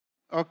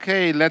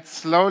Okay, let's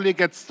slowly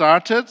get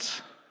started.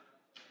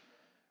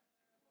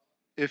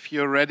 If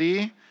you're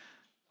ready.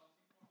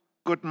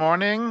 Good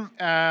morning.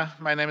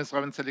 My name is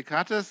Robin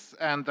Zelikatis,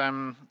 and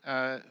I'm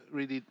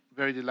really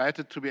very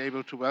delighted to be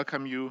able to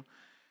welcome you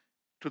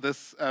to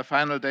this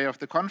final day of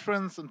the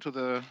conference and to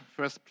the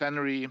first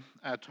plenary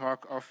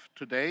talk of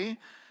today.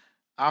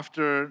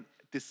 After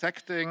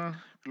dissecting,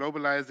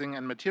 globalizing,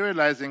 and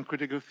materializing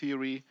critical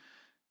theory,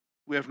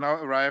 we have now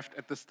arrived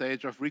at the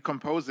stage of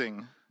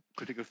recomposing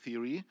critical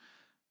theory.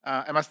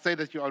 I must say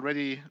that you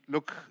already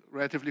look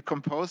relatively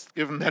composed,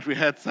 given that we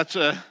had such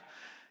a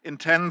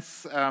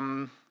intense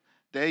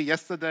day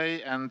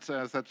yesterday and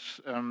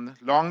such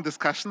long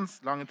discussions,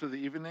 long into the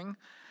evening.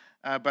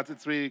 But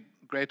it's really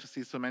great to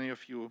see so many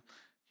of you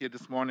here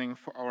this morning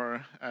for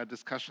our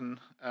discussion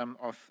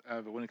of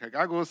Verónica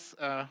Gago's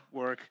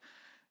work.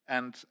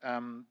 And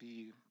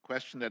the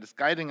question that is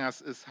guiding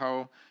us is,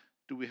 how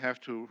do we have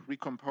to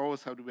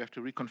recompose, how do we have to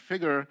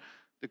reconfigure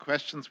the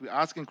questions we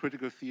ask in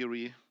critical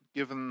theory,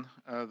 given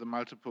the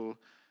multiple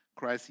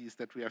crises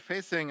that we are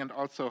facing, and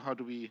also how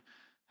do we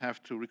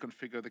have to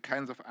reconfigure the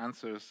kinds of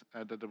answers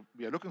that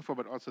we are looking for,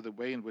 but also the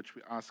way in which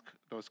we ask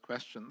those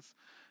questions.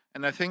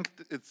 And I think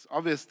it's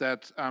obvious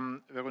that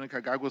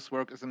Verónica Gago's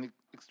work is an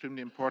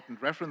extremely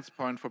important reference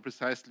point for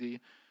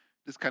precisely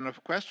this kind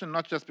of question,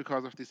 not just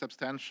because of the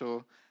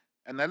substantial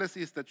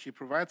analyses that she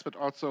provides, but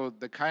also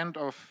the kind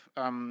of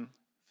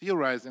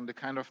theorizing, the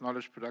kind of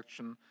knowledge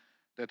production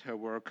that her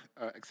work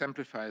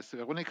exemplifies. So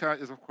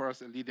Verónica is, of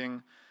course, a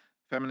leading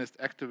feminist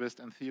activist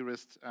and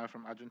theorist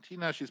from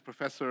Argentina. She's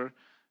professor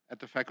at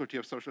the Faculty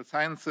of Social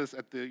Sciences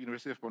at the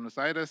University of Buenos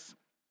Aires,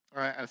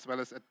 as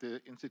well as at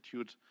the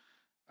Institute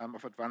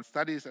of Advanced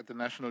Studies at the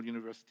National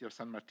University of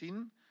San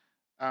Martin.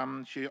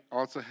 She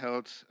also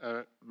held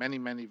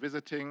many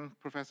visiting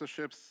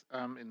professorships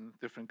in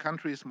different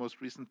countries, most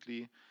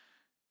recently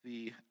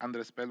the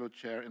Andres Bello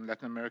Chair in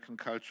Latin American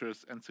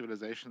Cultures and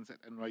Civilizations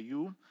at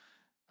NYU.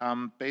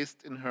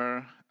 Based in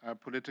her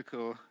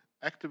political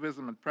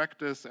activism and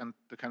practice and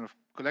the kind of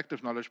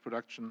collective knowledge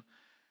production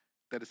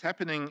that is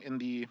happening in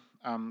the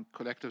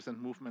collectives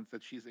and movements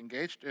that she's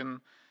engaged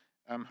in,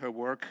 her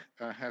work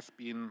has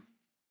been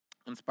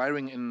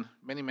inspiring in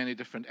many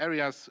different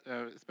areas,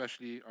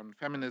 especially on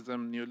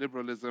feminism,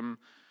 neoliberalism,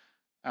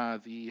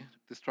 the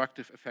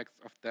destructive effects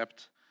of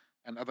debt,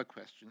 and other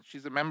questions.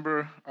 She's a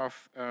member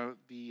of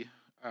the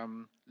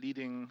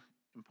leading,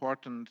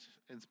 important,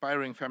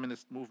 inspiring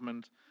feminist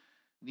movement,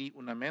 Ni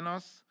Una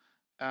Menos,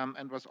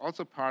 and was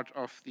also part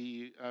of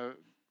the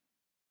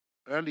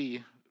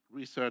early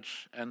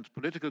research and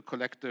political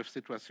collective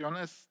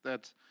Situaciones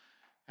that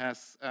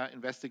has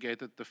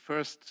investigated the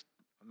first,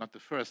 not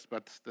the first,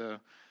 but the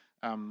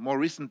more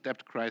recent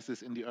debt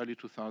crisis in the early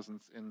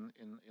 2000s in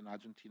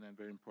Argentina in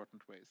very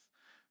important ways.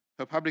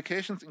 Her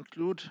publications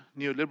include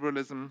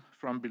Neoliberalism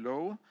from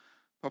Below,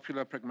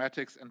 Popular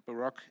Pragmatics and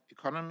Baroque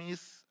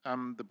Economies.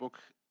 The book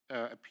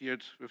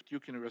appeared with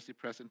Duke University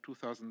Press in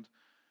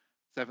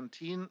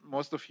 2017.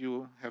 Most of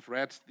you have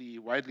read the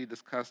widely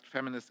discussed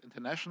Feminist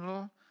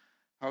International,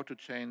 How to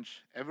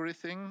Change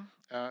Everything,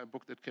 a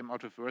book that came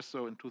out of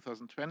Verso in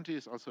 2020,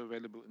 is also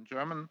available in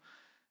German.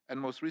 And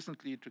most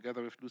recently,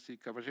 together with Lucy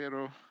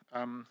Caballero,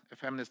 a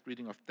feminist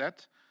reading of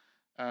Debt,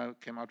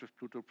 came out with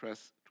Pluto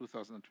Press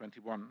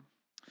 2021.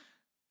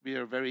 We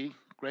are very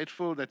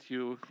grateful that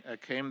you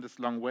came this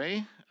long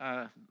way.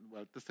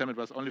 Well, this time it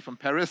was only from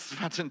Paris,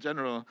 but in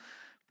general,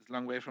 this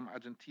long way from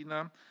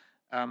Argentina.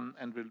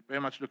 And we're very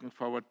much looking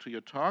forward to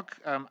your talk.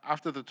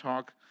 After the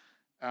talk,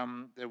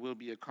 there will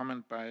be a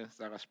comment by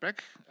Sarah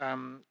Speck,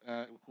 whom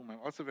I'm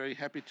also very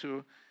happy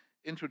to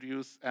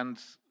introduce. And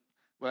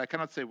well, I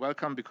cannot say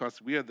welcome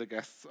because we are the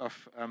guests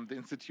of the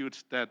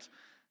institute that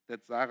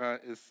Sarah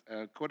is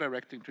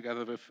co-directing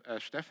together with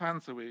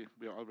Stefan. So we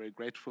are all very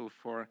grateful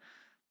for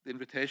the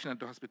invitation and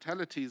the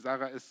hospitality.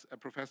 Sarah is a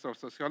professor of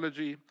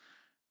sociology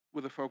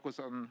with a focus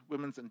on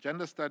women's and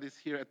gender studies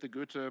here at the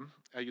Goethe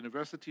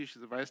University.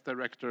 She's a vice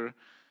director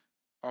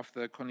of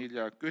the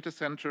Cornelia Goethe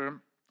Center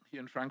here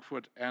in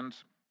Frankfurt, and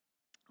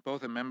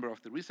both a member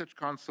of the Research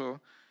Council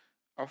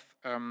of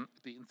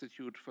the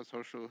Institute for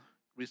Social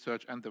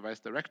Research and the vice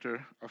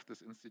director of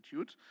this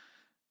institute.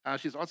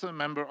 She's also a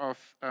member of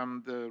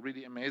the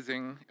really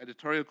amazing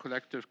editorial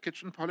collective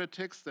Kitchen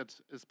Politics that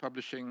is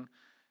publishing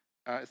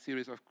a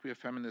series of queer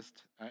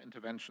feminist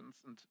interventions.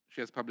 And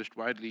she has published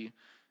widely,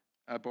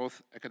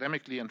 both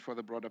academically and for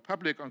the broader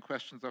public, on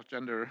questions of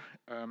gender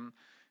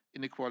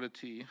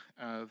inequality,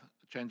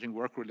 changing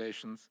work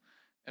relations,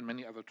 and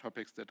many other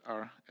topics that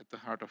are at the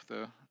heart of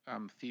the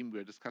theme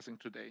we're discussing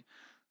today.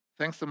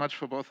 Thanks so much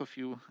for both of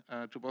you,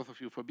 to both of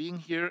you for being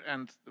here,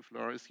 and the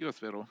floor is yours,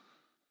 Vero.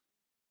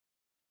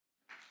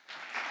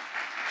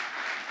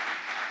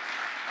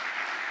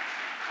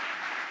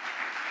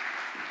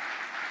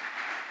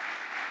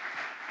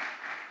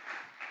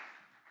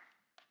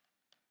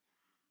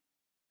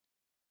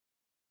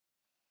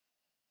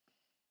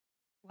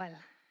 Well,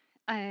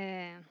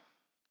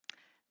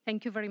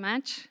 thank you very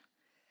much.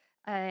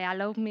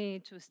 Allow me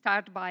to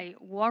start by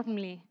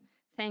warmly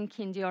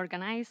thanking the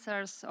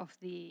organizers of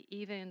the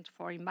event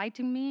for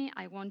inviting me.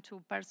 I want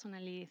to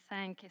personally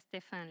thank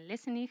Stefan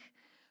Lesenich,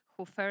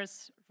 who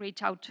first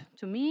reached out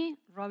to me,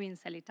 Robin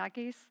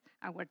Selitakis,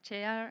 our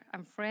chair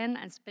and friend,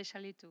 and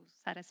especially to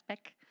Sarah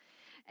Speck,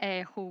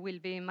 who will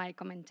be my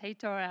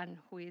commentator and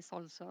who is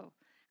also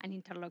an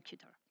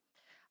interlocutor.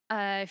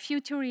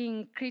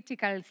 Futuring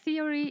critical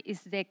theory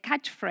is the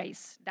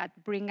catchphrase that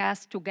brings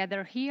us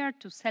together here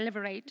to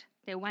celebrate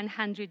the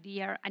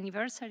 100-year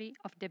anniversary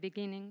of the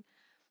beginning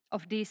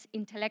of this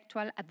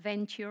intellectual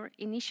adventure,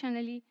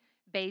 initially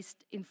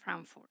based in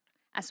Frankfurt.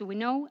 As we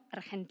know,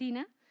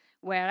 Argentina,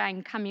 where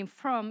I'm coming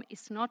from,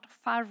 is not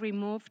far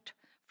removed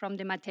from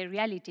the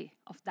materiality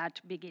of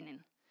that beginning.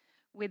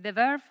 With the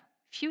verb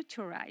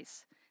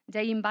futurize,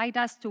 they invite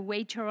us to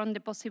wager on the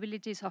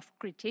possibilities of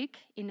critique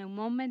in a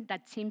moment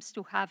that seems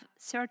to have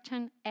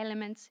certain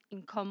elements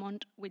in common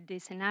with the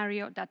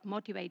scenario that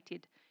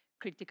motivated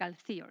critical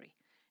theory: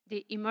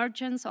 the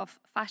emergence of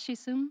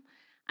fascism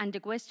and the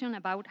question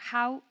about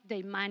how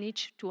they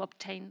managed to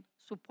obtain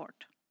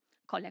support,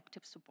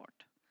 collective support.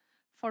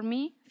 For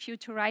me,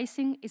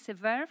 futurizing is a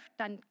verb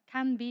that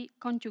can be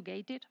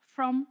conjugated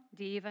from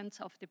the events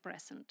of the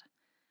present.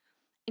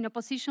 In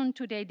opposition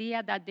to the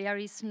idea that there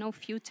is no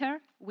future,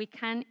 we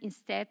can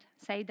instead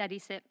say that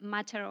it's a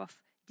matter of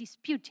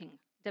disputing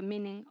the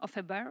meaning of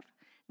a verb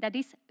that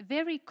is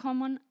very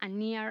common and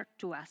near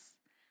to us.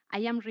 I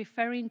am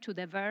referring to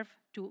the verb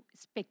to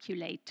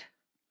speculate.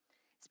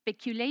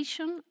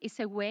 Speculation is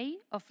a way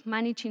of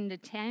managing the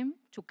time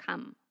to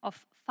come,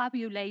 of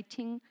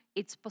fabulating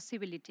its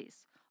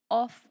possibilities,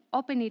 of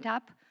opening it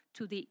up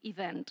to the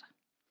event.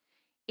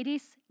 It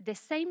is the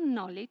same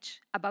knowledge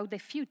about the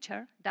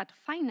future that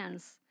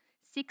finance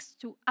seeks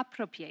to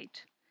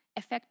appropriate,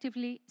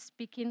 effectively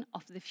speaking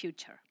of the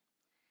future.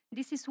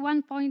 This is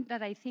one point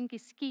that I think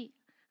is key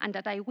and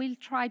that I will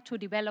try to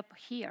develop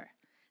here: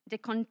 the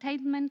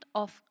containment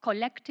of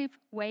collective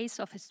ways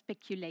of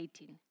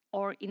speculating,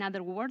 or in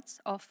other words,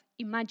 of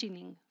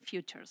imagining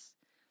futures,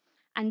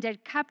 and their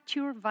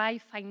capture by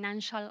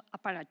financial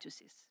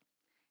apparatuses.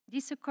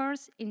 This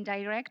occurs in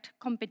direct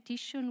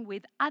competition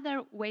with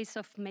other ways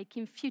of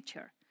making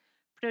future,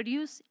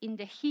 produced in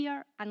the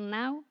here and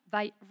now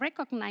by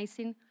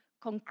recognizing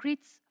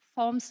concrete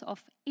forms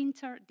of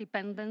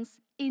interdependence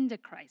in the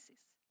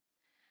crisis.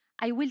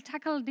 I will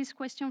tackle this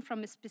question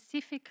from a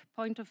specific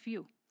point of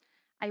view.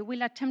 I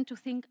will attempt to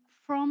think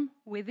from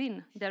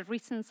within the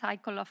recent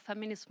cycle of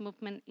feminist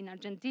movement in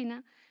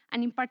Argentina,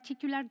 and in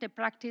particular the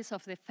practice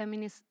of the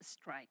feminist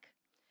strike.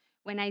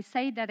 When I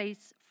say that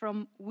it's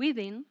from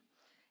within,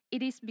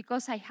 it is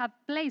because I have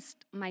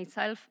placed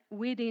myself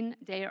within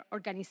their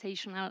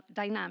organizational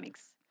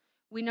dynamics.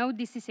 We know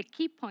this is a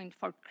key point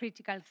for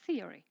critical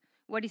theory.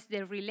 What is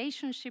the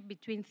relationship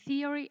between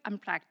theory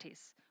and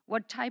practice?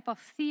 What type of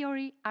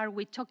theory are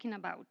we talking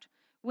about?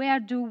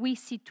 Where do we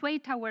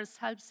situate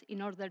ourselves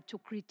in order to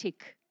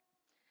critique?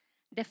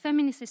 The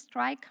feminist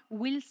strike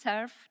will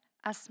serve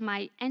as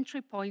my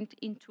entry point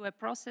into a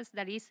process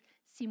that is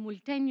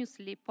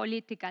simultaneously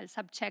political,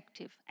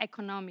 subjective,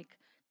 economic,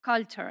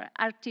 cultural,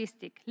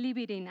 artistic,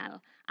 libidinal,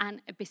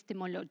 and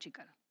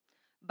epistemological.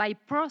 By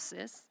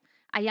process,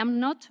 I am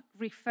not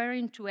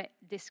referring to a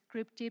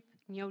descriptive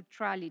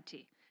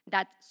neutrality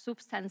that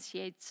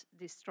substantiates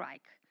the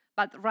strike,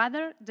 but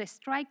rather the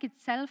strike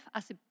itself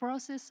as a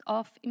process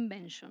of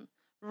invention,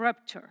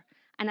 rupture,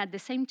 and at the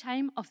same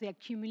time of the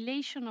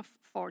accumulation of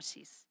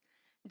forces.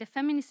 The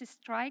feminist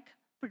strike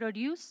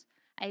produced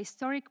a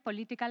historic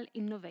political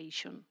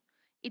innovation.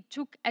 It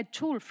took a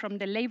tool from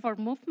the labor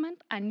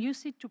movement and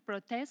used it to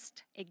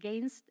protest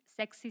against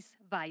sexist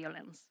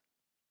violence.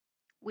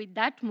 With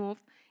that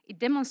move, it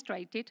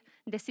demonstrated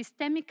the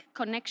systemic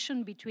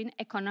connection between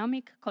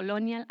economic,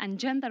 colonial, and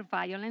gender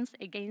violence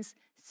against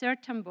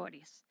certain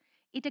bodies.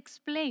 It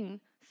explained,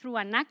 through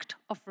an act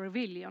of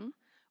rebellion,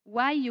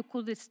 why you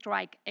could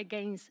strike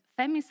against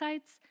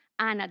femicides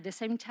and at the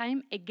same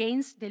time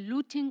against the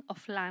looting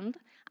of land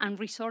and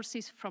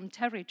resources from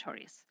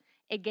territories,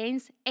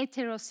 against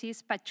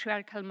hetero-cis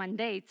patriarchal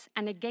mandates,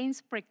 and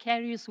against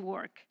precarious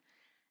work,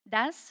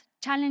 thus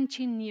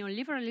challenging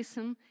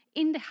neoliberalism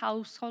in the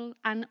household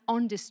and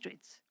on the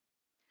streets.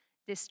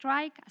 The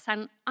strike, as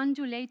an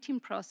undulating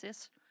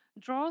process,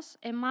 draws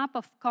a map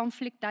of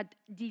conflict that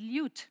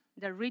dilute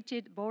the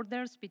rigid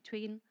borders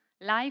between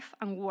life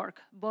and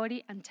work,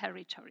 body and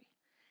territory.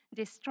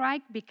 The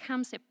strike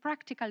becomes a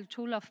practical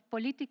tool of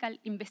political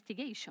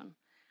investigation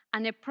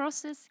and a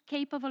process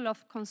capable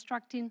of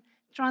constructing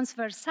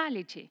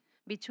transversality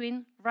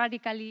between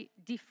radically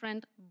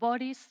different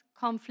bodies,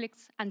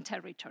 conflicts, and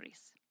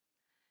territories.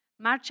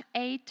 March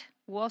 8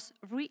 was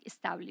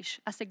re-established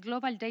as a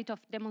global date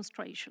of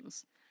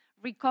demonstrations,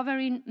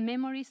 recovering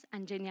memories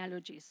and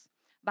genealogies,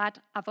 but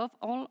above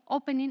all,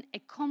 opening a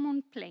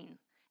common plane,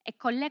 a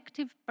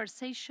collective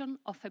perception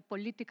of a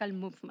political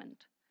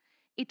movement.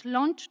 It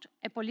launched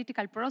a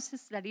political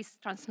process that is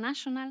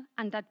transnational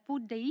and that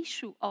put the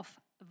issue of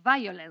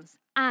violence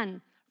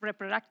and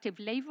reproductive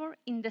labor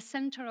in the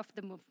center of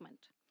the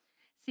movement.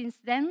 Since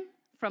then,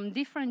 from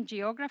different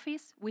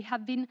geographies, we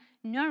have been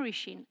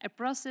nourishing a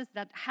process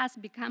that has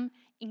become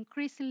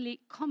increasingly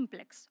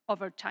complex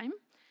over time,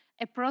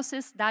 a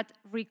process that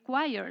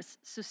requires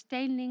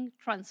sustaining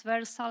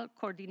transversal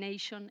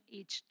coordination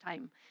each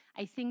time.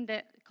 I think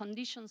the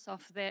conditions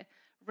of the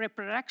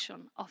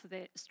reproduction of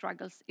the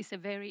struggles is a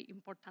very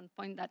important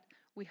point that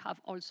we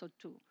have also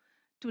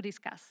to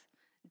discuss.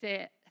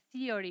 The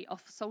theory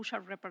of social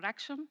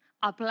reproduction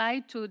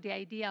applied to the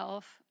idea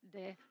of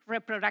the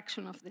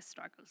reproduction of the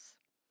struggles.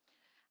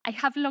 I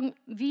have long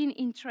been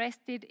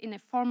interested in a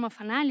form of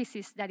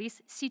analysis that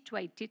is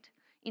situated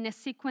in a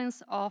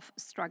sequence of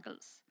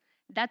struggles.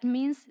 That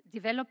means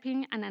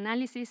developing an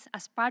analysis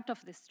as part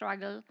of the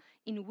struggle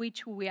in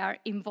which we are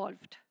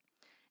involved.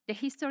 The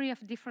history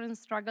of different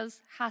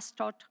struggles has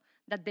taught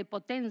that the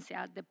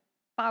potencia, the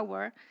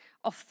power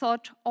of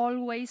thought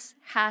always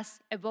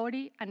has a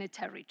body and a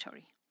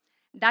territory.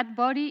 That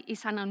body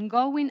is an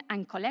ongoing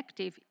and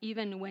collective,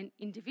 even when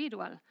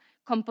individual,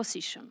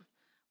 composition,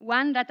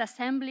 one that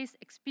assembles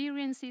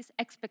experiences,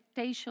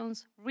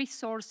 expectations,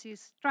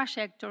 resources,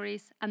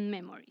 trajectories, and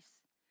memories.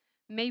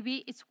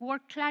 Maybe it's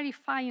worth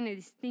clarifying a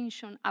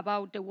distinction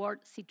about the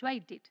word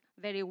situated,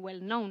 very well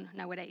known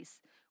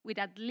nowadays, with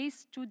at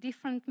least two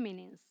different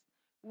meanings.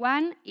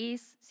 One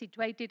is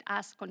situated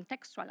as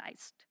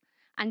contextualized,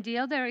 and the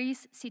other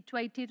is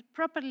situated,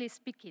 properly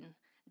speaking,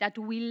 that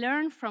we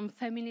learn from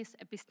feminist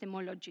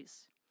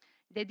epistemologies.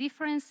 The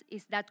difference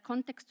is that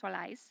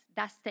contextualize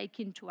does take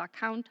into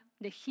account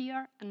the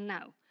here and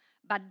now,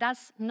 but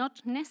does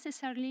not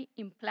necessarily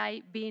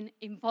imply being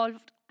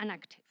involved and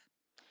active.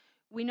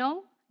 We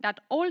know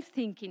that all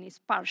thinking is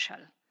partial,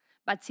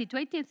 but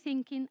situated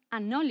thinking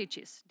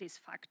acknowledges this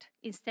fact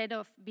instead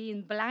of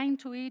being blind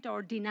to it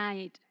or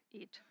denying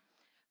it.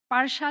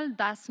 Partial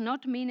does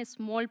not mean a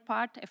small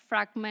part, a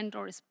fragment,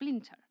 or a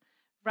splinter.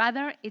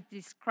 Rather, it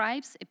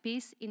describes a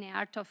piece in the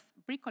art of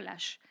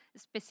bricolage, a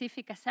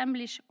specific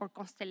assemblage or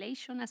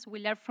constellation, as we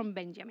learned from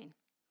Benjamin.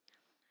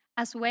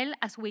 As well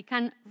as we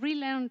can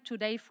relearn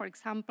today, for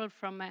example,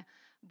 from a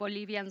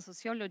Bolivian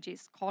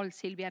sociologist called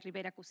Silvia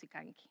Rivera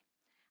Cusicanqui.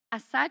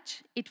 As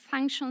such, it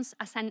functions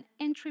as an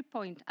entry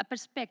point, a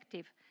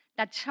perspective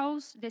that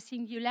shows the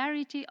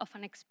singularity of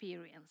an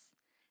experience.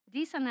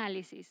 This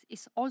analysis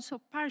is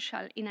also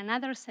partial in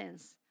another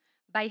sense,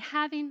 by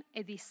having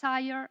a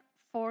desire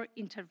for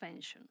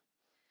intervention.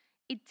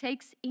 It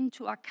takes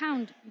into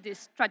account the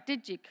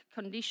strategic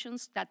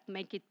conditions that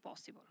make it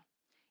possible.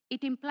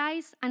 It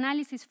implies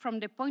analysis from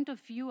the point of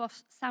view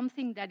of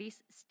something that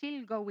is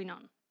still going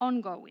on,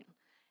 ongoing.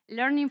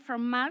 Learning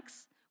from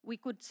Marx, we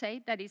could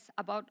say that it's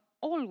about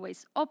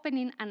always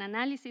opening an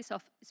analysis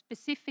of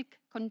specific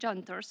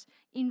conjunctures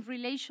in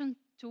relation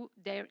to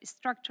their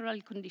structural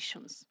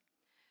conditions.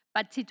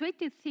 But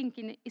situated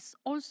thinking is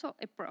also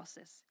a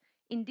process.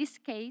 In this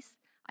case,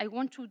 I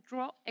want to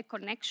draw a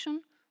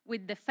connection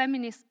with the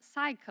feminist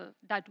cycle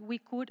that we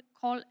could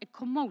call a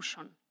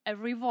commotion, a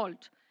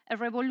revolt, a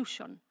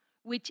revolution,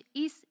 which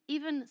is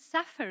even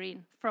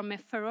suffering from a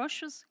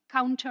ferocious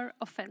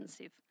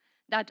counter-offensive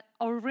that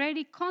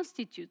already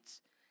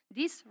constitutes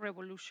this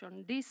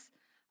revolution, this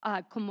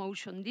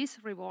commotion, this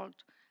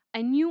revolt,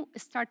 a new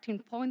starting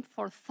point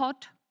for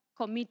thought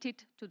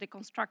committed to the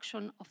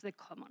construction of the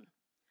common.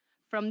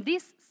 From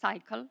this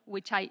cycle,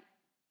 which I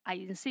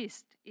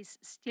insist is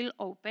still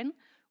open,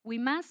 we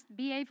must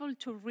be able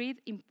to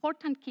read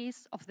important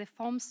keys of the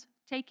forms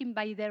taken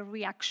by their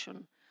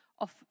reaction,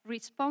 of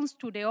response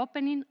to the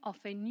opening of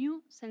a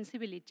new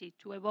sensibility,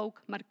 to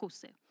evoke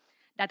Marcuse,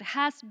 that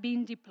has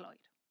been deployed.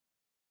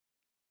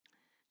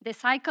 The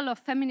cycle of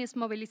feminist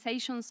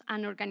mobilizations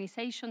and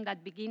organization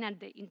that began at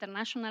the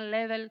international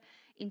level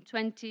in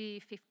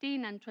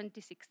 2015 and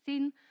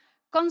 2016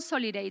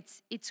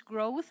 consolidates its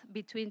growth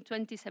between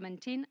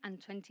 2017 and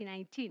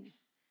 2019.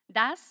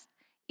 Thus,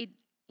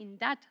 in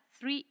that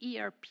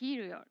 3-year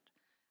period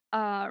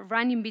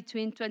running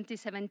between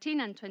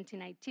 2017 and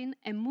 2019,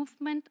 a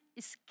movement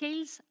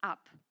scales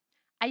up.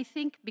 I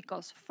think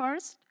because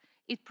first,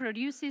 it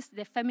produces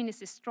the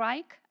feminist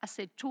strike as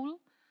a tool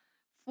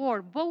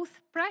for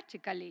both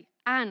practically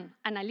and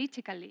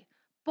analytically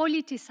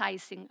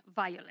politicizing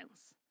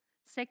violence.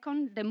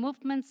 Second, the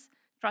movement's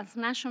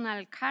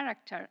transnational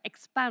character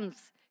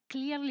expands,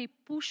 clearly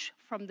pushed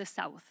from the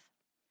south.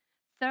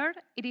 Third,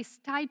 it is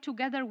tied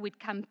together with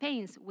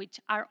campaigns which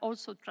are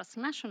also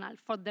transnational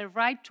for the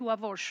right to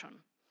abortion.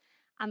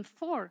 And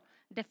fourth,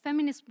 the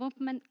feminist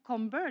movement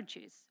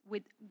converges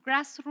with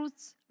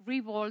grassroots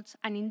revolts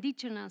and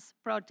indigenous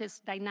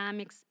protest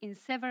dynamics in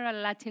several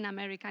Latin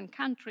American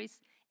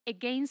countries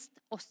against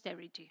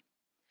austerity.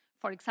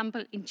 For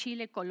example, in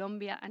Chile,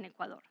 Colombia, and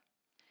Ecuador.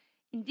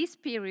 In this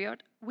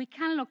period, we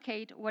can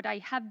locate what I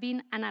have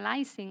been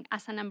analyzing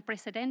as an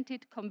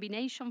unprecedented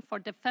combination for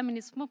the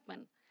feminist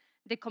movement,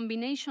 the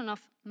combination of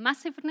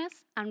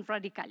massiveness and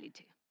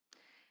radicality.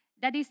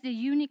 That is the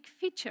unique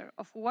feature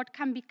of what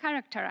can be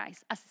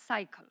characterized as a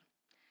cycle.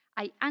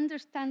 I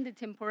understand the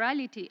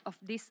temporality of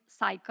this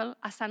cycle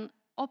as an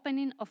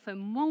opening of a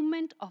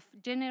moment of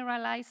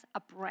generalized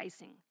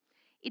uprising.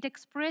 It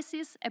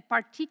expresses a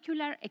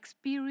particular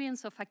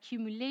experience of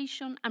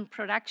accumulation and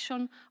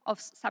production of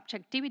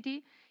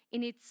subjectivity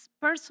in its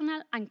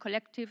personal and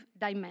collective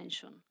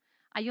dimension.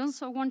 I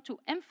also want to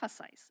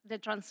emphasize the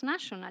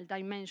transnational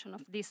dimension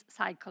of this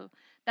cycle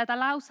that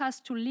allows us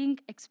to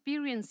link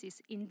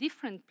experiences in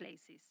different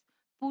places,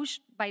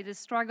 pushed by the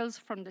struggles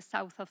from the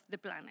south of the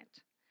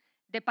planet.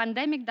 The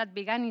pandemic that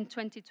began in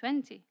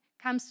 2020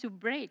 comes to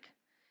break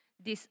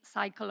this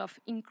cycle of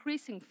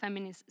increasing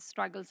feminist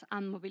struggles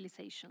and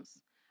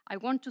mobilizations. I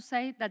want to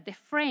say that the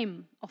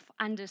frame of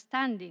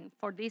understanding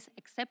for this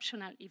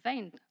exceptional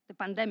event, the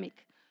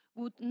pandemic,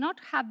 would not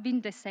have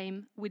been the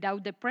same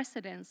without the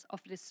precedence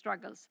of the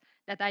struggles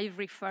that I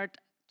referred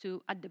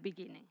to at the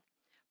beginning.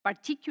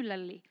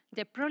 Particularly,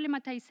 the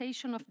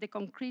problematization of the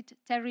concrete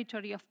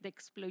territory of the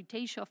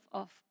exploitation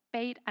of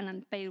paid and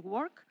unpaid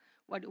work,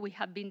 what we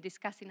have been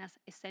discussing as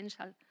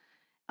essential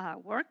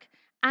work,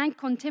 and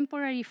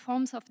contemporary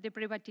forms of the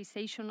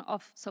privatization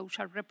of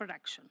social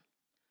reproduction.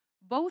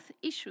 Both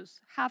issues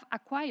have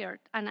acquired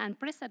an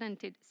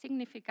unprecedented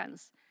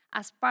significance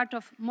as part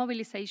of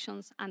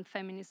mobilizations and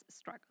feminist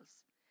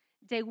struggles.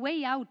 The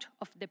way out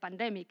of the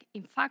pandemic,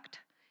 in fact,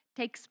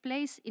 takes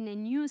place in a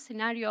new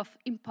scenario of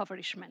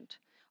impoverishment,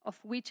 of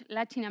which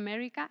Latin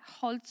America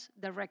holds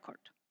the record.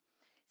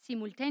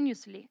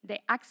 Simultaneously, the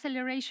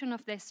acceleration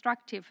of the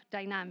extractive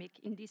dynamic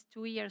in these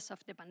 2 years of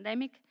the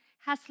pandemic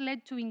has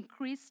led to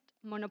increased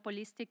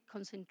monopolistic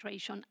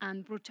concentration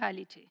and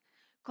brutality,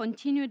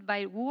 continued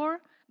by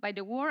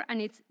the war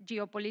and its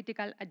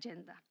geopolitical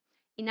agenda.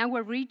 In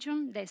our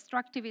region, the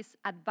extractivist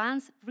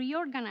advance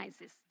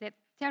reorganizes the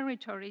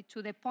territory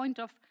to the point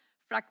of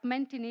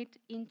fragmenting it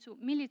into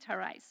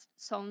militarized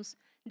zones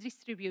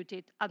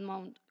distributed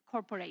among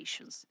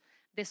corporations,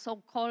 the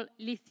so-called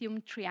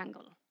lithium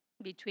triangle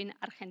between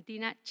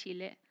Argentina,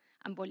 Chile,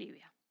 and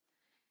Bolivia.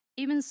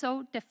 Even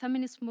so, the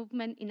feminist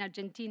movement in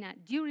Argentina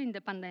during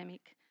the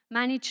pandemic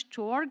managed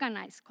to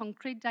organize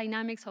concrete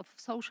dynamics of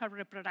social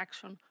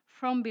reproduction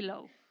from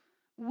below,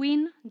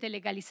 win the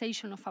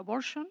legalization of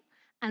abortion,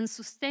 and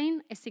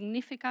sustain a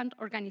significant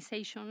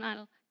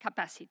organizational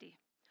capacity.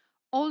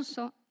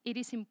 Also, it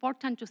is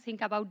important to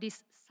think about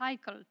this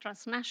cycle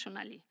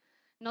transnationally,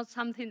 not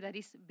something that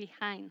is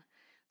behind.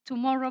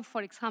 Tomorrow,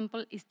 for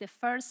example, is the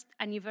first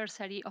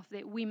anniversary of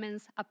the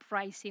women's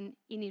uprising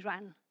in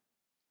Iran.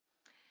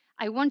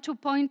 I want to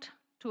point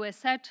to a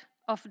set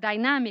of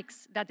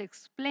dynamics that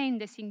explain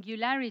the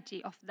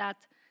singularity of that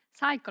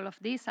cycle, of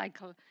this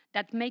cycle,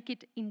 that make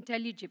it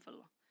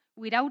intelligible,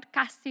 without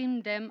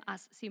casting them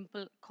as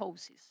simple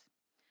causes.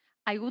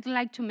 I would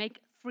like to make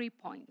 3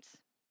 points.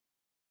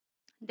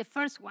 The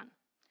first one,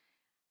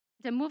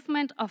 the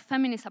movement of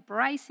feminist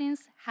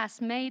uprisings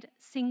has made,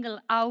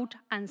 singled out,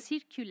 and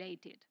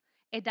circulated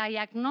a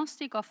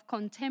diagnostic of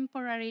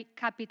contemporary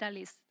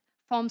capitalist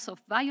forms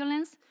of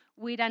violence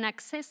with an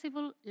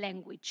accessible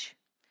language.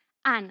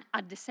 And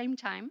at the same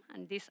time,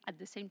 and this at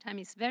the same time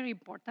is very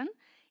important,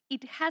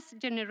 it has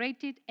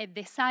generated a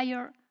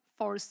desire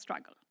for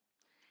struggle.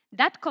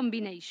 That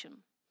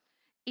combination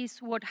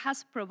is what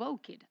has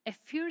provoked a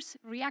fierce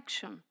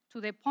reaction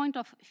to the point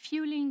of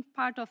fueling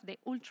part of the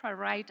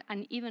ultra-right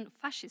and even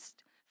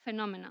fascist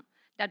phenomena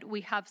that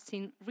we have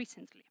seen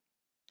recently.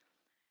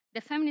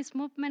 The feminist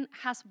movement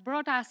has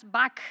brought us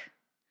back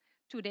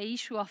to the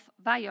issue of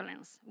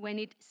violence when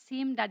it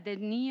seemed that the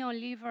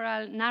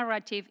neoliberal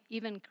narrative,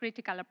 even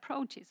critical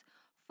approaches,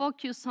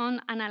 focus on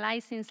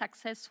analyzing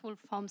successful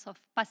forms of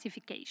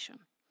pacification.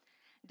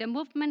 The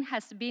movement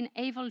has been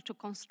able to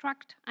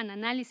construct an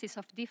analysis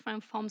of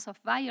different forms of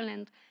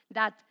violence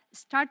that,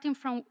 starting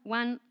from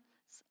one's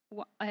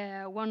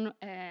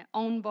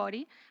own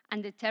body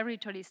and the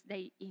territories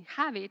they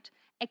inhabit,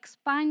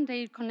 expand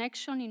their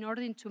connection in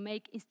order to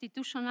make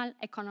institutional,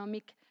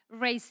 economic,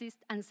 racist,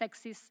 and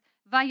sexist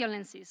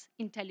violences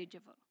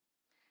intelligible.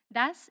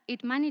 Thus,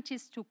 it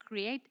manages to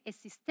create a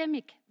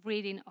systemic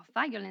reading of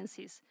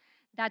violences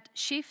that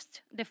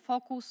shifts the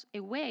focus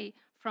away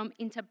from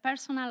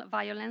interpersonal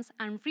violence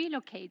and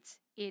relocates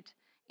it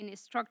in a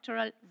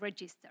structural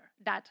register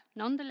that,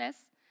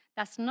 nonetheless,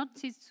 does not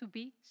cease to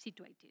be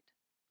situated.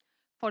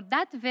 For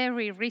that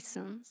very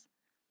reason,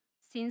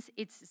 since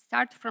it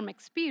starts from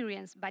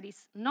experience but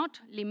is not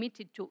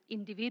limited to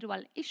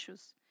individual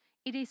issues,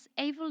 it is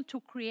able to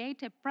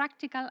create a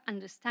practical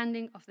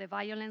understanding of the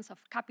violence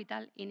of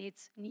capital in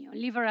its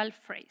neoliberal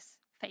phase.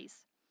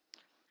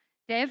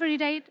 The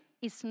everyday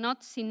is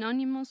not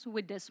synonymous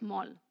with the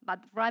small, but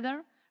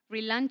rather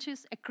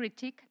relaunches a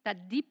critique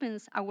that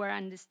deepens our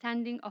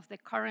understanding of the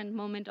current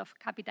moment of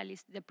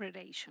capitalist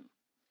depredation.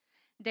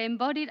 The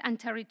embodied and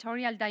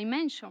territorial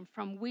dimension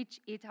from which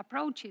it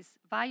approaches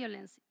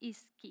violence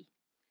is key.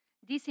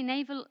 This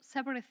enables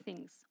several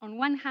things. On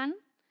one hand,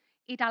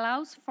 it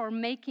allows for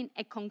making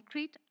a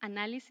concrete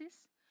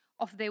analysis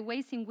of the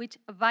ways in which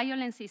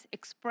violence is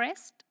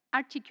expressed,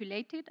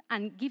 articulated,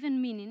 and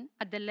given meaning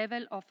at the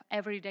level of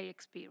everyday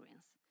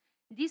experience.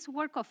 This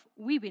work of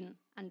weaving,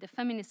 and the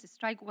feminist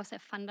strike was a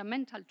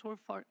fundamental tool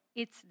for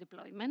its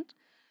deployment,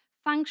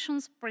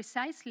 functions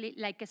precisely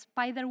like a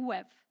spider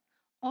web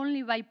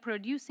only by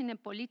producing a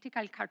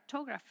political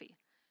cartography,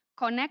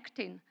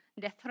 connecting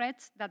the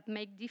threats that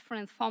make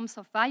different forms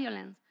of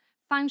violence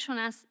function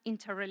as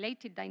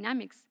interrelated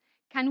dynamics,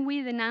 can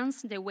we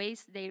denounce the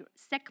ways their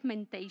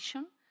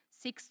segmentation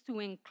seeks to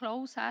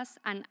enclose us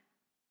and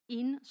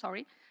in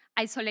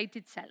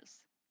isolated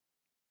cells.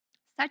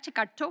 Such a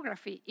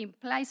cartography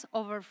implies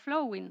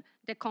overflowing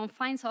the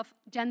confines of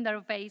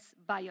gender-based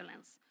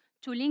violence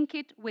to link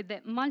it with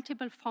the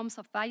multiple forms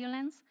of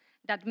violence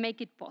that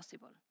make it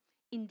possible.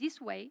 In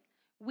this way,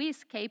 we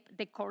escape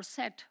the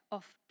corset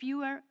of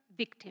pure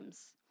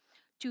victims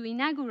to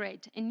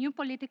inaugurate a new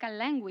political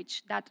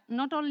language that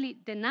not only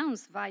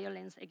denounces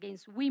violence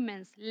against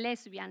women's,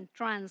 lesbian,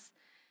 trans,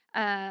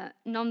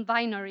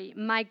 non-binary,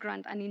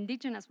 migrant, and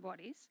indigenous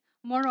bodies,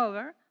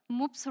 moreover,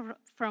 moves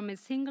from a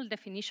single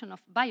definition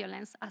of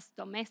violence as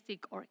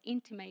domestic or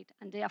intimate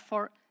and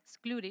therefore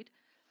excluded,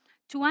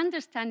 to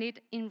understand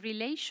it in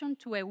relation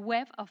to a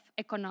web of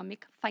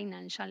economic,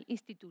 financial,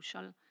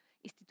 institutional,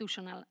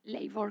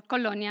 labor,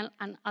 colonial,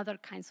 and other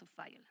kinds of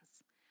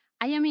violence.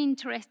 I am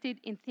interested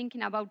in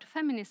thinking about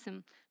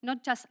feminism,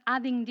 not just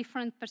adding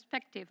different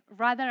perspectives,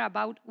 rather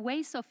about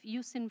ways of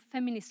using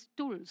feminist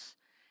tools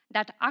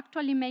that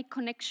actually make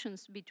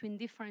connections between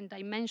different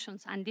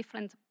dimensions and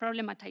different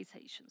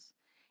problematizations.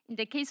 In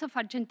the case of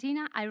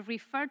Argentina, I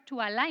refer to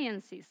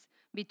alliances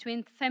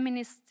between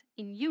feminists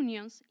in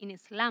unions, in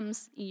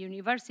slums, in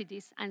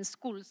universities and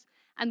schools,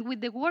 and with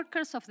the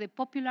workers of the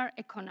popular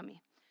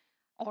economy,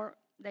 or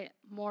the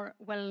more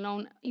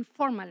well-known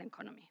informal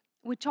economy,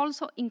 which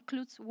also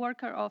includes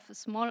workers of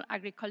small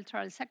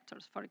agricultural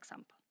sectors, for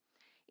example.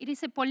 It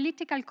is a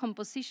political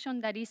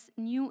composition that is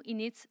new in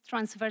its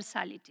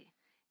transversality.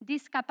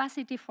 This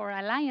capacity for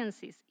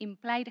alliances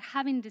implied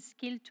having the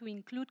skill to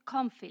include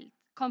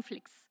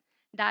conflicts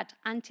that,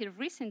 until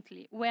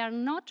recently, were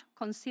not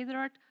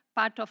considered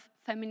part of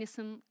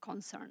feminism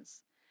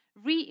concerns,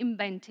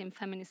 reinventing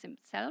feminism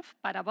itself,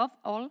 but above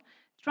all,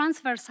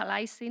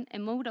 transversalizing a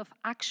mode of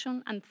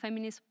action and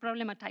feminist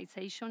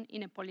problematization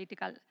in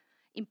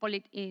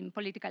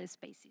political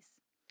spaces.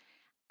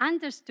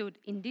 Understood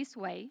in this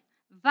way,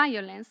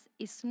 violence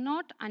is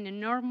not an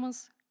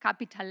enormous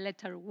capital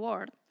letter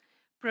word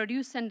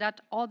producing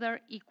that other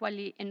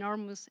equally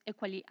enormous,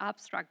 equally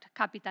abstract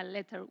capital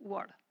letter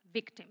word,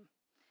 victim.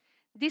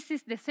 This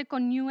is the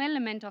second new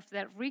element of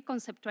the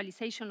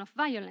reconceptualization of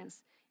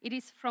violence. It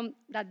is from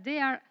that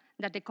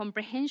the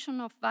comprehension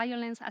of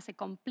violence as a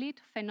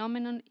complete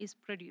phenomenon is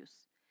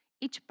produced.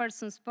 Each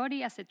person's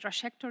body as a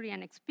trajectory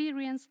and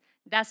experience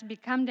thus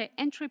become the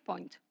entry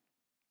point,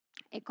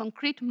 a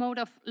concrete mode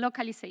of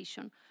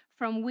localization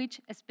from which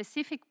a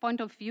specific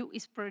point of view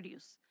is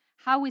produced.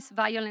 How is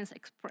violence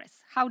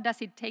expressed? How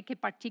does it take a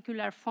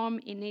particular form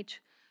in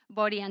each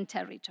body and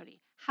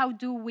territory? How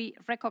do we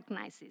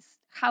recognize this?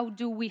 How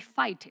do we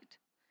fight it?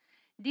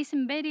 This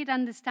embedded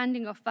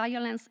understanding of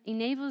violence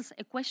enables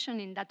a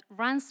questioning that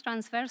runs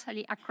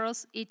transversally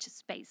across each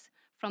space,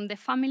 from the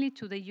family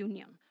to the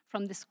union,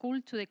 from the school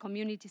to the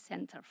community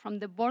center, from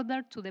the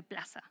border to the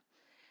plaza.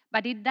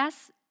 But it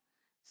does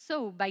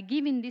so by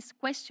giving this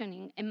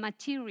questioning a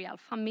material,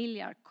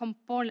 familiar,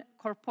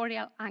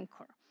 corporeal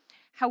anchor.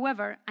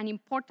 However, an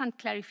important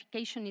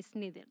clarification is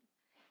needed.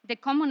 The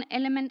common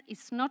element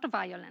is not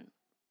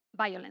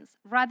violence.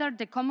 Rather,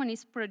 the common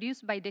is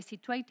produced by the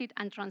situated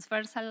and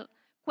transversal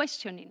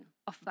questioning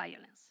of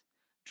violence.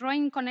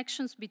 Drawing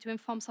connections between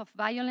forms of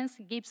violence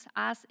gives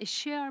us a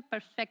shared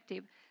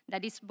perspective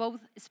that is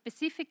both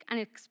specific and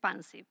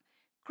expansive,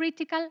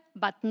 critical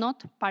but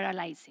not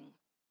paralyzing,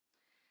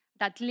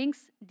 that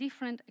links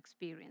different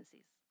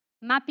experiences,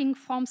 mapping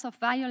forms of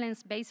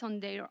violence based on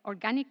their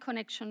organic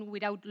connection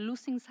without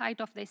losing sight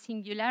of the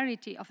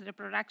singularity of the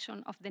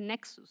production of the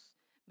nexus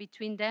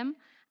between them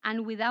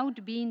and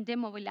without being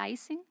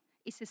demobilizing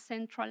is a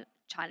central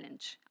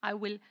challenge. I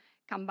will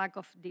come back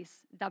of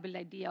this double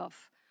idea of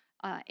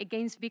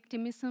against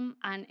victimism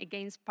and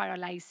against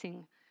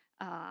paralyzing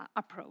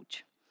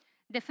approach.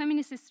 The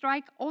feminist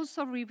strike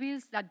also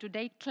reveals that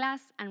today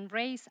class and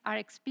race are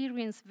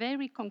experienced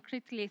very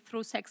concretely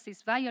through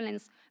sexist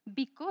violence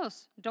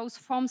because those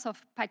forms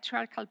of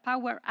patriarchal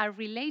power are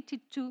related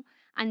to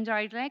and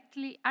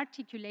directly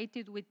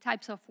articulated with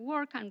types of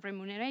work and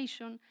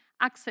remuneration,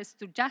 access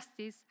to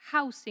justice,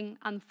 housing,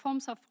 and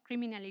forms of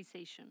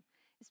criminalization,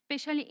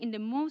 especially in the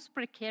most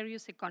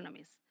precarious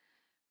economies.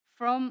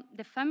 From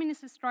the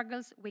feminist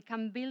struggles, we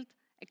can build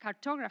a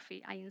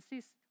cartography, I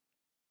insist,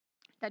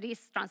 that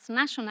is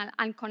transnational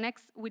and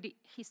connects with the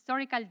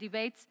historical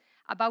debates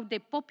about the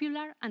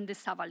popular and the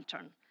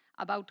subaltern,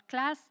 about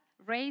class,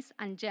 race,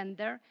 and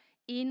gender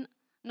in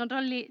not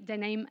only the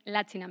name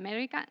Latin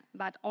America,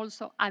 but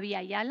also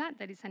Abya Yala,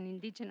 that is an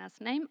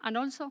indigenous name, and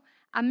also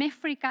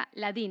América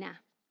Latina,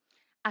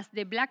 as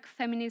the Black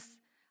feminist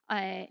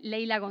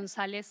Leila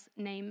Gonzalez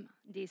named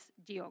this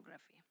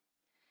geography.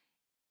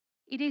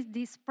 It is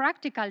this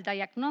practical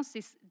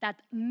diagnosis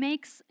that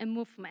makes a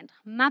movement,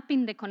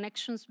 mapping the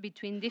connections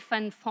between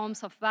different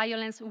forms of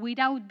violence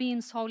without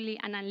being solely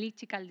an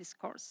analytical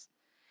discourse.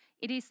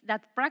 It is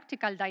that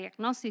practical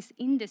diagnosis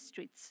in the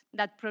streets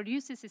that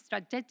produces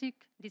strategic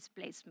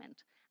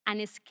displacement, an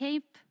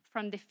escape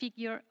from the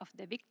figure of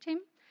the victim,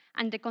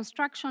 and the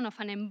construction of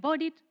an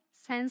embodied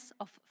sense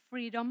of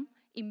freedom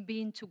in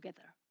being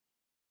together.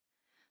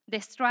 The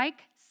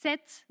strike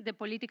sets the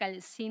political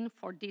scene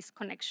for these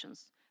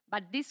connections,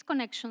 but these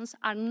connections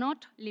are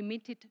not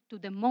limited to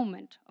the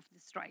moment of the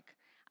strike.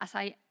 As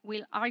I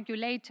will argue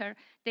later,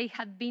 they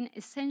have been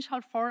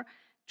essential for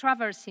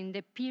traversing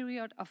the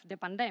period of the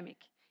pandemic.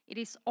 It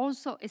is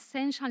also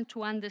essential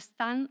to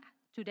understand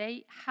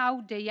today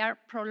how they are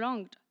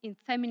prolonged in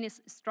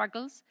feminist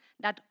struggles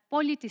that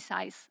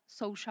politicize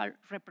social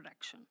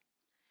reproduction.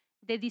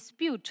 The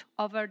dispute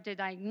over the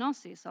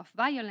diagnosis of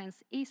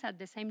violence is at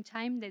the same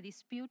time the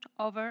dispute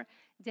over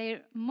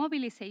their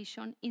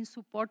mobilization in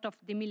support of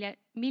the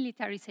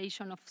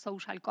militarization of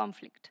social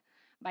conflict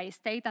by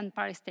state and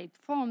para-state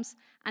forms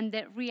and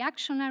the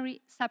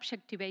reactionary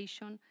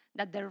subjectivation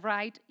that the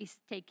right is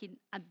taking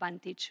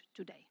advantage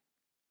today.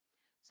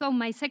 So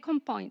my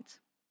second point,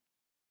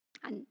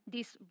 and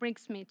this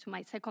brings me to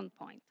my second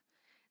point,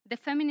 the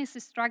feminist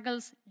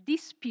struggles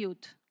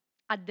dispute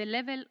at the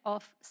level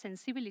of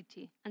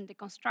sensibility and the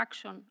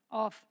construction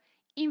of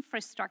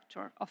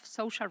infrastructure of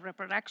social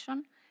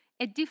reproduction,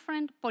 a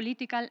different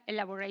political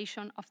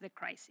elaboration of the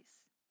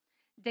crisis.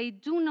 They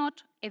do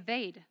not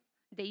evade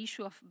the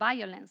issue of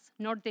violence,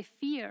 nor the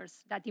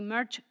fears that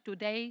emerge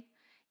today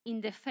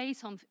in the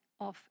face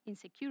of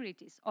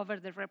insecurities over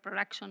the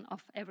reproduction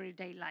of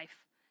everyday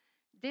life.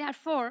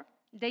 Therefore,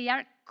 they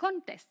are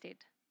contested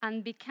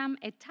and become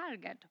a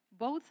target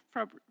both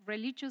for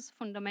religious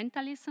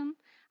fundamentalism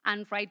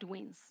and right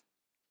wings.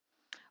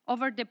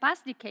 Over the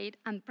past decade,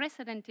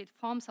 unprecedented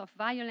forms of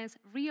violence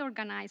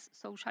reorganize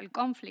social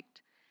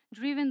conflict,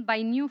 driven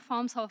by new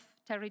forms of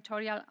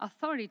territorial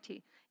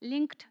authority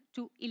linked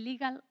to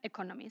illegal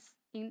economies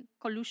in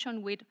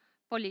collusion with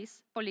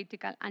police,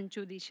 political, and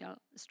judicial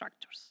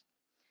structures.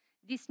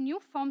 These new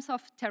forms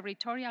of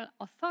territorial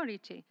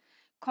authority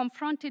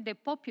confronted the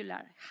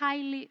popular,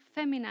 highly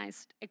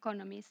feminized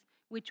economies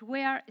which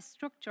were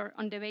structured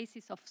on the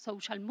basis of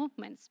social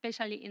movements,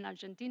 especially in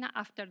Argentina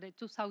after the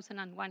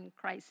 2001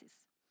 crisis.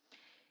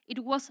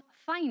 It was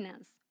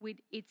finance with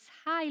its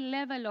high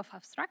level of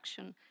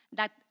abstraction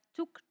that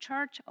took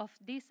charge of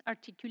this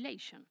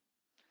articulation,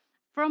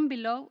 from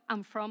below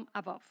and from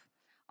above,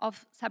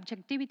 of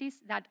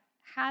subjectivities that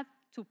had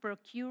to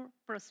procure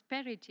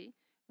prosperity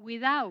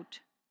without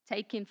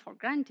taking for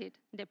granted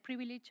the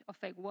privilege of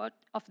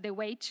the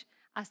wage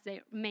as their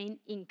main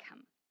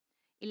income.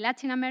 In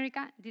Latin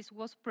America, this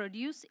was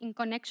produced in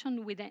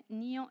connection with a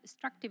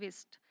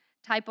neo-extractivist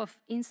type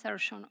of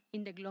insertion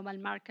in the global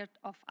market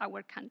of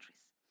our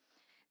countries.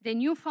 The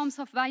new forms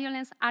of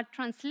violence are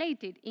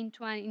translated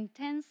into an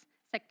intense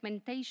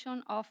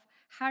segmentation of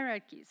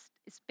hierarchies,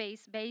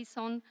 space based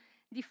on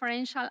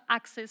differential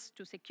access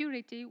to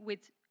security,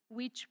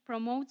 which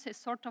promotes a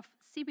sort of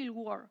civil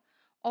war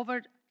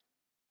over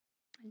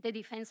the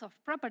defense of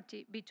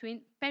property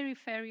between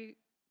peripheral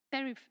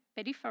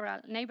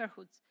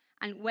neighborhoods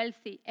and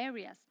wealthy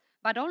areas,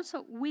 but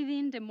also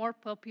within the more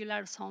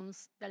popular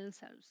zones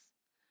themselves.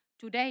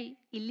 Today,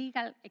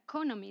 illegal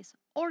economies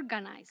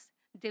organize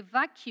the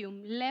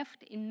vacuum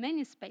left in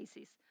many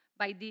spaces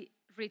by the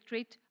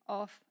retreat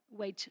of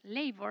wage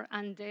labor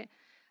and the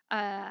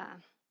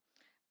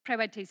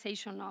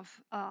privatization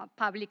of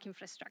public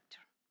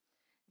infrastructure.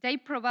 They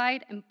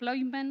provide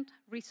employment,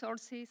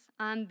 resources,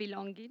 and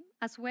belonging,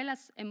 as well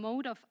as a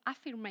mode of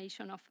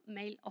affirmation of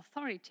male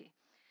authority,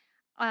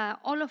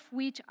 all of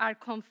which are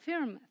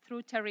confirmed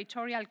through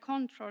territorial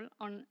control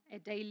on a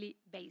daily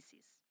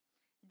basis.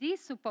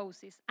 This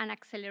supposes an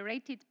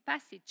accelerated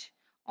passage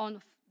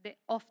of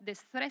the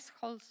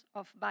thresholds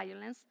of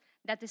violence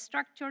that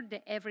structure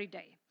the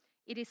everyday.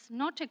 It is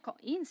not a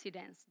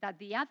coincidence that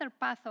the other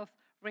path of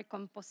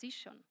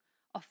recomposition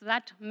of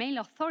that male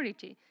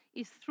authority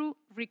is through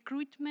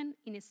recruitment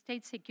in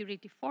state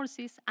security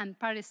forces and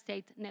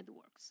para-state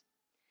networks.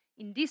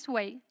 In this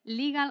way,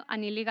 legal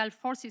and illegal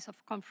forces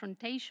of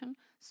confrontation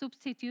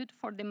substitute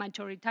for the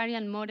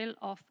majoritarian model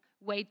of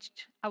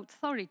waged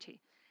authority,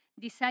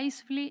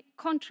 decisively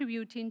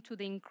contributing to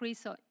the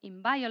increase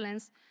in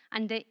violence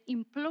and the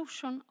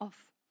implosion of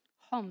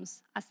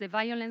homes as the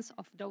violence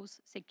of those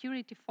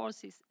security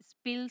forces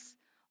spills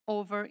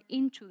over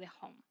into the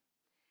home.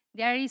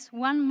 There is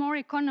one more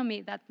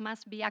economy that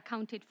must be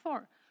accounted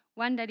for,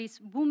 one that is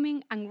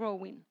booming and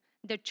growing,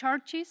 the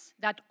churches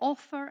that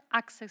offer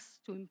access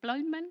to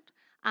employment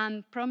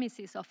and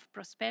promises of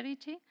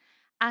prosperity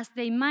as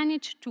they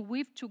manage to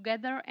weave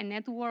together a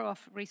network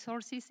of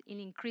resources in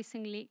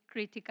increasingly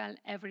critical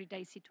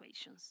everyday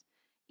situations.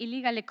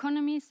 Illegal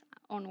economies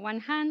on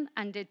one hand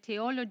and the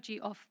theology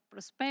of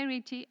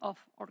prosperity or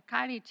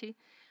charity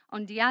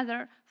on the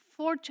other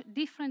forge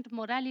different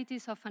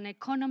modalities of an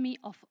economy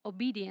of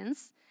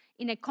obedience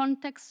in a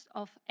context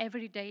of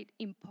everyday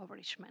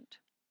impoverishment.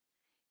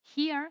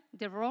 Here,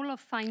 the role of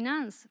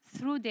finance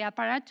through the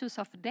apparatus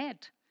of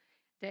debt,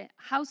 the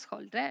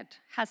household debt,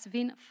 has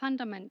been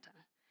fundamental.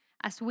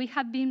 As we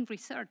have been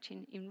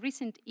researching in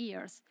recent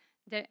years,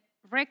 The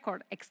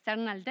record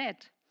external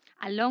debt,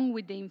 along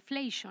with the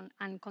inflation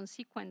and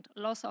consequent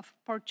loss of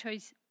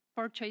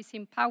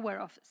purchasing power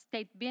of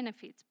state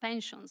benefits,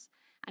 pensions,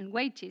 and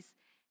wages,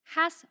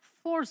 has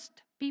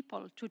forced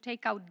people to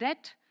take out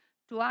debt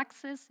to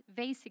access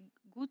basic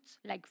goods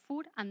like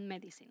food and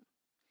medicine.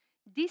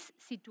 This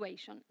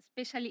situation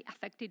especially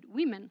affected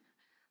women,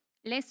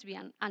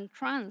 lesbian, and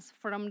trans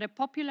from the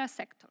popular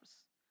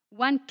sectors.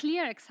 One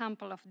clear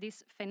example of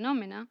this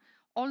phenomena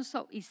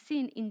also is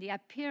seen in the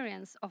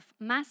appearance of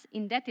mass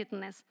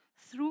indebtedness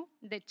through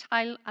the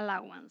child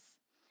allowance,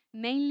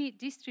 mainly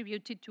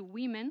distributed to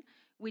women,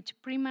 which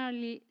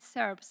primarily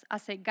serves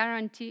as a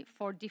guarantee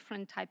for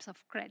different types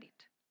of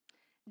credit.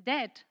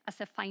 Debt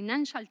as a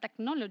financial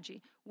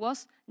technology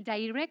was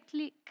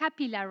directly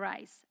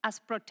capillarized as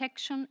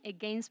protection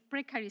against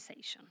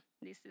precarization.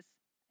 This is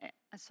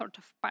a sort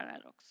of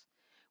paradox.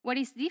 What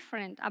is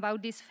different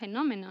about this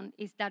phenomenon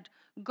is that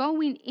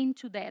going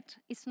into debt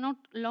is no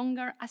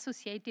longer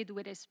associated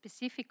with a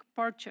specific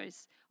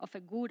purchase of a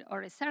good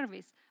or a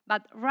service,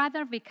 but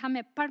rather become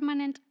a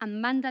permanent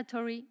and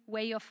mandatory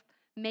way of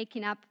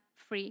making up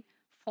free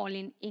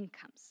falling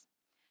incomes.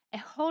 A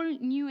whole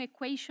new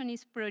equation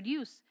is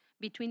produced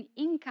between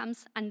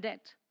incomes and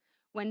debt,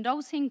 when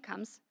those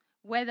incomes,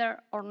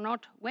 whether or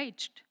not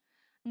waged,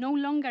 no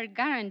longer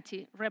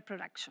guarantee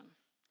reproduction.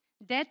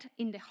 Debt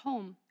in the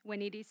home,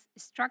 when it is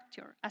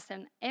structured as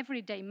an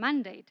everyday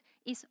mandate,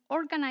 is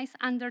organized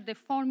under the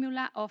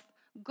formula of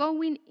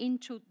going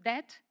into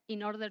debt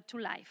in order to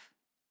live.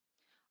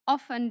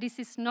 Often this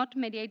is not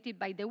mediated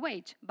by the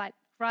wage, but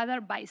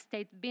rather by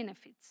state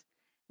benefits.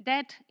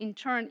 Debt, in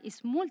turn,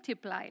 is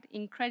multiplied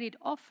in credit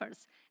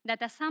offers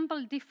that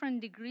assemble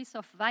different degrees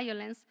of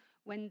violence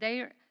when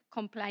their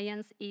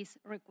compliance is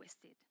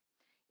requested.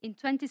 In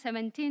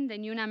 2017, the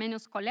Ni Una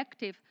Menos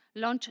collective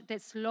launched the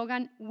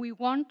slogan, "We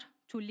want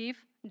to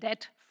live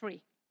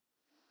debt-free,"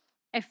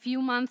 a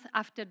few months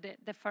after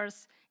the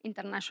first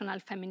international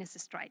feminist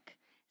strike.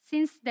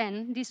 Since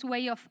then, this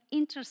way of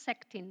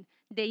intersecting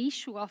the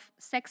issue of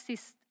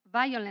sexist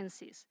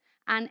violences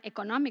and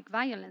economic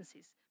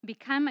violences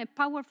became a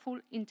powerful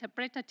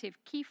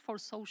interpretative key for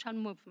social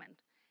movement.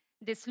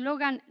 The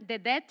slogan, "The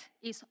debt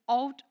is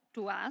owed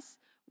to us,"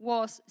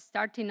 was,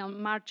 starting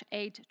on March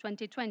 8,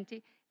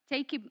 2020,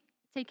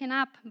 taken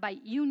up by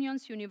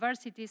unions,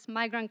 universities,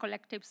 migrant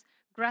collectives,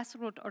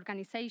 grassroots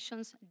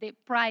organizations, the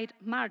Pride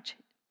March.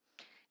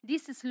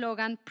 This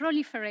slogan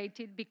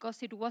proliferated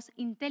because it was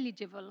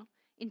intelligible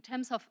in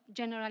terms of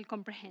general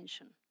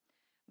comprehension.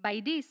 By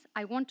this,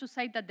 I want to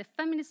say that the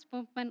feminist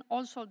movement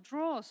also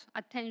draws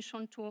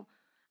attention to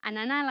and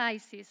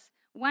analyzes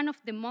one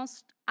of the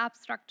most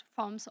abstract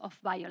forms of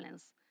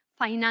violence,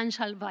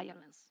 financial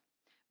violence.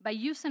 By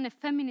using a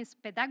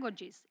feminist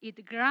pedagogy,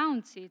 it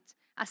grounds it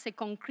as a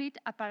concrete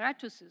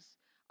apparatus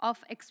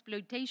of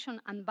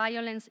exploitation and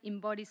violence in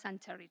bodies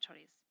and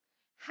territories.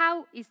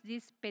 How is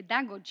this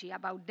pedagogy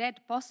about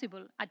debt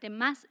possible at a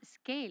mass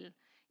scale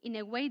in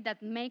a way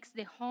that makes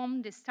the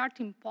home the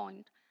starting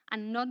point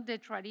and not the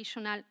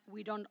traditional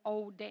 "we don't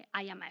owe the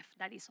IMF"?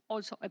 That is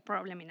also a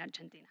problem in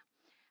Argentina.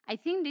 I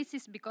think this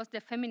is because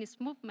the feminist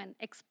movement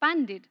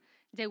expanded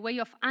the way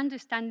of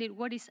understanding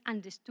what is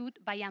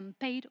understood by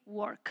unpaid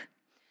work.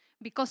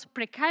 Because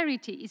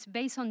precarity is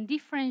based on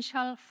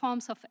differential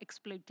forms of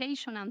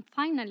exploitation, and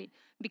finally,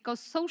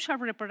 because social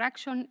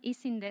reproduction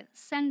is in the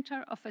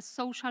center of a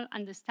social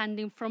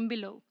understanding from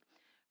below,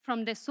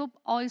 from the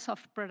sub-oils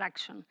of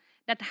production,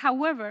 that,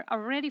 however,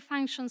 already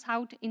functions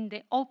out in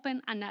the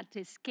open and at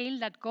a scale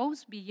that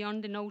goes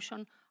beyond the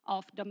notion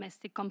of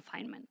domestic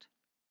confinement.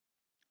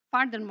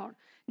 Furthermore,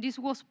 this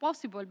was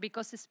possible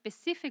because a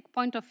specific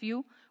point of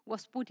view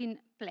was put in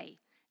play,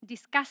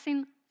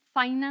 discussing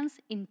finance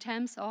in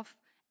terms of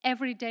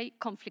everyday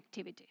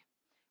conflictivity,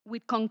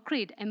 with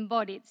concrete,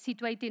 embodied,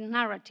 situated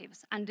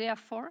narratives, and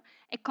therefore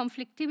a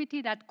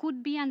conflictivity that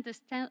could be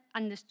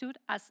understood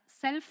as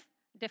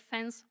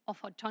self-defense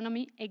of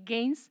autonomy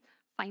against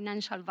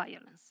financial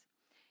violence.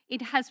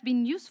 It has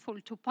been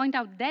useful to point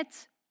out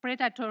debt's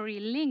predatory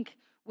link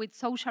with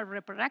social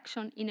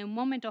reproduction in a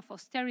moment of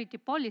austerity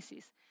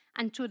policies,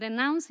 and to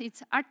denounce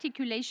its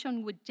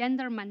articulation with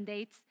gender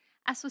mandates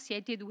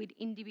associated with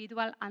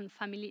individual and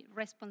family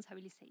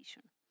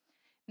responsabilization.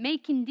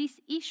 Making these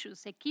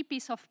issues a key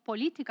piece of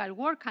political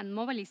work and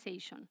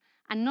mobilization,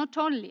 and not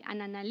only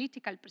an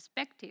analytical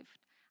perspective,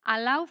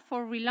 allow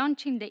for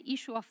relaunching the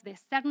issue of the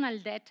external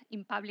debt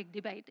in public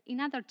debate,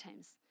 in other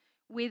terms,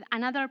 with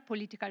another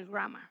political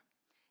grammar.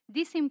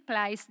 This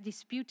implies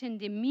disputing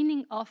the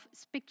meaning of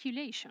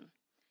speculation.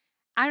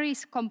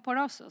 Aris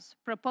Comporosos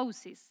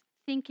proposes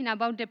thinking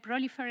about the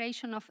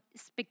proliferation of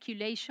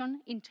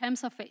speculation in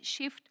terms of a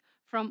shift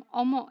from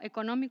homo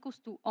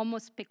economicus to homo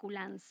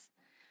speculans,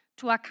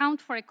 to account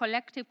for a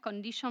collective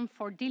condition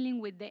for dealing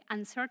with the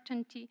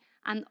uncertainty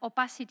and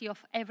opacity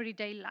of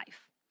everyday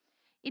life.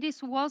 It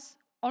was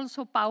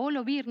also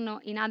Paolo Virno,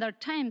 in other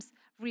times,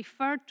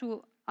 referred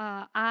to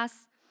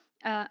as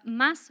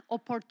mass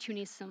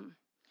opportunism.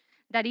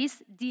 That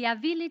is, the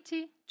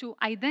ability to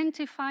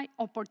identify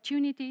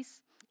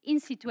opportunities in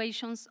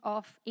situations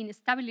of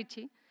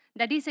instability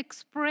that is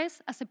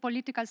expressed as a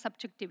political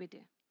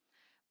subjectivity.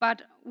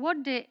 But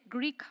what the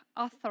Greek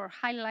author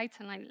highlights,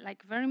 and I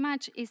like very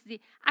much, is the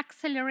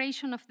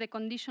acceleration of the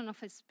condition of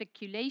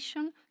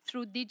speculation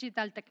through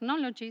digital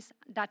technologies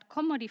that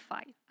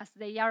commodify, as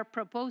they are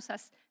proposed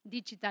as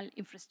digital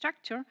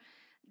infrastructure,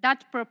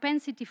 that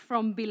propensity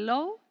from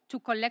below to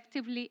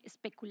collectively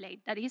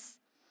speculate. That is,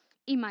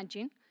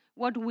 imagine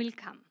what will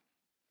come.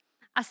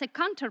 As a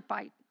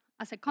counterpart,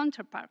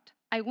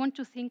 I want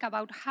to think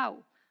about how,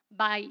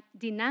 by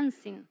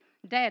denouncing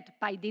debt,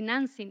 by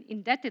denouncing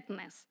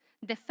indebtedness,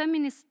 the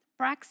feminist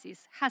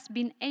praxis has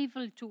been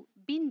able to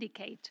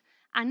vindicate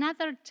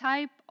another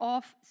type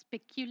of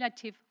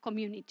speculative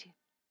community.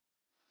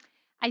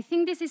 I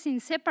think this is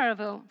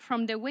inseparable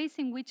from the ways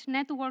in which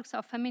networks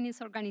of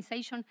feminist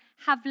organizations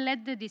have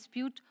led the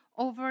dispute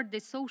over the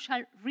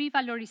social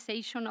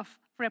revalorization of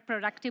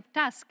reproductive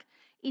tasks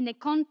in a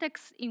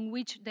context in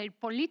which their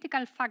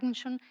political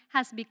function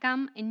has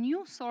become a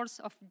new source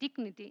of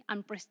dignity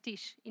and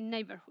prestige in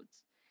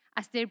neighborhoods,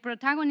 as their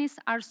protagonists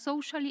are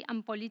socially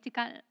and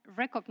politically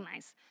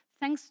recognized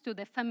thanks to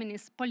the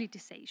feminist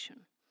politicization.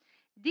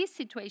 This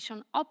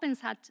situation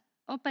opens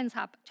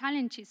up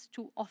challenges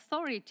to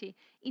authority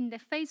in the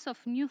face of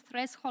new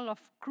threshold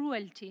of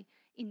cruelty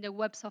in the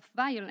webs of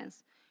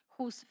violence,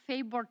 whose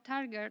favored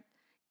target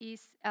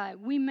is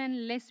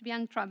women,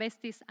 lesbian,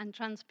 travestis, and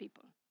trans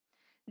people.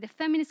 The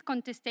feminist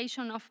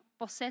contestation of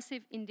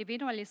possessive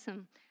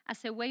individualism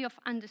as a way of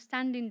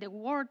understanding the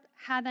world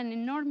had an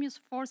enormous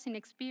force in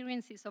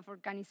experiences of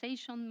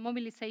organization,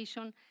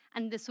 mobilization,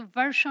 and the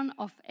subversion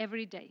of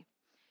every day.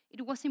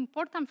 It was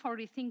important for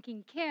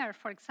rethinking care,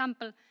 for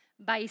example,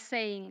 by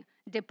saying,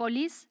 the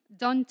police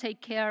don't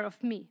take care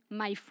of me,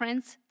 my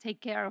friends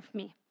take care of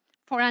me.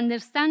 For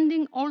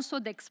understanding also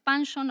the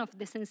expansion of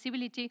the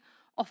sensibility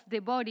of the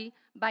body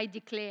by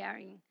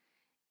declaring,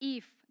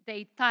 if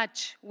they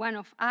touch one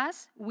of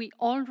us, we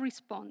all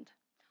respond,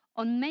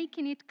 on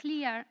making it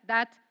clear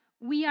that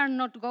we are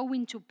not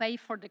going to pay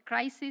for the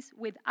crisis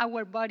with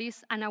our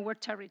bodies and our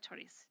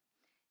territories.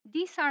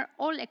 These are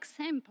all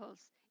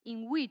examples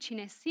in which, in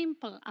a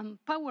simple and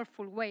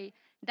powerful way,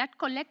 that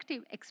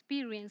collective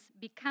experience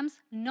becomes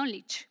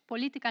knowledge,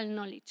 political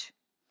knowledge.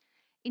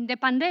 In the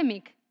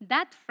pandemic,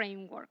 that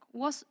framework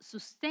was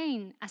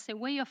sustained as a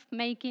way of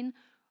making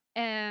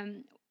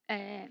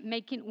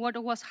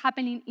what was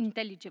happening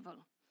intelligible.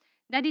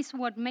 That is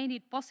what made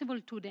it possible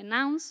to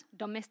denounce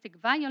domestic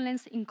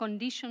violence in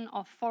condition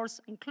of forced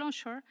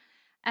enclosure,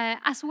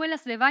 as well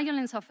as the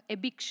violence of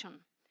eviction,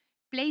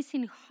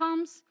 placing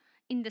homes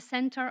in the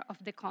center of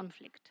the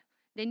conflict.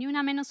 The Ni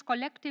Una Menos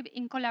collective,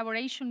 in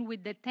collaboration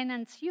with the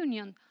Tenants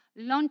Union,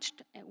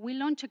 launched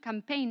a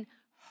campaign,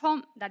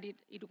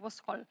 it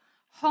was called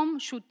Home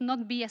Should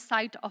Not Be a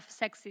Site of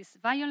Sexist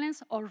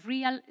Violence or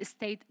Real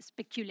Estate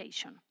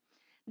Speculation.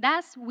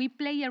 Thus, we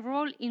play a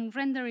role in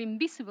rendering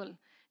visible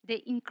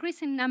the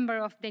increasing number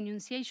of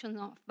denunciations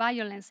of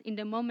violence in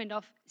the moment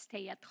of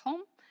stay at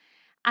home,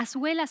 as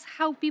well as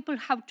how people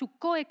have to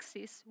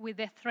coexist with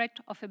the threat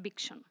of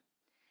eviction.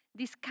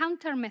 This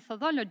counter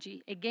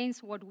methodology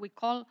against what we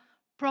call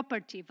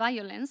property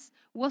violence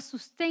was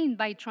sustained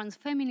by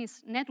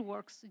transfeminist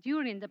networks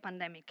during the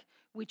pandemic,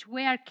 which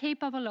were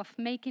capable of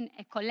making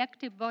a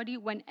collective body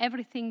when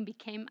everything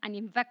became an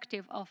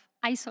invective of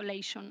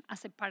isolation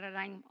as a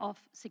paradigm of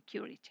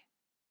security.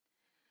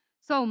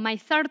 So my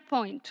third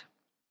point,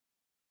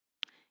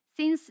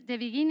 since the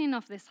beginning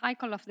of the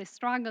cycle of the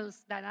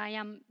struggles that I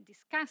am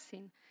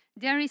discussing,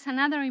 there is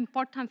another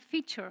important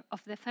feature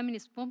of the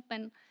feminist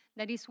movement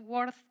that is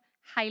worth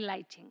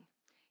highlighting.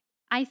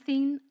 I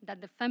think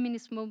that the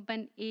feminist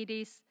movement, it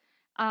is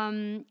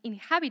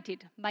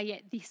inhabited by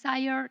a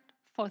desire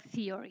for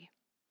theory.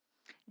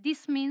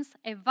 This means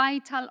a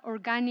vital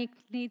organic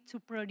need to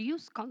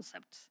produce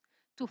concepts,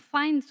 to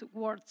find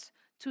words,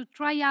 to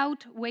try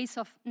out ways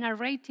of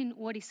narrating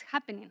what is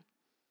happening.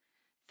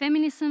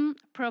 Feminism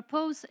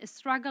proposes a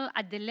struggle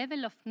at the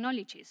level of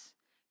knowledges,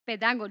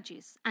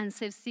 pedagogies, and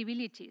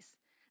sensibilities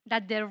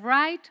that the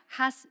right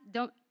has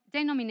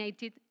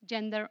denominated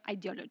gender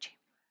ideology.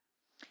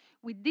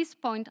 With this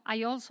point,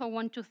 I also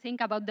want to think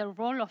about the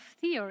role of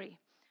theory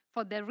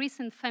for the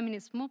recent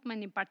feminist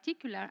movement in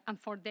particular, and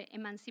for the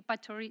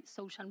emancipatory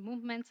social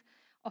movements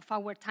of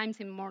our times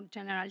in more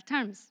general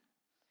terms.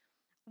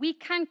 We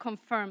can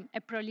confirm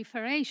a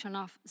proliferation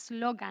of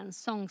slogans,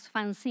 songs,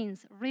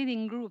 fanzines,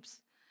 reading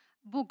groups,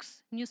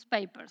 books,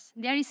 newspapers.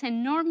 There is an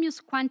enormous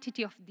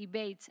quantity of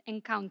debates,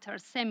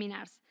 encounters,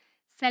 seminars,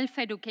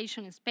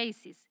 self-education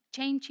spaces,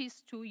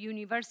 changes to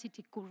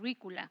university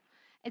curricula,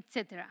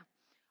 etc.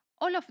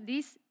 All of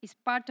this is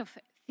part of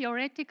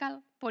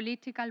theoretical,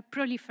 political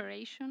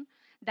proliferation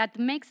that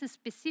makes a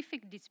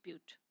specific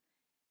dispute,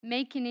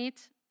 making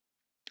it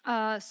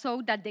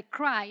so that the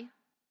cry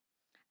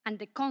and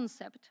the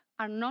concept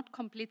are not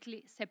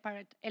completely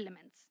separate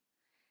elements.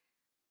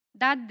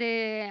 That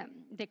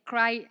the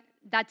cry,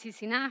 that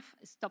is enough,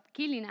 stop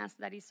killing us,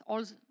 that is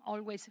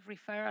always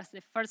referred as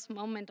the first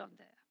moment of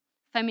the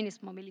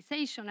feminist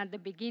mobilization at the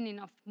beginning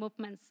of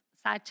movements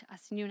such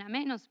as Ni Una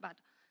Menos, but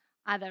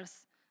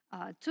others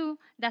too,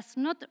 does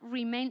not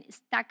remain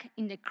stuck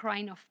in the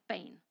crying of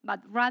pain, but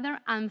rather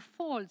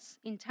unfolds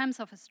in terms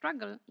of a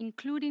struggle,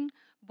 including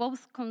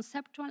both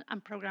conceptual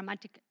and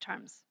programmatic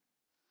terms.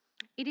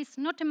 It is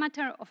not a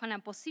matter of an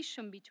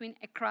opposition between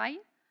a cry,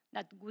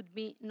 that would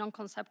be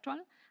non-conceptual,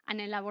 and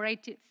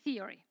elaborated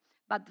theory,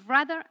 but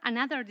rather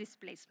another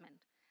displacement,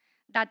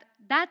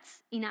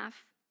 that's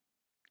enough,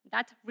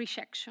 that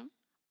rejection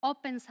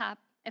opens up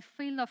a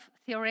field of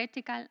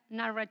theoretical,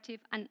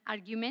 narrative, and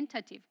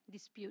argumentative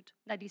dispute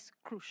that is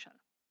crucial.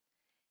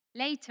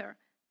 Later,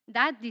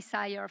 that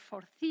desire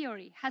for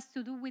theory has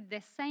to do with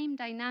the same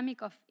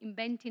dynamic of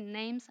inventing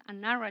names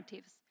and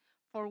narratives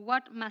for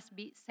what must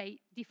be said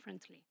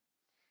differently.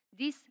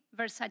 This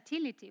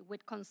versatility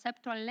with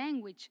conceptual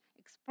language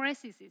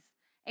expresses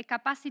a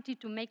capacity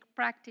to make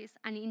practice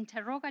an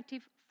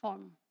interrogative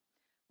form,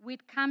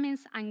 with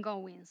comings and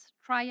goings,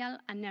 trial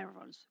and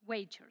errors,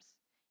 wagers.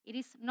 It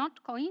is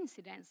not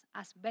coincidence,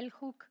 as Bell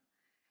Hook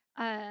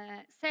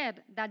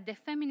said, that the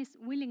feminist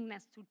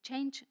willingness to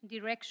change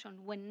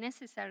direction when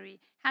necessary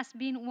has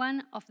been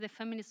one of the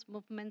feminist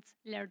movement's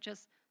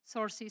largest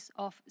sources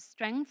of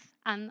strength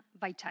and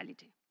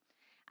vitality.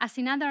 As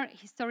in other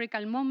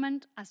historical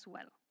moments as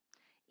well,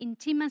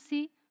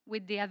 intimacy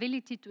with the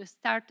ability to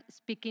start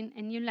speaking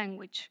a new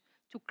language,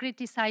 to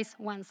criticize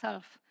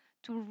oneself,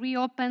 to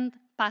reopen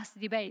past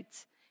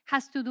debates,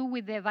 has to do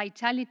with the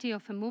vitality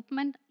of a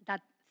movement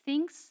that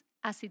thinks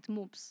as it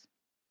moves.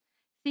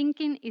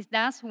 Thinking is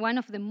thus one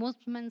of the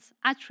movement's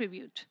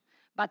attributes.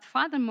 But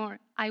furthermore,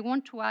 I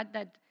want to add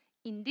that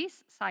in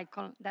this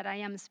cycle that I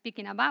am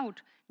speaking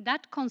about,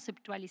 that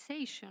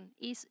conceptualization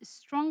is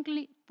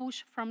strongly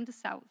pushed from the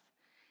South.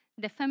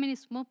 The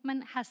feminist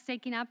movement has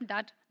taken up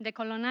that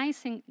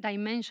decolonizing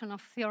dimension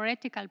of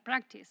theoretical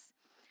practice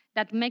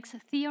that makes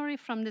theory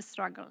from the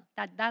struggle,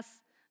 that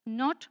does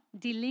not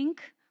delink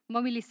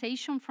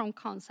mobilization from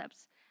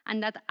concepts,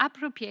 and that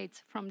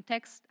appropriates from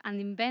text and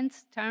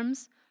invents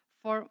terms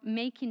for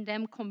making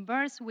them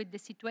converse with the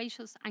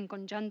situations and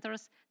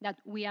conjunctures that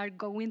we are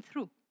going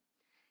through.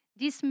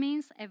 This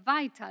means a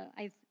vital,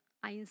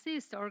 I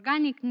insist,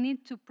 organic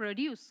need to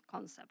produce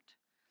concept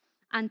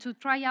and to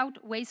try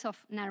out ways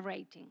of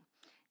narrating.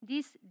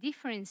 This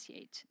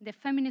differentiates the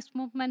feminist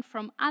movement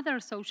from other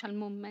social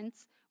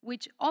movements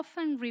which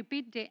often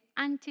repeat the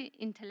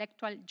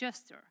anti-intellectual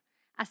gesture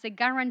as a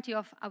guarantee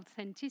of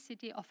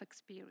authenticity of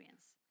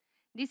experience.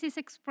 This is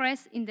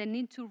expressed in the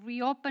need to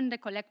reopen the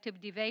collective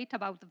debate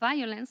about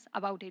violence,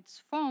 about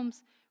its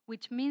forms,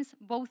 which means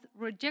both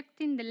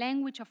rejecting the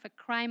language of a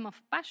crime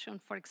of passion,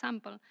 for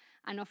example,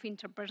 and of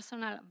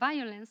interpersonal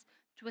violence,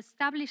 to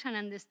establish an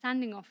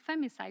understanding of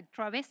femicide,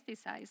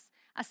 travesticide,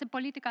 as a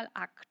political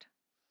act.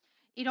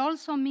 It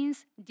also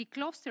means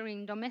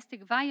declustering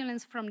domestic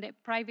violence from the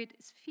private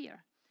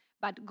sphere.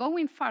 But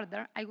going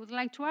further, I would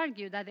like to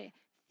argue that the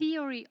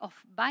theory of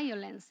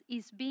violence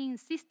is being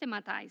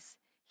systematized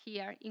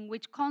here, in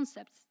which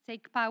concepts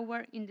take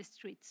power in the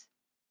streets.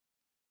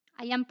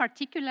 I am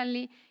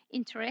particularly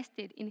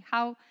interested in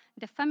how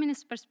the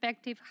feminist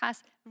perspective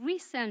has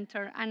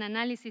recentered an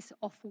analysis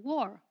of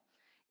war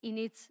in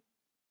its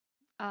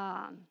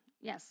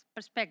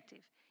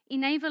perspective,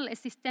 enable a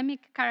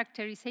systemic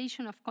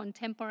characterization of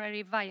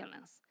contemporary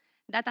violence.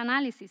 That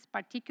analysis,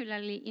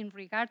 particularly in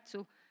regard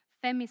to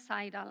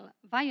femicidal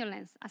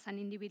violence as an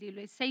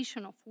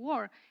individualization of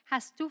war,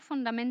 has two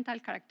fundamental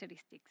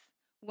characteristics.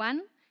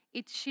 One,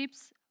 it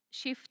shifts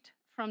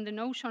from the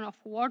notion of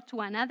war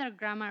to another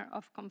grammar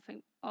of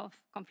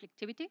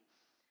conflictivity.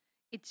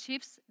 It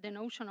shifts the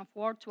notion of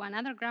war to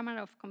another grammar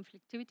of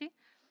conflictivity.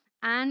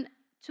 And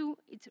two,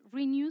 it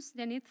renews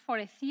the need for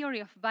a theory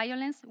of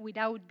violence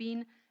without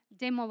being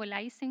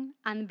demobilizing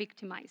and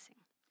victimizing.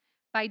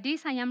 By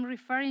this, I am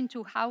referring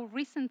to how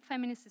recent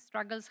feminist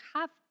struggles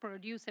have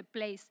produced a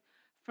place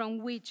from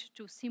which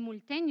to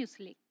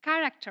simultaneously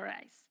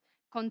characterize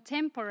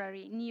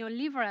contemporary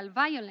neoliberal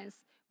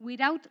violence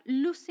without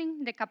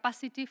losing the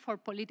capacity for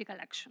political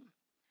action.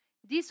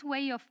 This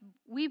way of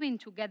weaving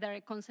together a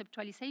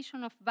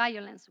conceptualization of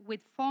violence with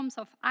forms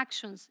of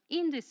actions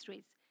in the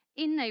streets,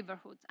 in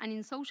neighborhoods, and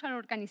in social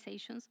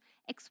organizations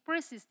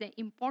expresses the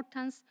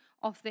importance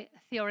of the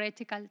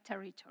theoretical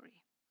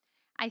territory.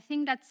 I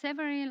think that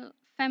several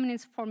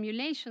feminist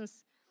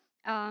formulations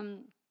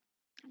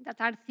that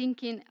are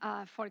thinking,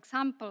 for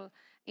example,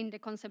 in the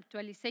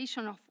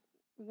conceptualization of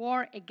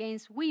war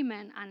against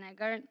women and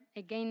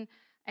again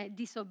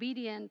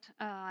disobedient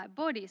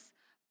bodies,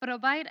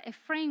 provide a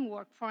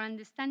framework for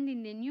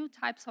understanding the new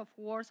types of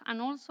wars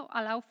and also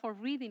allow for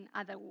reading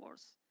other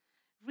wars.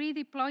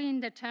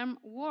 Redeploying the term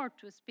war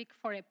to speak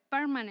for a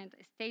permanent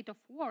state of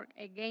war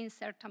against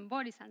certain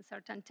bodies and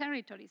certain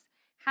territories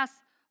has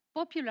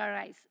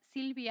popularized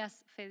Silvia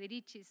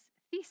Federici's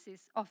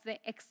thesis of the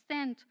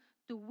extent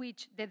to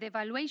which the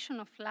devaluation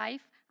of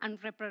life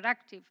and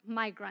reproductive,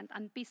 migrant,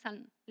 and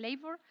peasant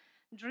labor,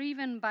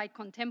 driven by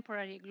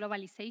contemporary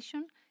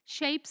globalization,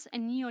 shapes a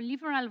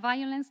neoliberal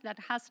violence that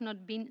has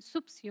not been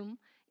subsumed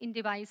in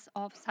device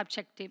of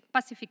subjective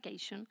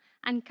pacification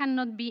and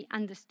cannot be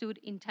understood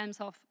in terms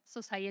of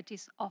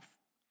societies of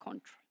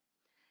control.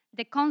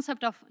 The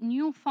concept of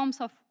new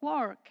forms of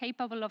war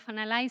capable of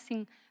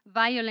analyzing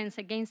violence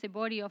against the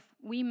body of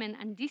women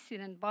and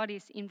dissident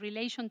bodies in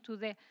relation to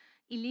the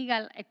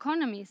illegal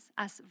economies,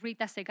 as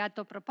Rita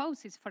Segato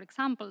proposes, for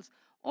example,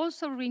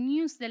 also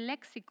renews the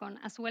lexicon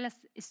as well as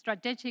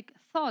strategic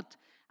thought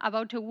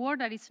about a war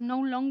that is no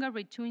longer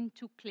returned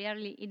to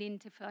clearly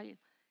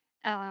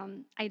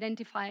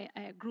identify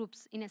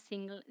groups in a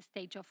single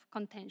stage of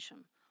contention.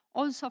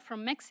 Also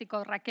from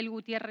Mexico, Raquel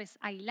Gutiérrez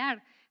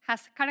Aguilar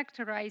has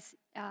characterized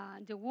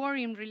the war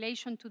in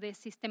relation to the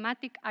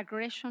systematic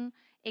aggression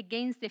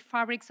against the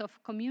fabrics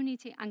of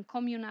community and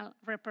communal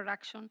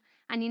reproduction,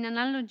 and in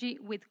analogy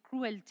with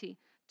cruelty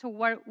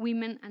toward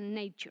women and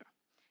nature.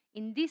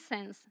 In this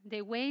sense,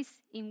 the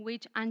ways in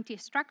which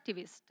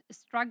anti-extractivist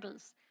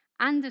struggles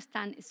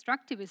understand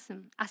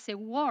extractivism as a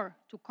war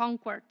to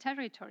conquer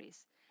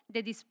territories,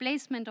 the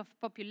displacement of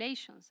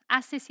populations,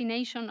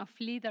 assassination of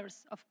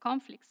leaders of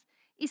conflicts,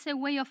 is a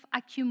way of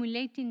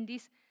accumulating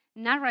this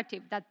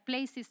narrative that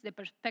places the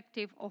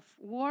perspective of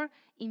war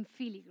in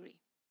filigree.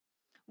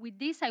 With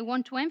this, I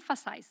want to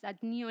emphasize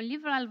that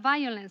neoliberal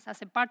violence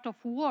as a part of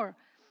war,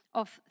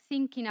 of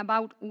thinking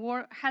about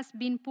war, has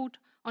been put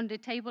on the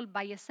table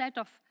by a set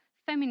of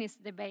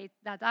feminist debates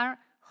that are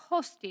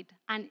hosted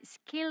and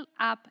scaled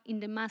up in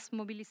the mass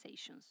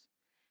mobilizations.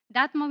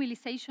 That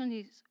mobilization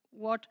is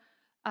what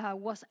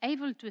was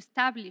able to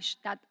establish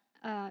that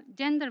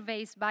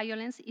gender-based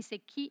violence is a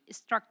key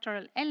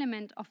structural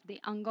element of the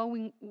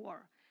ongoing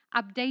war,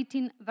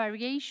 updating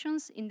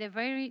variations in the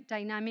very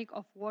dynamic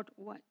of what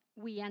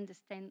we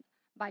understand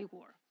by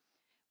war,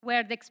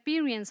 where the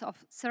experience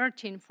of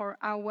searching for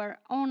our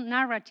own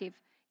narrative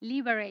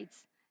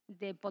liberates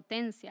the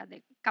potencia,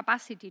 the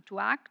capacity to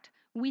act,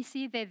 we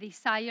see the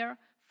desire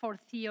for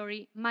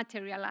theory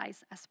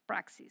materialized as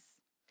praxis.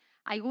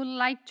 I would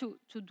like to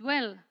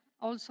dwell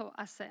also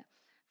as a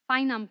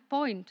final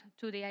point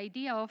to the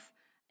idea of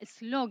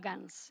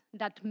slogans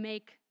that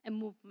make a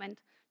movement,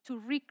 to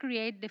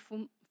recreate the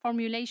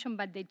formulation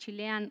by the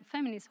Chilean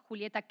feminist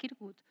Julieta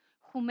Kirkwood,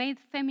 who made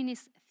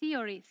feminist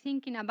theory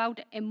thinking about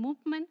a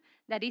movement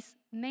that is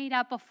made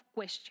up of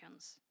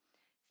questions.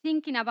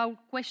 Thinking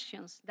about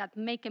questions that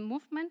make a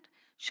movement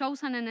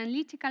shows an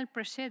analytical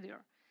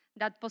procedure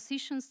that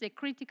positions the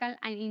critical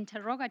and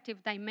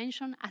interrogative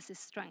dimension as a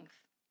strength.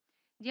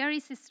 There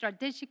is a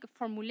strategic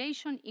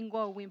formulation in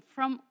going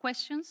from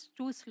questions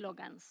to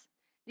slogans.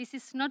 This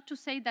is not to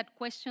say that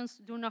questions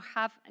do not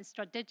have a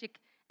strategic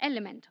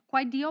element,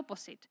 quite the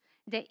opposite.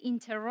 The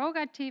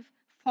interrogative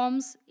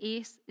forms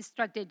is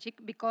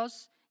strategic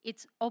because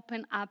it's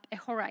opened up a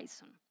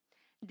horizon.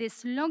 The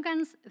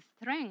slogan's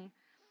strength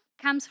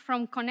comes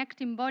from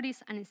connecting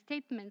bodies and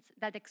statements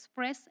that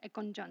express a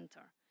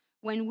conjuncture.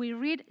 When we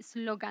read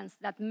slogans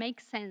that make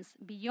sense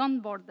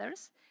beyond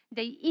borders,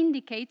 they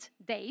indicate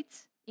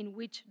dates in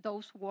which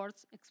those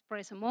words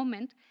express a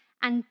moment,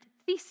 and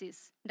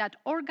theses that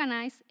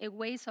organize a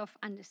ways of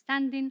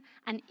understanding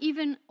and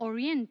even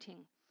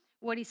orienting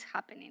what is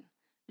happening.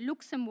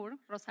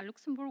 Rosa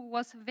Luxemburg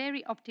was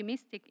very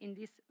optimistic in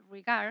this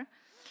regard.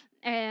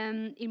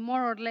 In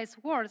more or less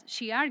words,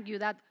 she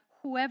argued that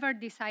whoever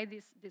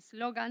decides the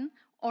slogan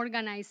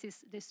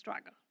organizes the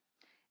struggle.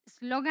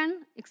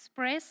 Slogans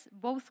express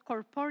both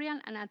corporeal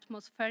and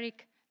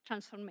atmospheric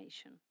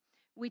transformation,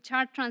 which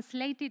are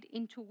translated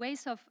into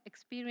ways of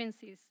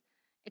experiencing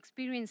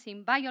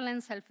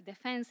violence,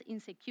 self-defense,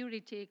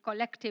 insecurity,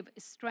 collective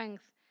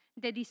strength,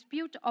 the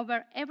dispute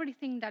over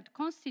everything that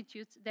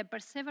constitutes the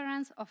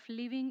perseverance of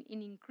living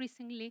in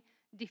increasingly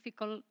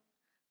difficult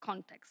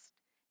contexts.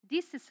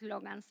 These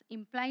slogans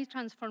imply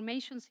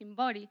transformations in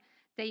body.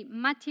 They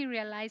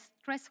materialize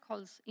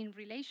thresholds in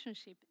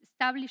relationship,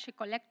 establish a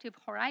collective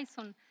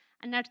horizon,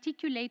 and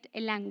articulate a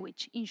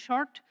language. In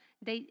short,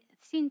 they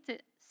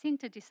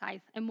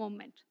synthesize a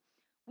moment.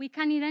 We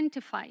can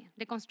identify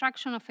the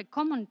construction of a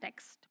common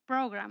text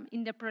program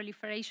in the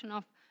proliferation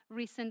of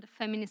recent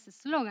feminist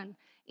slogans,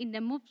 in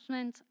the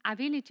movement's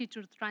ability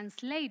to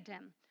translate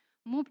them,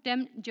 move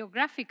them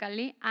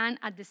geographically, and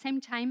at the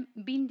same time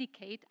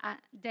vindicate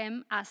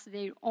them as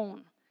their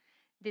own.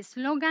 The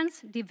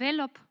slogans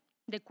develop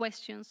the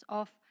questions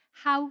of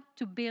how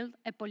to build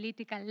a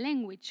political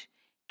language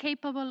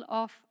capable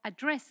of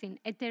addressing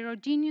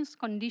heterogeneous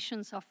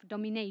conditions of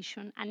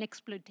domination and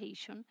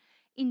exploitation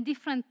in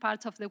different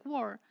parts of the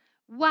world,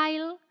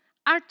 while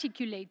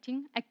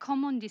articulating a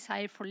common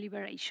desire for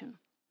liberation.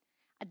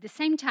 At the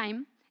same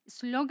time,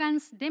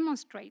 slogans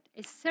demonstrate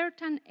a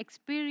certain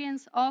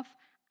experience of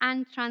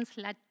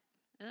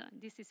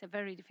this is a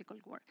very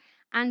difficult word,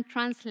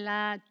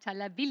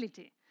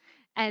 untranslatability.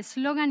 A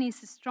slogan is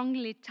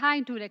strongly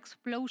tied to the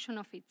explosion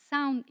of its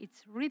sound,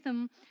 its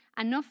rhythm,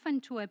 and often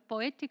to a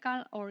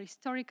poetical or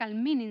historical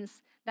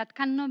meanings that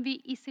cannot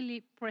be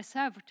easily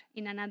preserved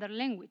in another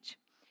language.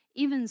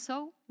 Even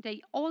so,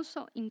 they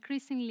also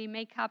increasingly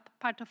make up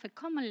part of a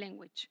common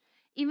language,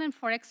 even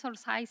for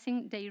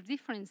exorcising their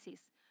differences,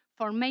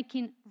 for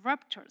making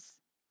ruptures.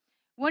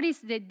 What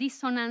is the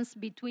dissonance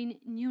between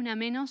Ni Una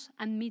Menos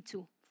and Me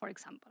Too, for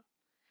example?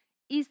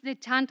 Is the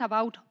chant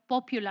about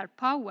popular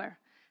power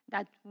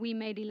that we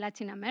made in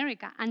Latin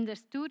America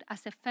understood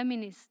as a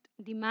feminist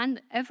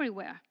demand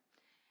everywhere?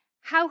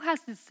 How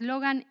has the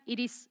slogan, "It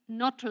is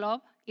not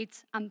love,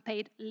 it's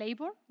unpaid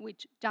labor,"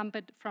 which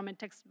jumped from a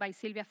text by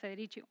Silvia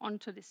Federici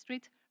onto the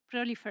street,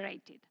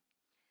 proliferated?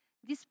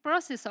 This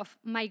process of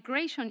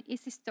migration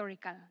is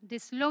historical. The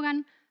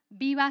slogan,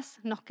 "Vivas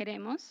nos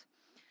queremos,"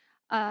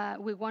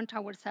 we want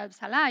ourselves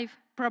alive,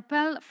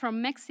 propelled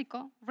from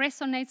Mexico,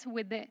 resonates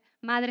with the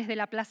Madres de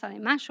la Plaza de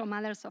Mayo,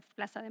 Mothers of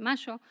Plaza de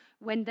Mayo,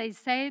 when they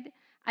said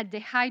at the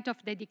height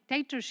of the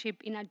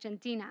dictatorship in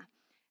Argentina,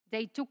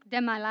 "They took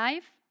them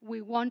alive, we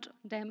want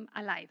them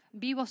alive.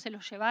 Vivos se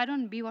los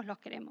llevaron, vivos los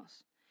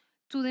queremos."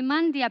 To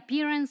demand the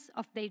appearance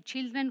of their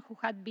children who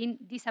had been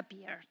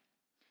disappeared.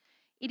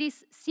 It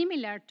is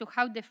similar to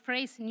how the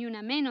phrase "Ni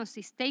Una Menos"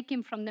 is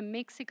taken from the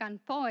Mexican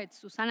poet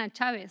Susana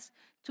Chavez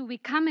to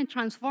become a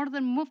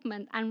transborder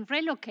movement and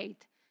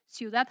relocate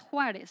Ciudad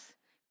Juárez,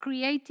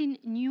 creating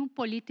new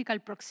political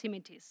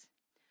proximities.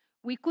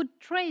 We could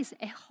trace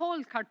a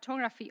whole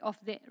cartography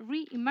of the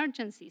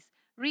re-emergencies,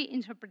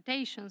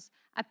 reinterpretations,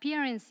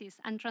 appearances,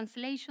 and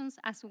translations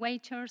as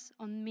wagers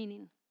on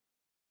meaning.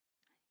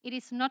 It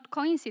is not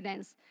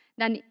coincidence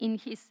that in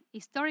this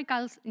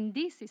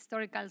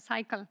historical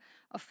cycle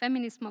of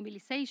feminist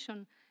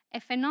mobilization, a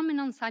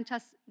phenomenon such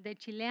as the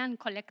Chilean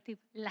collective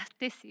Las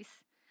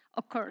Tesis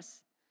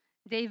occurs.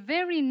 The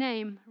very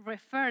name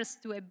refers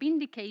to a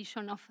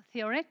vindication of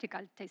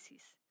theoretical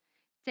thesis,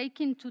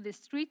 taken to the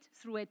street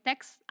through a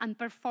text and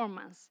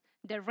performance.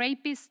 "The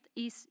rapist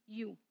is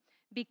you"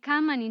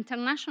 became an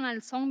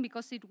international song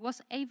because it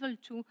was able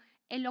to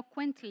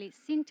eloquently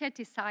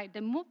synthesize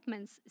the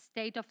movement's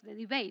state of the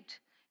debate,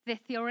 the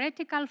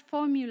theoretical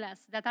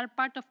formulas that are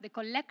part of the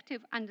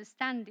collective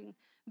understanding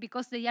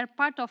because they are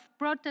part of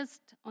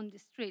protest on the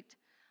street,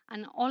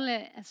 and all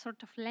a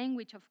sort of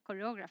language of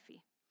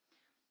choreography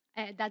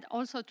that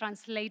also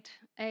transcends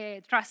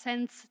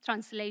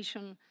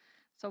translation,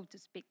 so to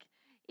speak.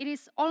 It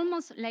is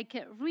almost like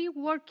a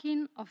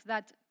reworking of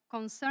that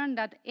concern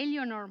that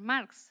Eleanor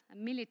Marx, a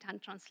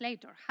militant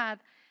translator,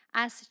 had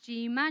as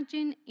she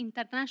imagined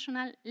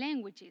international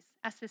languages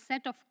as a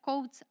set of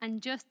codes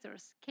and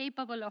gestures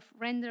capable of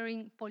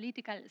rendering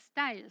political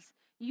styles,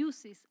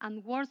 uses,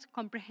 and words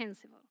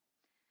comprehensible.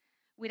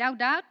 Without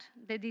doubt,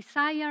 the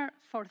desire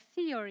for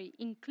theory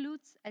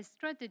includes a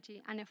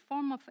strategy and a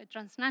form of a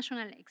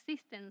transnational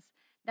existence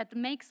that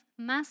makes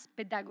mass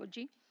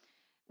pedagogy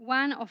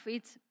one of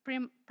its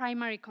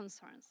primary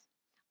concerns.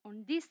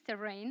 On this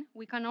terrain,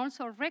 we can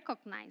also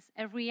recognize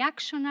a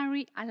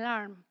reactionary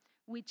alarm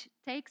which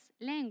takes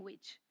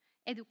language,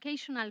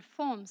 educational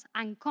forms,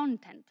 and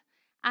content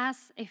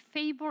as a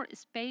favor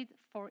paid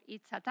for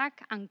its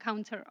attack and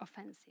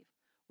counter-offensive.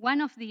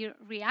 One of the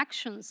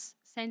reaction's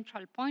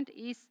central point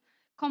is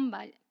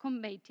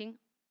combating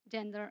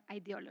gender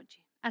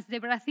ideology. As the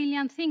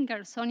Brazilian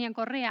thinker Sonia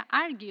Correa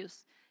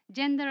argues,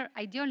 gender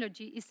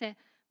ideology is a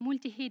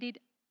multi-headed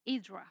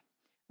hydra,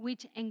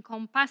 which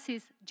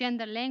encompasses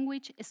gender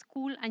language,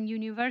 school and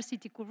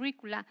university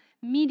curricula,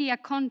 media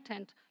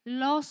content,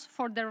 laws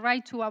for the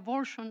right to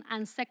abortion,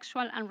 and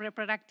sexual and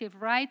reproductive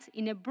rights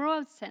in a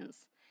broad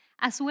sense,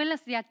 as well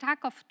as the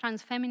attack of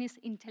transfeminist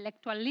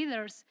intellectual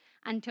leaders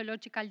and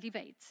theological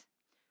debates.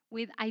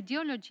 With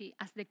ideology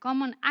as the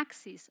common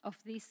axis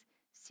of this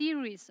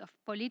series of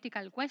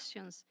political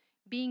questions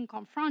being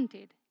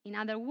confronted, in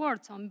other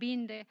words, on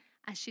being the,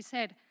 as she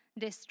said,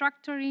 the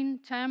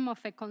structuring term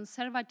of a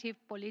conservative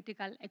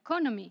political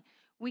economy,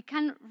 we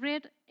can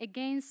read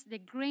against the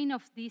grain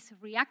of this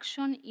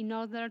reaction in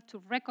order to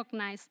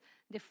recognize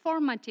the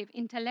formative,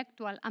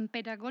 intellectual, and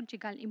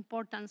pedagogical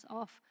importance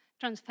of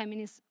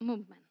transfeminist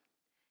movement.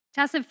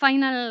 Just a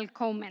final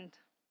comment.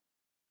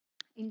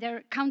 In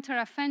their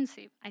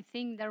counteroffensive, I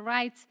think the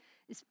rights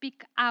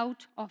speak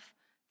out of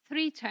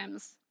three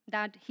terms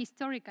that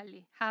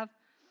historically have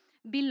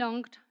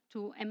belonged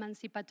to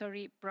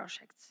emancipatory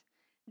projects.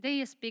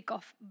 They speak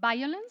of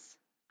violence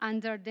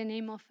under the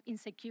name of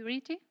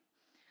insecurity.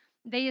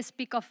 They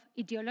speak of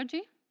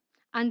ideology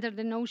under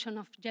the notion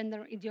of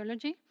gender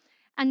ideology.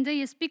 And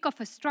they speak of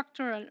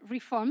structural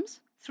reforms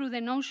through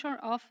the notion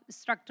of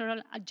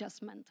structural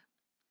adjustment.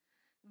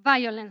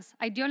 Violence,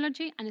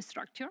 ideology, and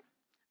structure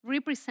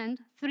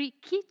represent three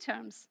key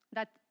terms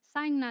that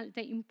signal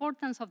the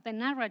importance of the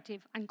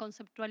narrative and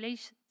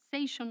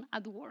conceptualization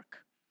at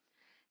work.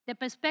 The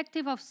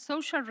perspective of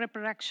social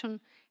reproduction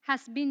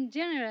has been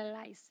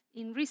generalized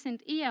in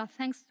recent years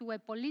thanks to a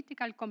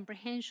political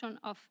comprehension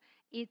of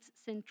its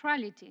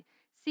centrality,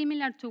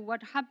 similar to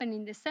what happened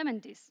in the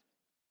 70s.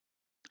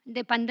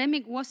 The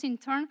pandemic was in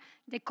turn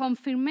the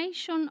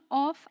confirmation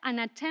of an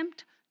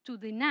attempt to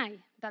deny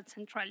that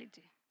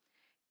centrality.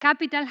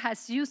 Capital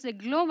has used the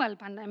global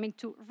pandemic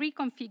to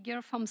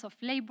reconfigure forms of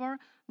labor,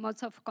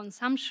 modes of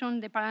consumption,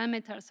 the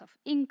parameters of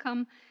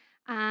income,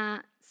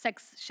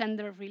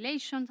 sex-gender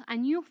relations,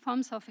 and new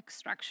forms of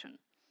extraction.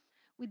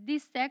 With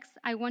this text,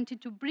 I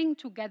wanted to bring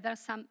together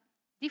some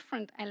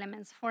different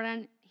elements for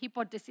an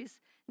hypothesis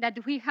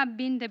that we have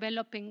been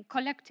developing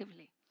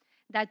collectively,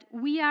 that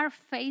we are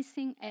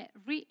facing a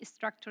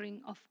restructuring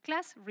of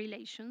class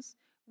relations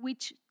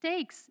which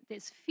takes the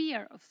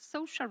sphere of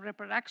social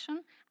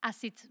reproduction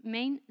as its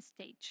main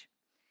stage.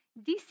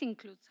 This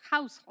includes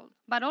household,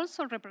 but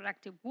also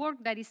reproductive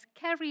work that is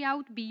carried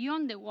out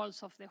beyond the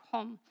walls of the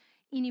home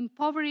in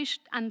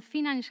impoverished and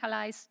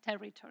financialized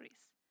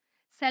territories,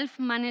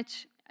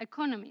 self-managed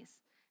economies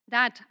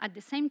that at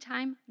the same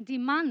time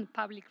demand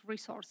public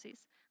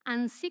resources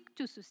and seek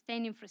to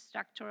sustain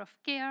infrastructure of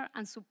care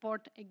and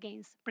support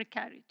against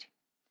precarity.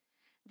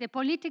 The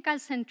political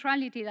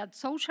centrality that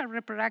social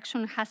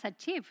reproduction has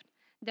achieved,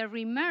 the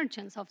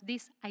reemergence of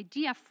this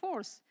idea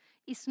force,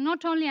 is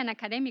not only an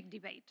academic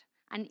debate,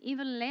 and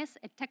even less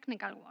a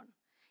technical one.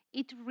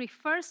 It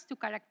refers to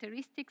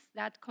characteristics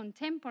that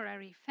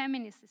contemporary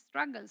feminist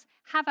struggles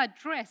have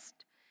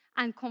addressed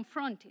and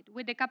confronted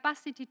with the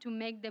capacity to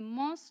make the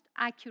most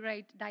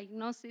accurate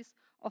diagnosis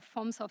of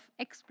forms of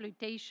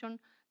exploitation,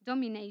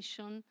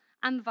 domination,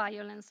 and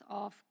violence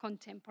of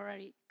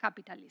contemporary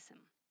capitalism.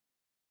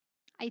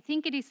 I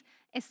think it is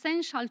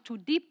essential to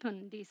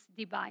deepen this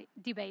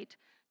debate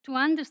to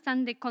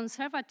understand the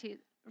conservative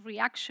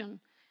reaction,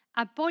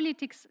 a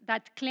politics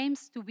that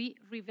claims to be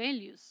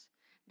rebellious,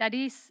 that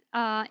is,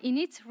 in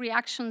its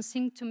reaction,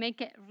 seek to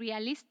make a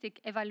realistic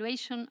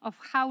evaluation of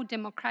how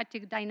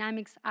democratic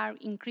dynamics are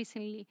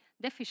increasingly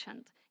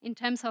deficient in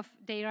terms of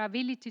their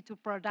ability to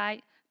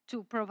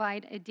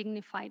provide a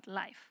dignified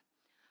life.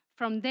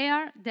 From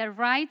there, their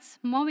rights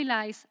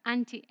mobilize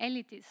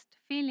anti-elitist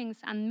feelings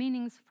and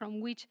meanings from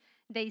which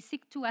they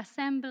seek to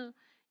assemble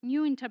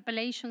new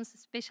interpellations,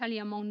 especially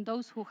among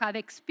those who have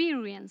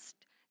experienced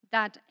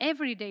that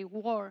everyday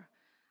war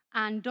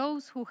and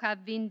those who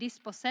have been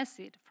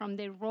dispossessed from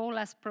their role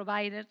as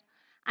provider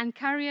and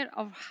carrier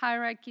of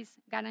hierarchies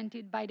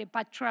guaranteed by the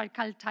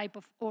patriarchal type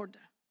of order.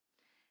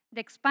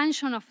 The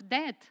expansion of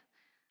debt,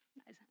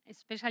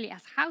 especially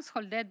as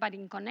household debt, but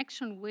in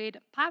connection with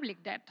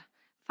public debt,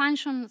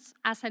 functions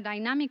as a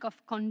dynamic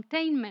of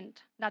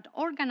containment that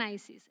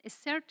organizes a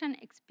certain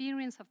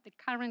experience of the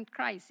current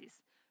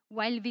crisis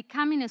while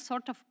becoming a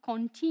sort of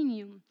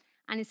continuum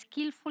and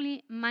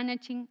skillfully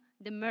managing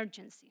the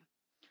emergency.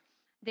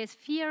 The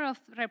sphere of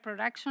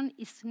reproduction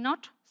is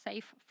not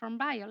safe from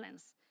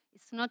violence.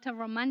 It's not a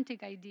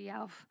romantic idea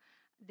of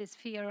the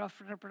sphere of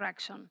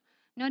reproduction,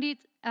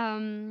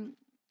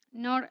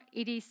 nor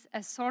it is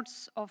a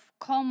source of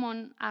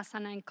common as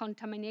an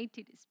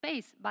uncontaminated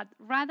space, but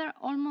rather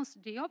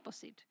almost the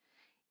opposite.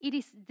 It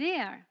is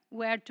there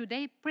where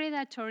today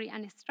predatory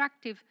and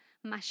extractive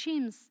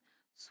machines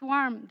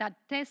swarm that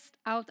test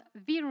out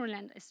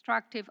virulent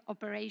extractive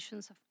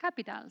operations of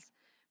capitals,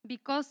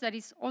 because that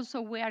is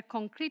also where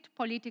concrete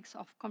politics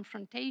of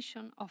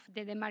confrontation, of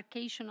the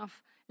demarcation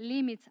of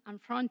limits and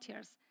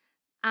frontiers,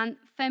 and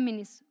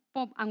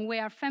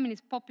where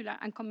feminist, popular,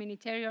 and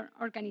communitarian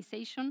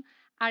organizations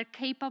are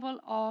capable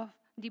of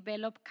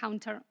develop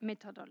counter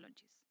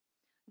methodologies.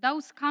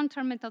 Those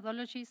counter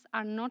methodologies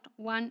are not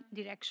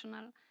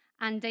one-directional,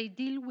 and they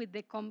deal with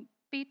the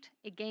compete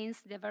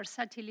against the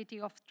versatility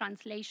of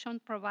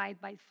translation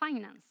provided by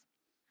finance.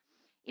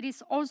 It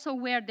is also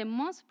where the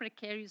most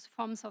precarious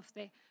forms of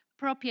the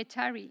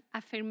proprietary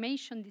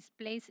affirmation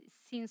displays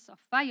scenes of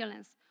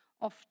violence,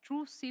 of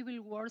true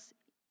civil wars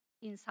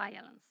in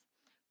silence,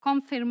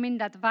 confirming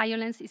that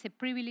violence is a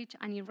privilege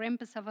and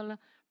irreplaceable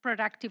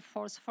productive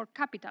force for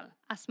capital,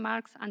 as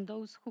Marx and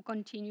those who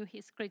continue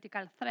his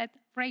critical threat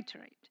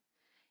reiterate,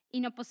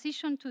 in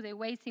opposition to the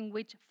ways in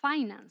which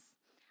finance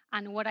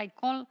and what I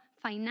call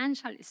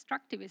financial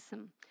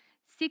extractivism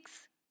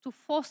seeks to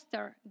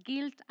foster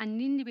guilt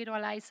and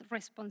individualized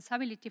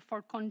responsibility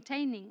for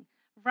containing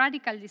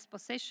radical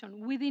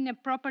dispossession within a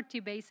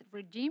property-based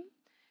regime.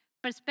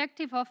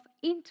 Perspective of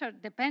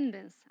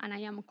interdependence, and I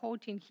am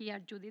quoting here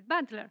Judith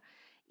Butler,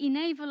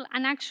 enable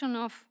an action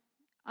of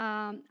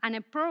and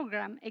a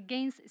program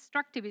against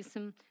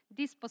extractivism,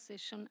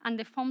 dispossession, and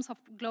the forms of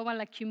global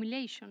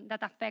accumulation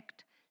that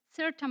affect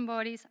certain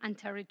bodies and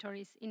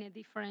territories in a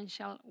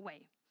differential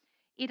way.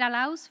 It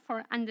allows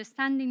for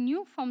understanding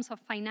new forms of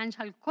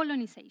financial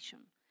colonization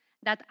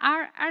that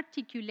are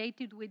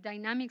articulated with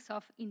dynamics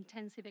of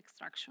intensive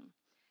extraction.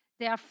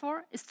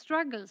 Therefore,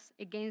 struggles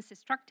against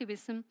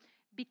extractivism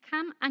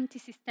become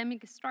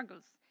anti-systemic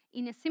struggles.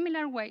 In a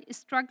similar way,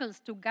 struggles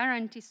to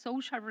guarantee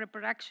social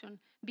reproduction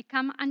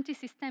become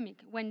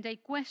anti-systemic when they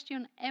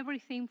question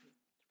everything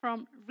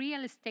from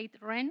real estate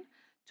rent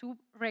to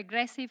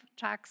regressive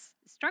tax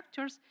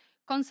structures,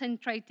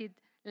 concentrated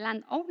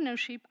land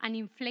ownership, and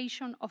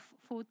inflation of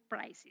food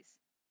prices.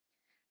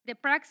 The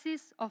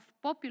praxis of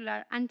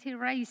popular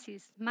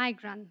anti-racist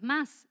migrant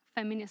mass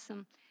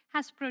feminism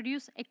has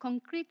produced a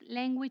concrete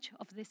language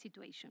of the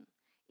situation.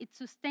 It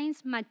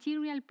sustains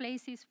material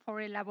places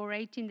for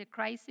elaborating the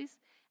crisis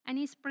and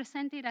is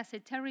presented as a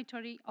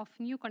territory of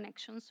new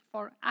connections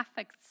for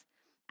affects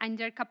and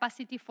their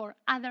capacity for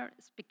other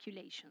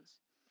speculations.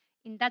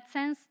 In that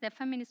sense, the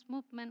feminist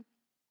movement,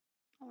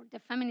 or the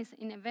feminists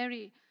in a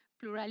very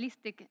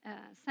pluralistic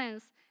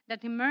sense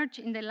that emerged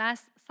in the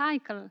last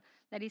cycle,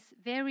 that is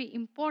very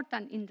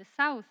important in the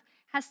South,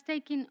 has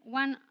taken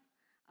on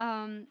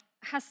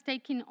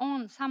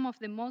some of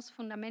the most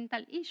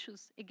fundamental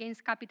issues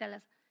against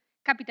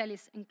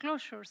capitalist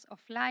enclosures of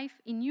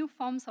life in new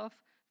forms of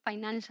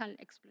financial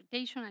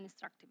exploitation and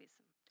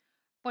extractivism.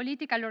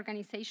 Political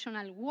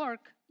organizational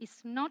work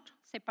is not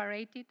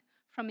separated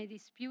from a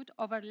dispute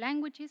over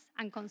languages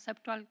and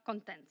conceptual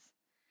contents.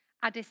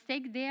 At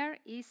stake there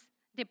is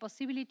the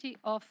possibility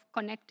of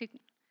connecting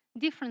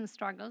different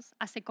struggles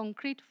as a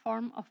concrete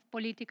form of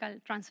political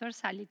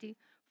transversality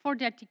for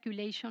the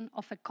articulation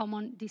of a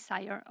common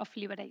desire of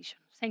liberation.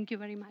 Thank you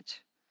very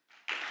much.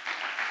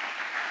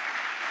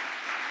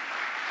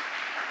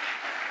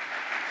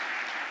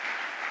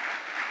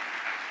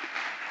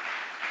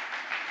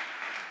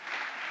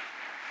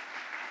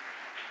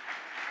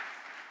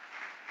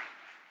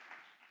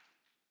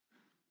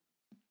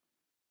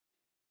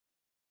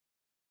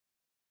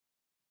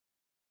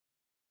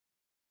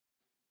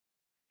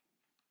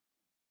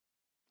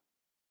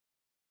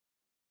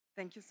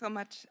 Thank you so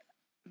much,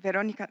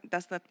 Verónica.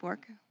 Does that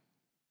work?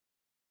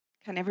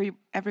 Can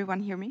everyone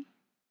hear me?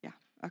 Yeah,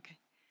 okay.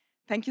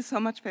 Thank you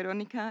so much,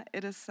 Verónica.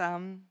 It is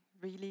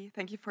really,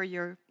 thank you for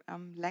your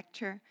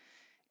lecture,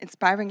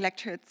 inspiring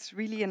lecture. It's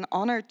really an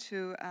honor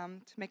to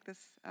make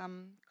this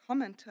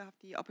comment, to have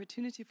the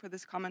opportunity for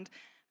this comment.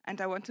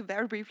 And I want to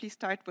very briefly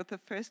start with the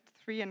first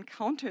 3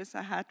 encounters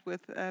I had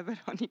with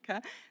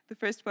Verónica. The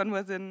first one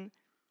was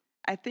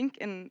I think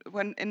in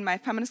my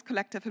feminist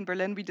collective in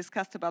Berlin, we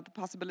discussed about the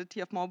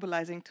possibility of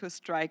mobilizing to a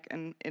strike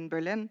in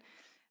Berlin.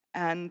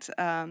 And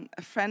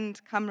a friend,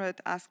 comrade,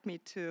 asked me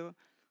to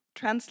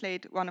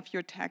translate one of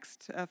your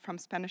texts from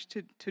Spanish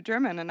to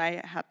German, and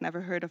I had never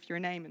heard of your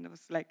name. And it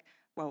was like,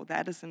 wow,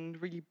 that is a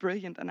really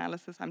brilliant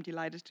analysis. I'm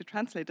delighted to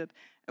translate it.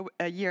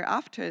 A year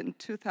after, in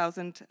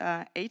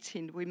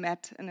 2018, we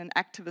met in an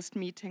activist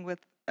meeting with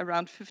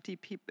around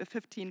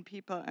 15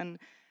 people in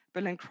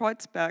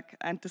Berlin-Kreuzberg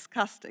and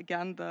discussed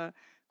again the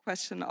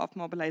question of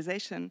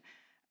mobilization.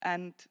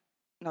 And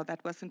no,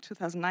 that was in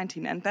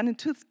 2019. And then in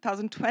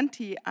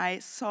 2020, I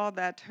saw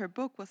that her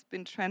book has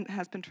been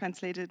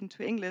translated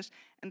into English,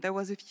 and there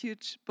was a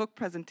huge book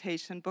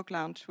presentation, book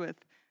launch with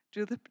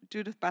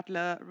Judith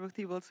Butler,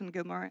 Ruthie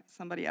Wilson-Gilmore,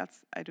 somebody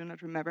else, I do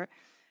not remember,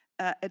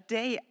 a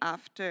day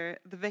after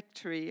the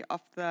victory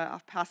of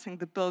passing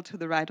the bill to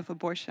the right of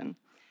abortion.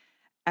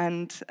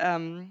 And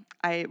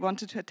I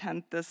wanted to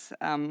attend this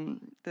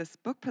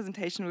book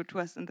presentation, which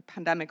was in the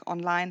pandemic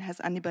online.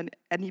 Has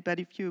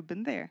anybody of you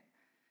been there?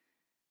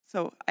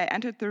 So I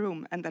entered the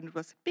room, and then it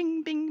was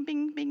bing, bing,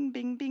 bing, bing,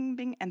 bing, bing,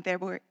 bing, and there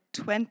were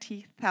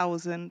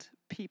 20,000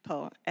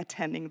 people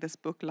attending this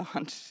book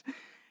launch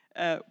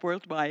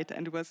worldwide,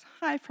 and it was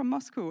hi from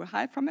Moscow,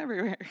 hi from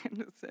everywhere.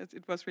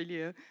 It was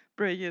really a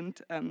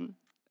brilliant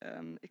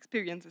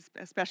experience,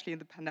 especially in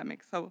the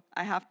pandemic. So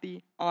I have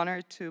the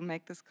honor to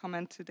make this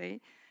comment today.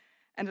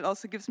 And it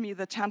also gives me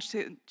the chance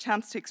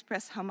to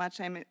express how much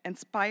I'm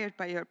inspired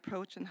by your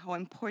approach and how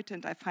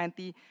important I find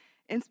the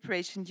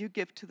inspiration you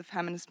give to the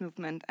feminist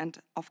movement and,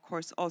 of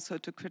course, also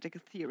to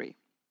critical theory.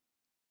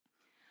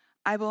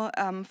 I will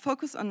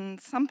focus on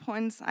some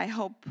points I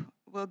hope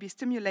will be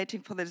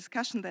stimulating for the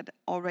discussion that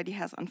already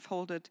has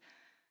unfolded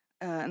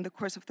in the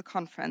course of the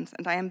conference.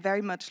 And I am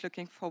very much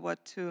looking forward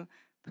to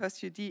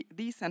pursue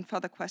these and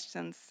further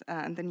questions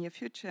in the near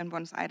future in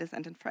Buenos Aires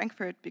and in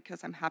Frankfurt,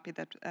 because I'm happy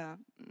that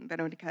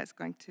Verónica is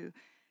going to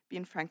be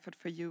in Frankfurt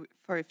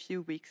for a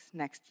few weeks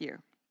next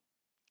year.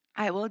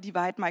 I will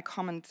divide my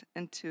comment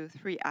into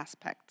 3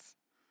 aspects.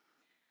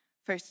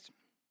 First,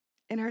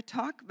 in her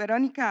talk,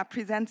 Verónica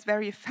presents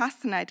very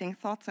fascinating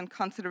thoughts and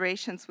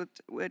considerations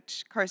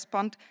which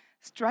correspond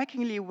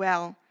strikingly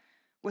well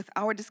with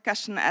our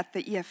discussion at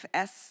the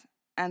EFS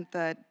and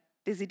the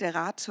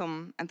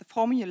desideratum and the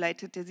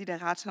formulated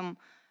desideratum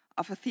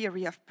of a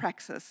theory of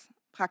praxis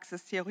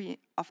theory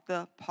of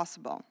the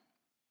possible.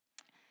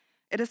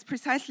 It is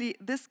precisely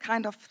this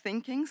kind of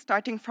thinking,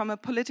 starting from a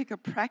political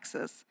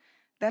praxis,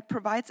 that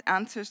provides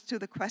answers to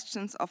the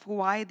questions of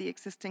why the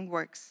existing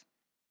works.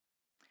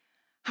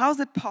 How is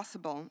it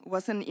possible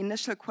was an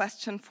initial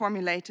question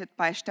formulated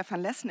by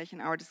Stefan Lesnich in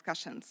our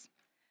discussions.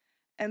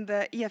 In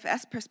the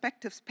EFS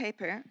Perspectives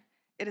paper,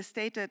 it is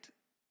stated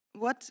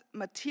what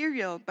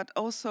material but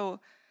also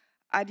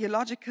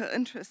ideological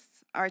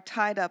interests are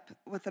tied up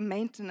with the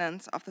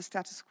maintenance of the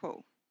status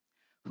quo.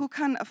 Who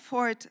can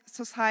afford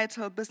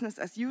societal business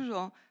as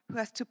usual? Who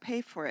has to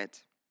pay for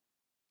it?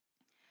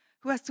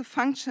 Who has to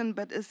function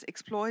but is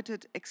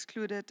exploited,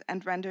 excluded,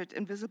 and rendered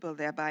invisible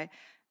thereby?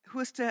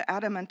 Who is still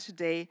adamant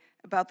today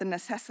about the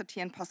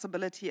necessity and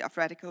possibility of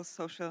radical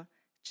social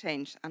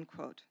change,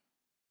 unquote.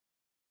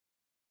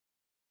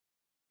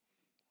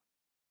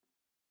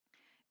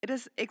 It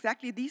is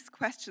exactly these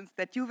questions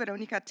that you,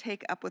 Verónica,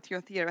 take up with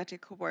your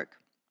theoretical work.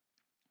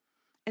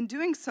 In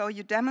doing so,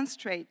 you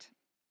demonstrate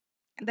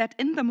that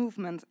in the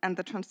movements and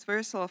the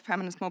transversal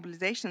feminist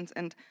mobilizations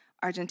in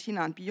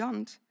Argentina and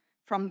beyond,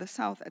 from the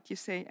South, as you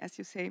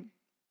say,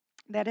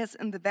 that is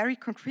in the very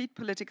concrete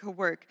political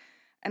work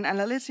An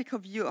analytical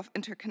view of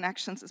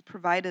interconnections is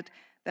provided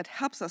that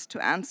helps us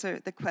to answer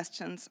the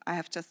questions I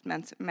have just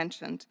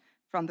mentioned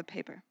from the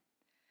paper.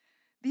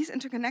 These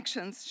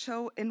interconnections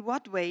show in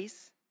what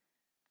ways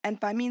and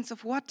by means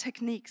of what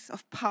techniques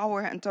of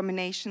power and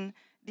domination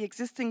the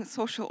existing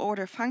social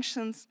order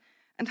functions,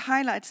 and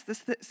highlights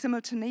the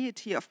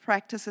simultaneity of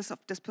practices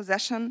of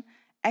dispossession,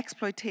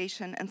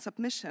 exploitation, and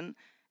submission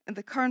in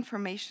the current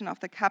formation of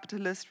the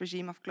capitalist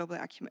regime of global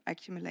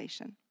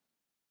accumulation.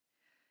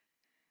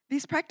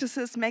 These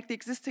practices make the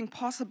existing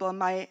possible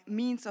by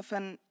means of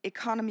an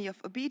economy of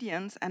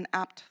obedience, an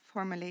apt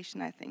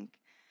formulation, I think,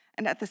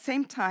 and at the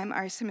same time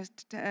are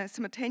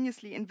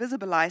simultaneously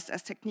invisibilized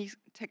as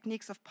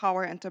techniques of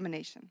power and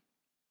domination.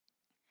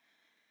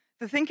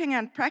 The thinking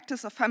and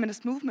practice of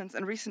feminist movements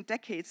in recent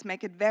decades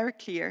make it very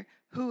clear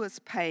who is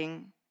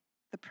paying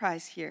the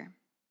price here.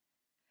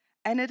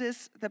 And it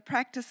is the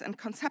practice and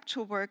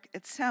conceptual work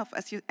itself,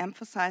 as you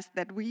emphasized,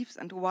 that weaves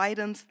and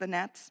widens the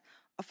nets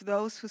of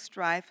those who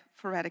strive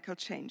for radical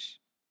change.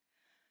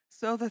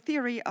 So the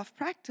theory of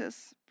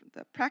practice,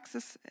 the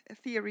praxis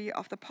theory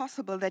of the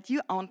possible that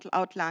you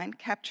outline,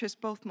 captures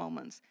both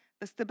moments,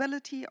 the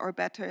stability, or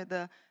better,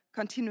 the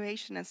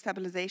continuation and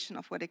stabilization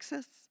of what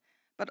exists,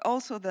 but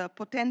also the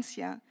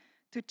potentia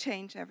to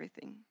change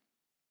everything.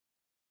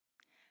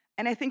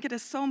 And I think it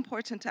is so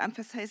important to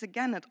emphasize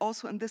again that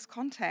also in this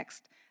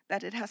context,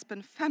 that it has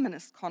been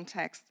feminist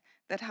contexts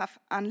that have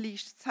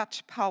unleashed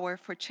such power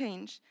for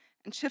change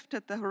and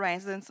shifted the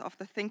horizons of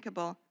the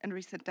thinkable in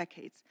recent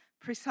decades,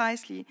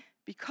 precisely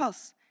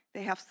because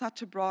they have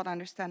such a broad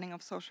understanding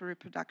of social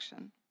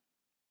reproduction.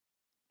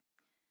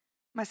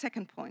 My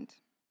second point.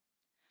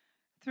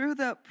 Through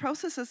the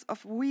processes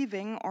of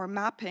weaving or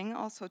mapping,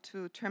 also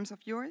to terms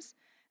of yours,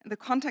 in the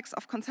context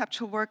of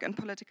conceptual work and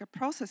political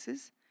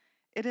processes,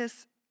 it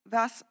is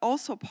thus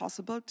also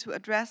possible to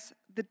address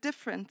the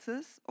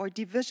differences or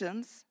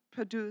divisions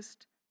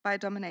produced by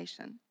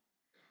domination.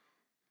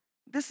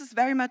 This is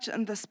very much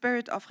in the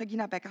spirit of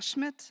Regina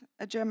Becker-Schmidt,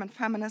 a German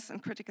feminist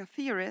and critical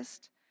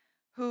theorist,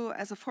 who,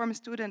 as a former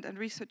student and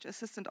research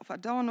assistant of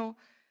Adorno,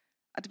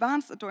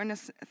 advanced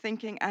Adorno's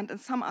thinking and in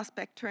some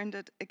aspect turned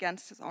it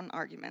against his own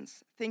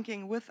arguments,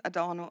 thinking with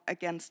Adorno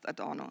against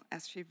Adorno,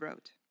 as she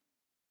wrote.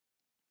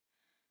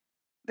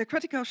 The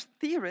critical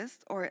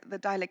theorist, or the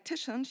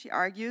dialectician, she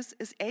argues,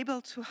 is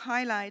able to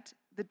highlight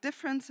the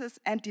differences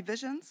and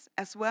divisions,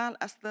 as well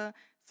as the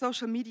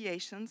social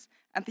mediations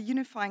and the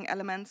unifying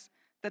elements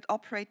that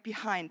operate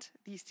behind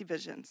these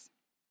divisions.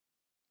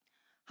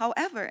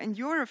 However, in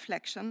your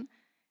reflection,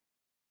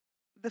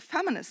 the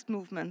feminist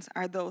movements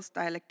are those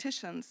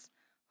dialecticians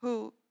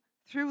who,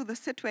 through the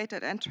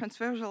situated and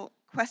transversal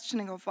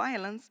questioning of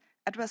violence,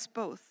 address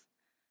both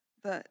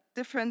the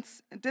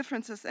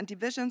differences and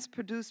divisions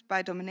produced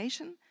by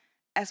domination,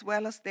 as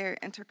well as their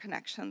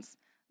interconnections,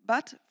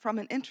 but from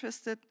an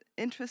interest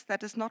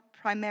that is not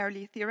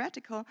primarily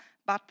theoretical,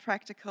 but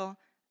practical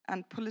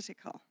and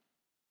political.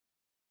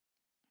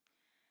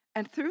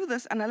 And through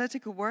this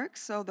analytical work,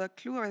 so the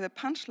clue or the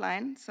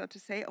punchline, so to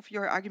say, of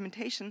your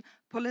argumentation,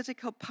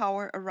 political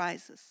power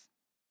arises,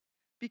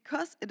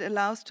 because it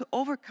allows to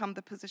overcome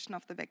the position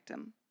of the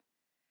victim.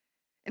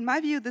 In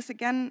my view, this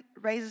again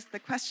raises the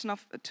question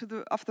of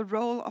the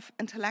role of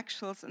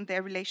intellectuals in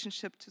their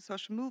relationship to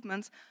social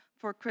movements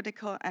for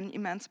critical and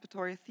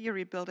emancipatory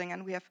theory building,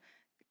 and we have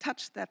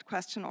touched that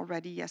question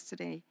already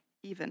yesterday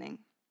evening.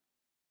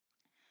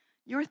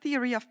 Your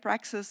theory of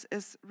praxis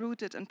is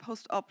rooted in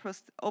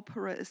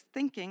post-operaist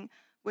thinking,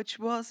 which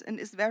was and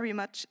is very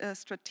much a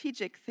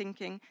strategic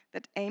thinking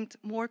that aimed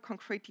more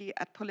concretely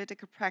at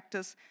political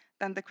practice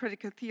than the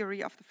critical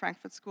theory of the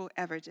Frankfurt School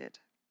ever did.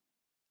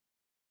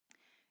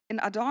 In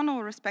Adorno,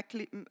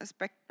 respectively,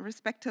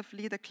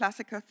 the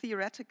classical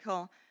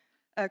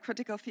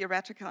critical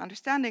theoretical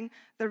understanding,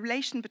 the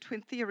relation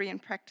between theory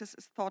and practice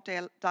is thought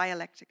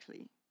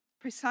dialectically,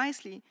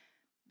 precisely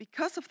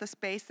because of the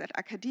space that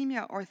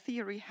academia or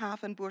theory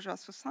have in bourgeois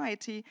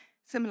society,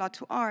 similar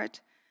to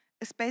art.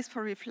 A space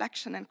for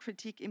reflection and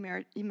critique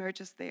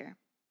emerges there.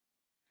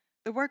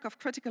 The work of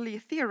critically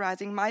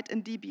theorizing might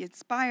indeed be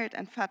inspired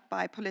and fed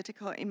by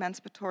political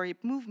emancipatory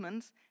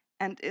movements,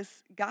 and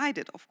is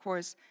guided, of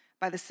course,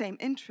 by the same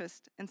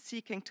interest in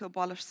seeking to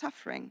abolish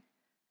suffering.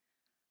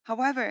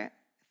 However,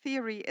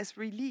 theory is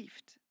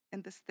relieved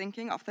in this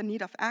thinking of the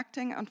need of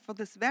acting, and for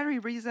this very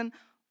reason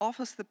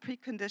offers the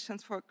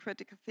preconditions for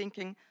critical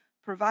thinking,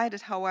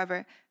 provided,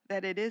 however,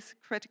 that it is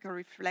critical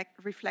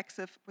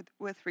reflexive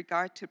with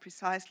regard to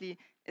precisely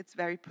its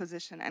very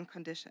position and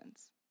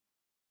conditions.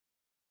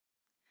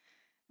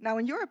 Now,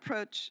 in your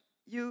approach,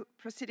 you,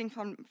 proceeding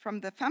from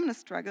the feminist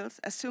struggles,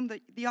 assume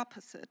the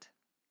opposite.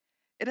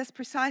 It is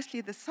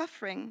precisely the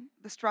suffering,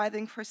 the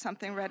striving for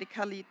something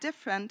radically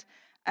different,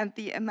 and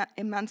the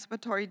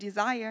emancipatory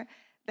desire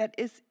that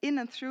is in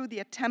and through the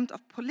attempt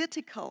of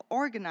political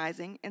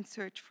organizing in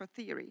search for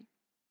theory.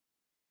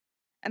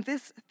 And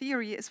this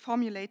theory is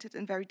formulated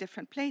in very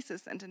different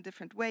places and in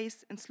different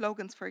ways, in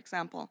slogans, for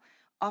example,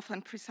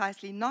 often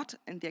precisely not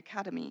in the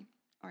academy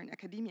or in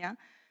academia,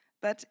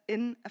 but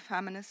in a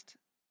feminist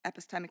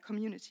epistemic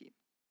community.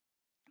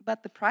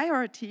 But the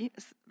priority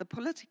is the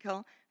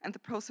political and the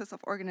process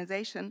of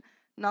organization,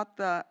 not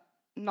the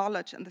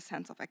knowledge in the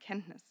sense of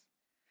Erkenntnis.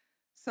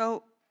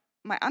 So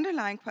my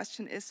underlying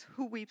question is,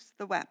 who weaves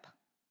the web?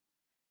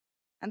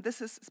 And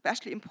this is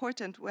especially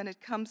important when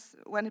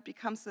it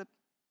becomes a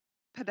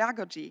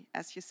pedagogy,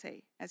 as you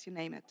say, as you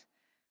name it,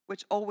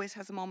 which always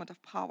has a moment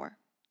of power.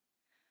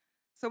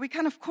 So we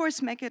can, of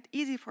course, make it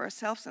easy for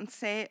ourselves and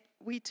say,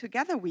 we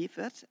together weave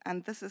it,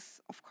 and this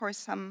is, of course,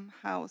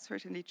 somehow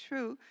certainly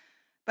true,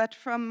 but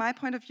from my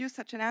point of view,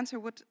 such an answer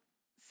would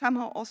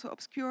somehow also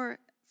obscure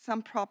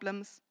some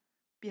problems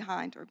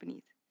behind or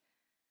beneath.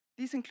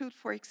 These include,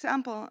 for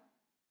example,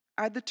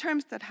 are the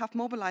terms that have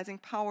mobilizing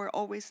power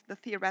always the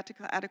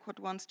theoretical adequate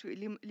ones to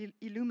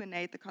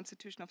illuminate the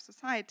constitution of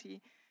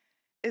society?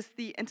 Is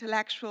the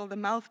intellectual the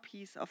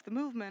mouthpiece of the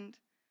movement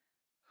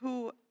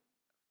who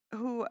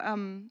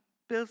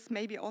builds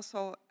maybe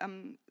also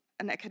an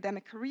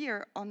academic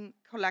career on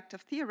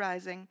collective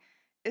theorizing?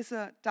 Is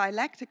a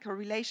dialectical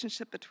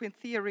relationship between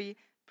theory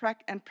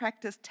and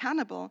practice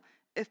tenable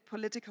if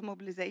political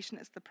mobilization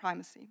is the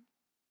primacy?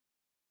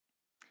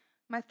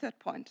 My third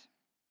point.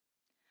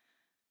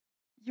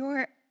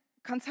 Your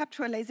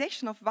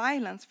conceptualization of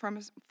violence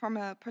from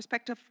a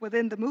perspective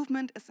within the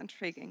movement is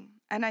intriguing.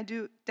 And I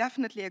do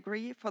definitely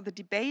agree for the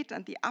debate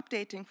and the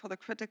updating for the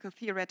critical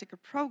theoretical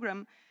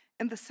program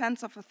in the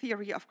sense of a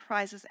theory of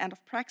crisis and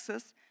of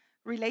praxis,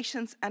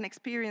 relations and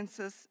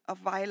experiences of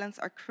violence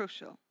are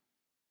crucial.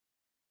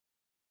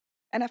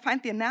 And I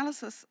find the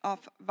analysis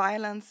of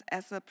violence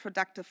as a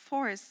productive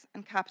force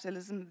in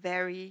capitalism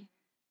very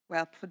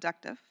well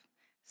productive,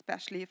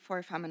 especially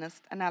for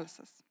feminist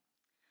analysis.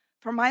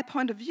 From my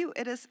point of view,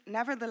 it is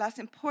nevertheless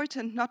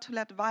important not to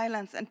let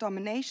violence and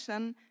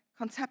domination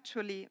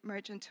conceptually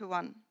merge into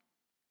one,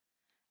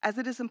 as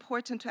it is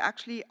important to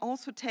actually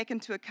also take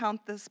into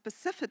account the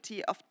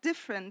specificity of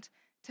different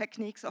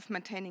techniques of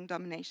maintaining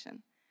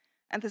domination.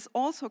 And this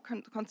also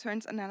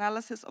concerns an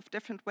analysis of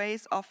different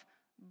ways of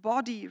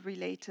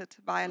body-related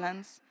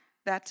violence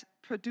that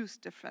produce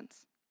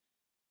difference.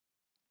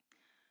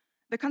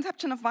 The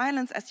conception of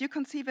violence, as you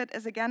conceive it,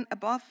 is again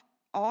above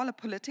all a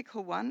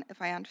political one,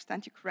 if I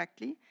understand you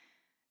correctly.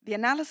 The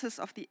analysis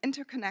of the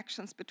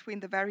interconnections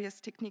between the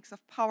various techniques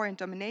of power and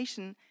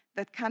domination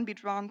that can be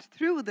drawn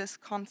through this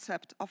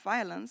concept of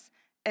violence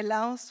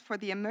allows for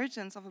the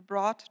emergence of a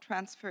broad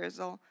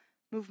transversal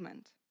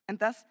movement. And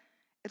thus,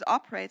 it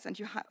operates, and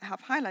you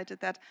have highlighted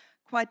that,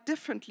 quite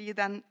differently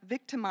than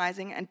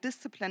victimizing and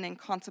disciplining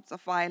concepts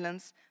of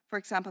violence, for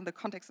example, in the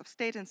context of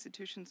state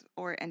institutions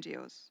or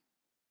NGOs.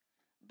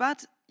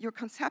 But your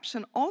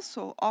conception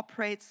also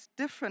operates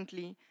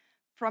differently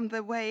from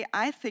the way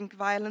I think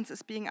violence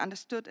is being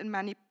understood in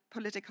many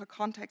political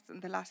contexts in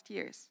the last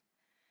years.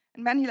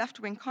 In many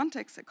left-wing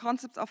contexts, the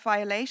concept of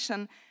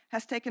violation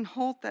has taken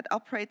hold that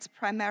operates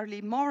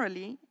primarily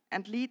morally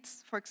and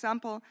leads, for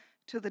example,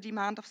 to the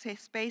demand of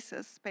safe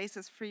spaces,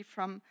 spaces free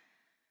from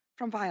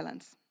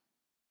violence.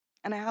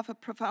 And I have a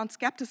profound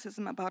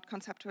skepticism about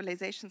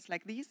conceptualizations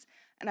like these,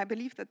 and I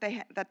believe that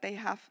they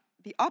have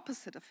the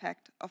opposite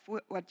effect of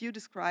what you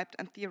described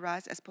and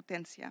theorized as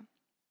potentia.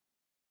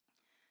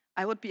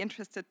 I would be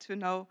interested to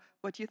know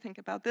what you think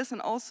about this,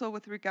 and also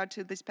with regard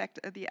to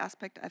the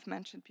aspect I've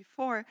mentioned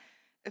before,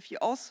 if you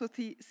also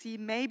see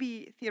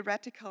maybe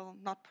theoretical,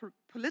 not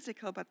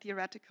political, but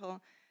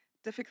theoretical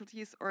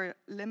difficulties or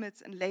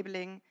limits in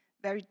labeling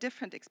very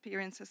different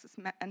experiences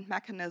and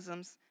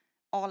mechanisms,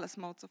 all as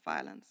modes of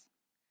violence.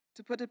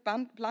 To put it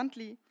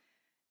bluntly,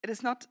 it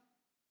is not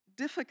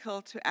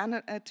difficult to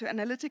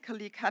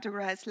analytically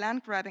categorize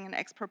land grabbing and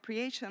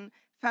expropriation,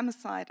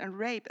 femicide and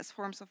rape as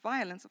forms of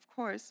violence, of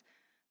course.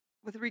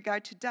 With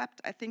regard to debt,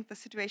 I think the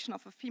situation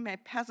of a female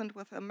peasant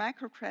with a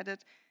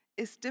microcredit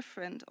is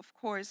different, of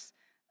course,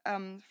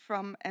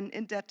 from an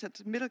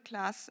indebted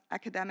middle-class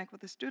academic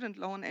with a student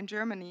loan in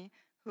Germany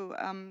who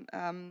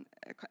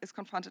is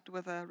confronted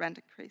with a rent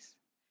increase.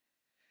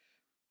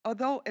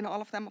 Although in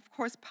all of them, of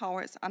course,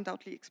 power is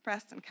undoubtedly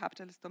expressed and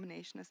capitalist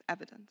domination is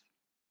evident.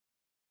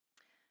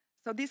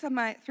 So these are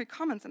my three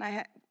comments, and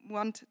I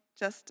want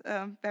just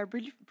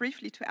very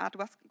briefly to add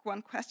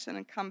one question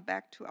and come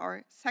back to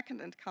our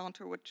second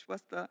encounter, which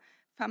was the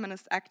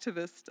feminist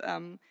activist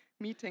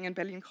meeting in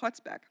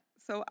Berlin-Kreuzberg.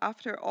 So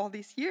after all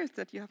these years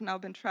that you have now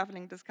been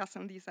traveling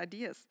discussing these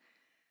ideas,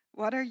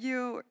 what would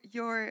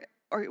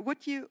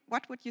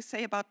you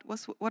say about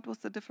what was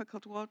the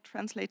difficult word,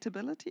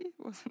 translatability,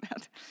 wasn't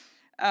that,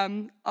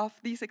 of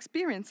these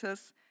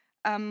experiences?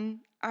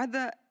 Are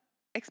the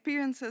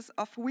experiences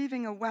of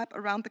weaving a web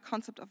around the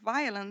concept of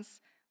violence,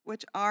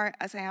 which are,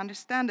 as I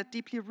understand it,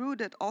 deeply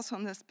rooted also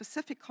in the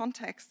specific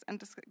context and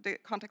the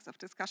context of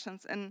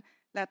discussions in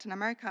Latin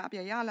America,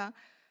 Abya Yala,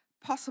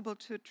 possible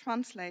to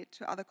translate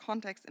to other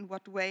contexts? In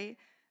what way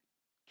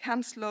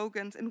can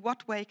slogans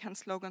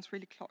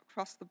really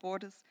cross the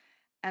borders?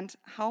 And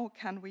how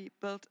can we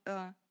build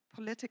a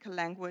political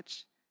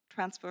language,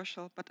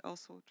 transversal but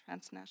also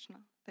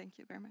transnational? Thank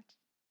you very much.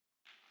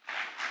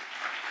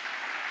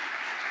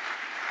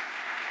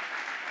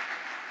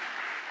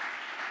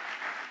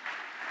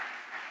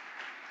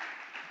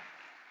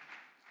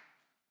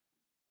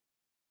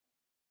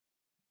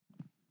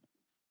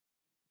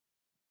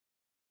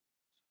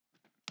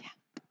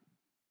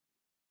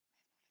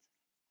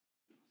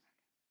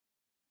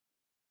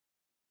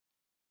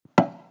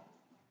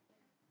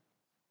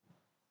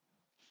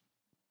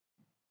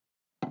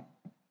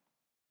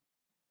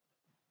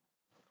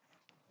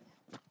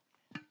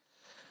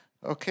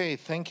 Okay,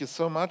 thank you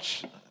so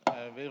much,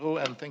 Vero,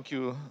 and thank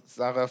you,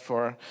 Sarah,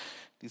 for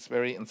these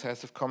very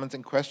incisive comments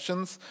and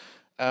questions.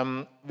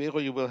 Vero,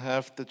 you will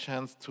have the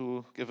chance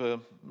to give a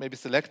maybe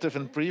selective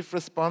and brief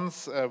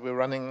response. We're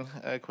running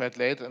quite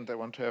late, and I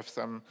want to have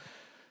some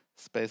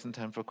space and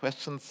time for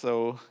questions.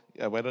 So,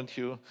 yeah, why don't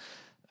you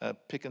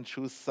pick and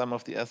choose some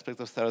of the aspects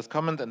of Sarah's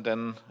comment, and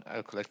then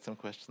I'll collect some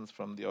questions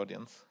from the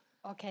audience.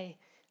 Okay,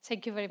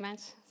 thank you very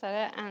much,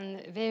 Sarah.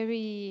 And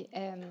very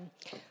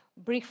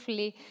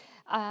briefly,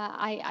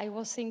 I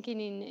was thinking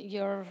in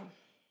your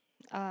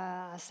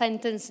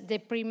sentence, the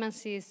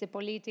primacies, the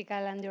political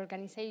and the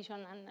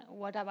organization, and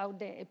what about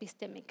the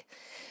epistemic?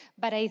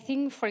 But I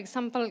think, for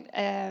example,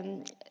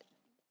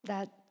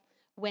 that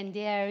when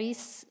there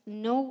is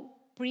no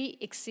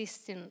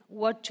pre-existing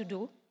what to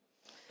do,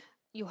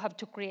 you have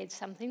to create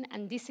something,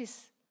 and this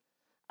is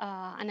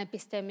an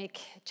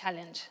epistemic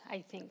challenge, I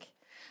think.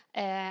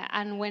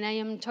 And when I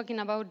am talking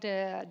about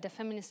the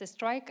feminist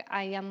strike,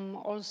 I am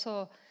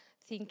also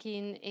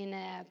thinking in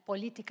a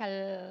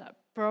political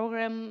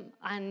program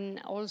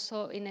and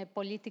also in a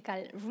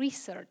political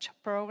research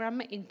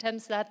program, in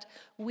terms that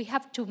we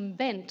have to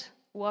invent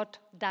what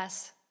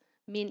does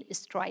mean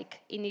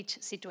strike in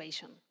each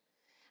situation.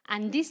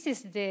 And this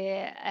is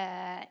the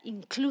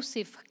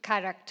inclusive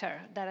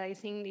character that I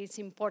think is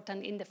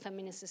important in the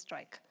feminist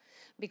strike,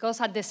 because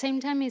at the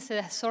same time it's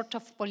a sort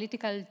of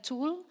political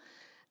tool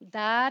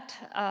that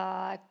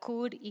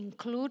could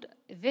include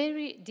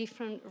very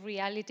different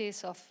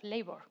realities of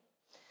labor.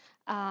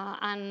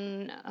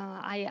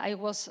 I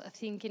was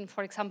thinking,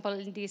 for example,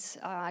 in these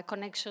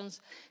connections,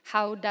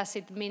 how does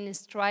it mean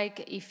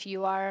strike if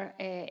you are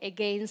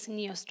against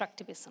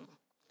neo-extractivism?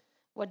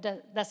 What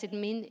does it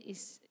mean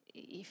is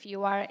if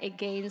you are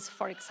against,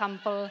 for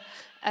example,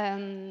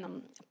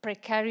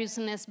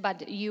 precariousness,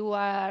 but you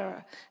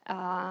are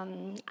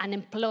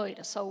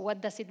unemployed? So what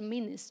does it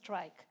mean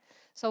strike?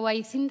 So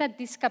I think that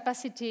this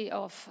capacity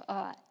of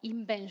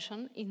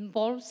invention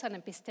involves an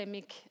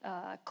epistemic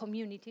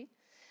community.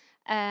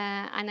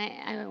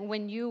 And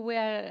when you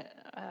were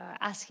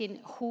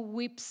asking who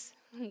whips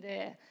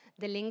the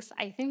links,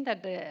 I think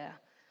that the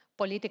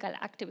political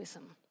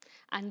activism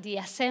and the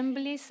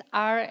assemblies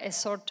are a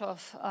sort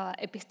of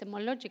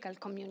epistemological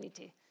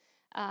community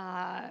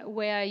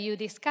where you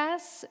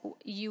discuss,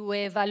 you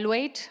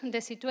evaluate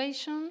the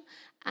situation,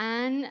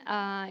 and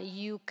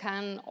you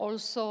can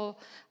also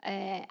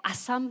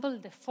assemble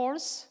the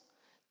force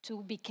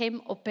to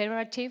become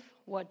operative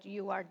what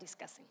you are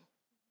discussing.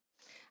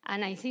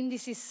 And I think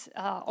this is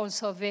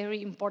also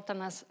very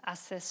important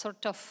as a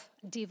sort of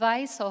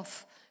device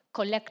of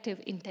collective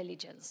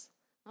intelligence.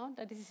 No?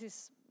 That this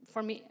is,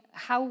 for me,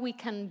 how we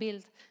can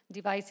build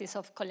devices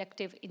of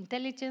collective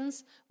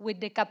intelligence with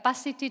the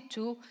capacity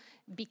to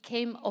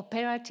become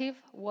operative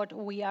what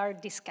we are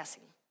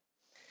discussing.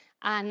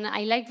 And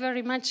I like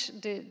very much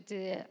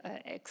the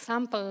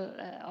example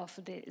of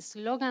the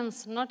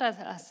slogans, not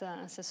as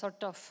a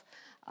sort of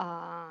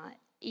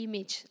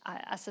image,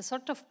 as a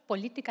sort of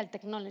political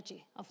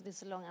technology of the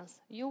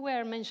slogans. You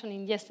were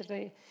mentioning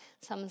yesterday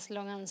some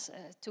slogans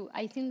too.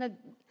 I think that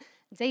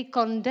they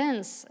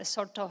condense a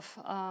sort of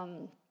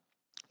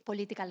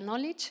political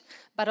knowledge,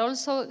 but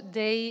also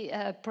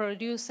they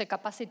produce a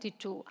capacity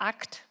to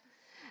act,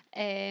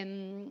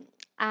 and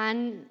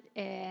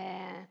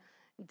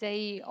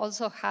they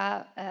also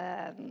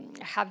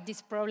have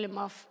this problem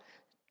of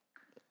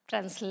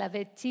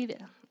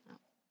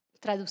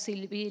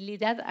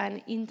traducibilidad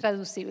and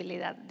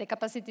intraducibilidad, the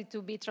capacity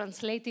to be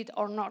translated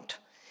or not.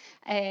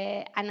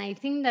 And I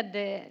think that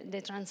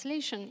the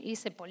translation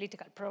is a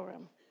political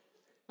program.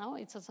 No,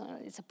 it's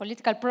a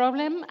political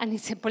problem, and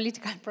it's a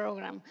political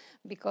program,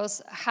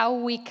 because how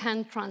we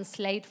can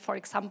translate, for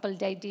example,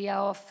 the idea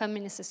of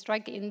feminist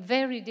strike in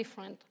very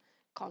different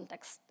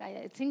contexts.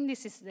 I think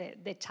this is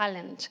the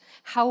challenge,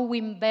 how we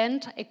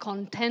invent a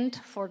content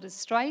for the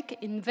strike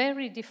in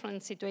very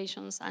different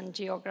situations and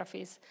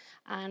geographies,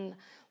 and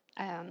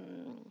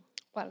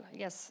well,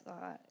 yes,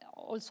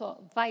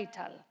 also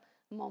vital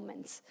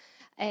moments.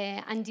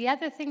 And the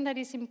other thing that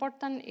is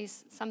important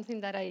is something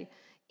that I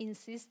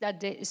insist, that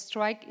the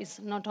strike is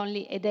not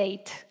only a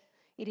date,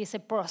 it is a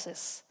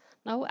process.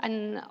 No?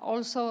 And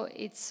also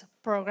it's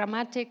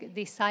programmatic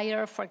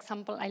desire. For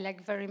example, I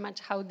like very much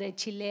how the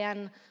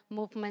Chilean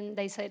movement,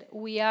 they said,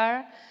 we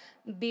are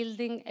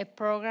building a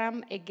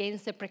program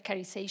against the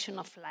precarization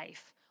of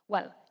life.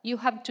 Well, you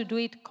have to do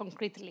it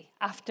concretely.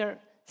 After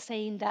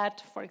saying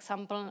that, for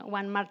example,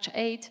 on March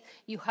 8th,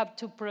 you have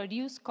to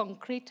produce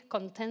concrete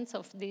contents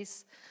of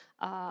this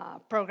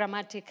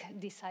programmatic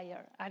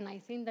desire. And I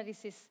think that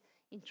this is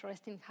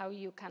interesting, how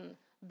you can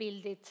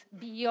build it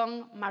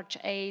beyond March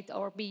 8th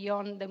or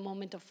beyond the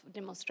moment of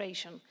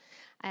demonstration.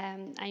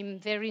 I'm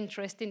very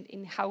interested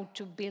in how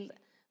to build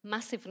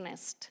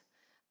massiveness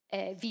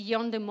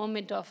beyond the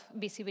moment of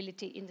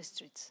visibility in the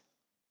streets.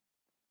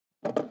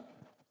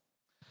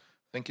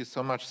 Thank you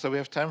so much. So we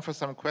have time for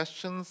some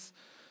questions.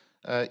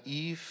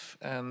 Eve,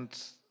 and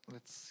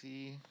let's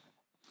see,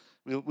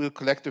 we'll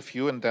collect a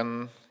few, and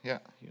then, yeah,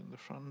 you in the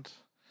front.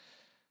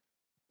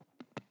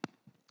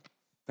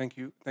 Thank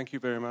you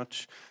very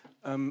much.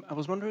 I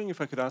was wondering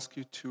if I could ask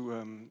you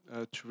to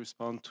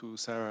respond to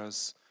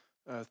Sarah's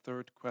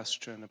third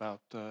question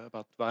about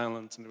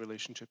violence and the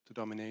relationship to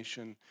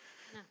domination,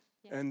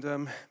 Yeah.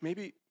 and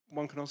maybe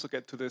one can also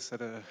get to this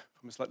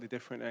from a slightly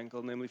different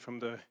angle, namely from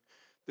the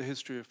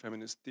history of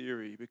feminist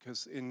theory,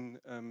 because in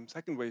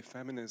second wave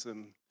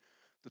feminism,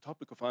 the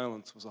topic of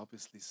violence was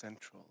obviously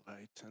central,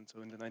 right? And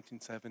so in the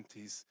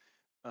 1970s,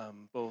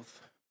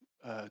 both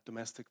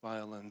domestic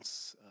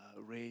violence,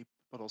 rape,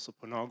 but also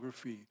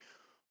pornography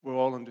were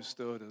all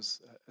understood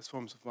as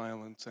forms of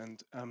violence,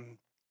 and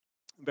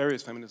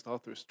various feminist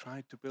authors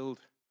tried to build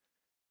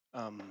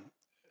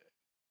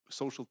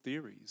social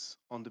theories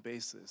on the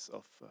basis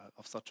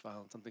of such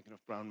violence. I'm thinking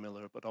of Brown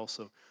Miller, but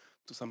also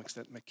to some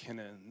extent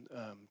McKinnon,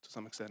 to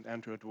some extent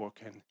Andrew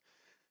Dworkin.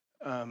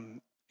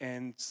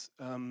 And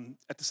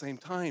at the same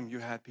time, you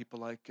had people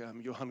like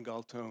Johan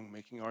Galtung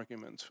making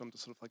arguments from the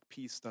sort of like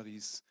peace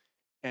studies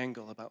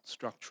angle about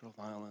structural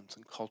violence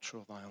and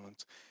cultural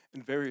violence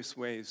in various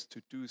ways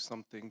to do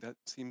something that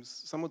seems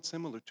somewhat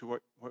similar to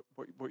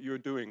what you're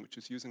doing, which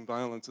is using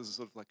violence as a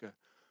sort of like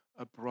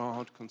a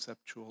broad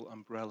conceptual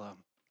umbrella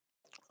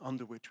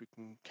under which we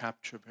can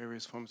capture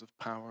various forms of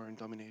power and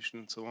domination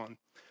and so on.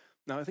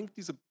 Now, I think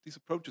these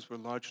approaches were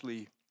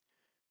largely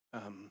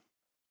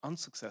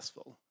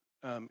unsuccessful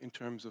in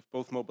terms of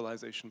both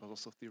mobilization, but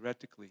also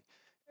theoretically.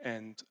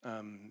 And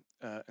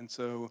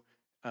so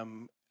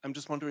I'm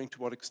just wondering to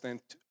what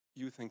extent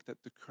you think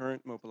that the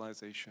current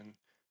mobilization,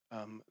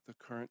 the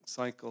current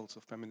cycles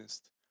of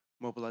feminist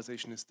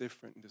mobilization is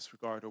different in this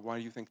regard, or why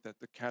you think that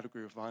the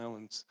category of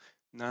violence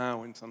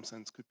now, in some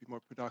sense, could be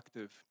more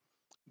productive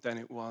than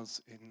it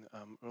was in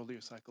earlier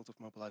cycles of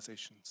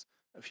mobilizations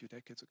a few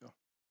decades ago.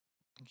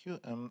 Thank you.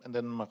 And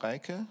then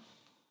Mareike.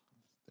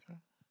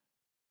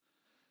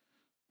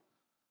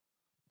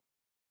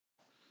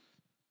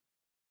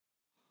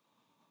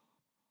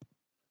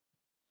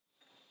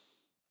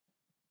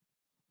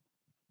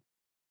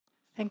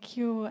 Thank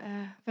you,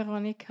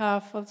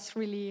 Veronica, for this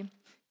really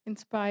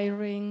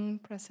inspiring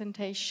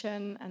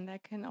presentation, and I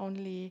can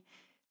only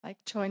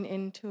join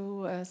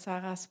into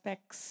Sarah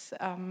Speck's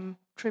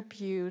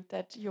tribute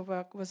that your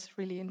work was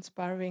really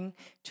inspiring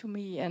to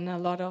me and a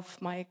lot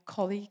of my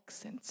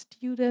colleagues and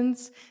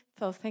students.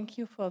 So thank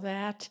you for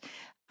that.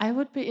 I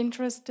would be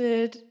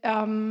interested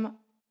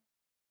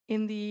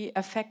in the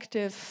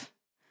affective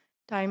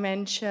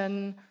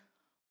dimension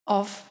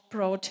of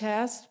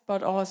protest,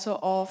 but also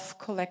of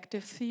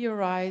collective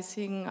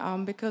theorizing,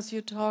 because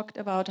you talked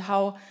about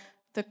how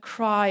the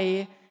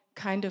cry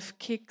kind of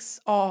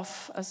kicks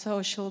off a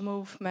social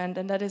movement,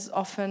 and that is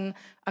often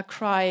a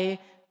cry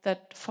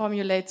that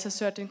formulates a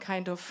certain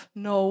kind of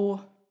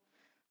no,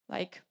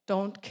 like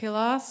don't kill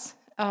us.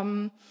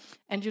 And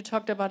you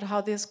talked about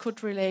how this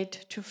could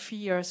relate to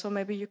fear. So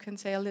maybe you can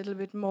say a little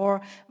bit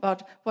more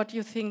about what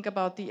you think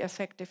about the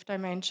affective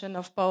dimension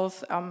of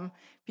both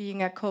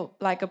being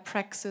like a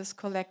praxis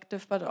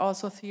collective, but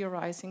also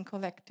theorizing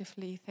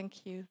collectively.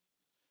 Thank you.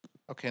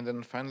 Okay, and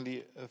then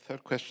finally, a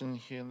third question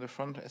here in the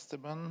front,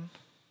 Esteban.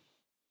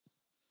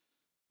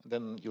 And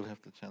then you'll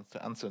have the chance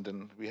to answer, and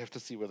then we have to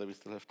see whether we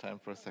still have time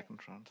for a second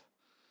round.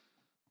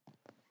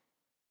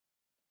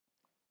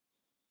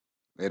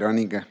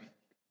 Verónica,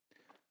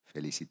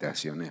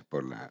 felicitaciones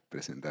por la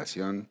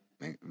presentación.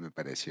 Me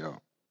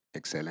pareció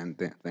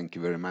excelente. Thank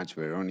you very much,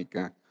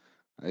 Verónica.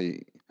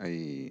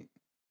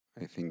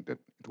 I think that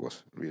it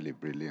was really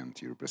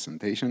brilliant, your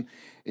presentation.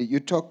 You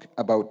talk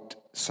about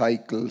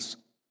cycles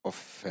of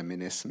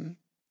feminism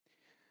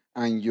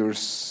and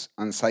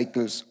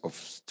cycles of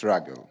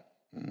struggle.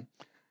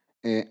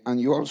 And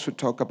you also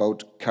talk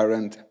about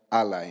current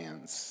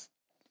alliance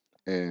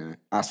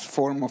as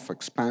form of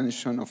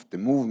expansion of the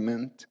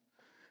movement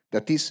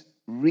that is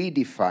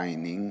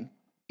redefining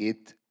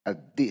it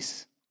at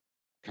this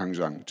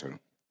conjuncture.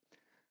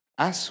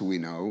 As we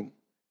know,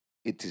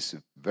 it is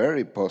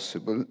very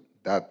possible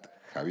that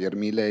Javier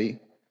Milei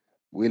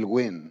will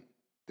win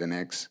the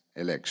next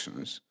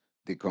elections,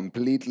 the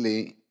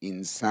completely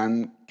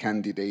insane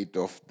candidate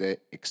of the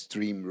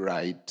extreme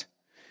right,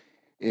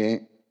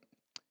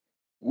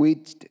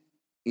 with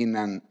in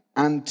an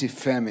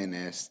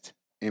anti-feminist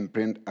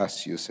imprint,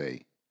 as you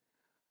say.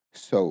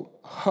 So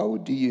how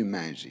do you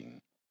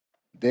imagine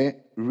the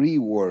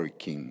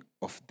reworking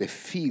of the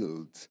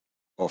field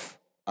of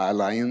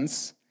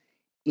alliance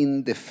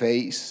in the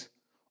face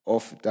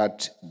of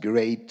that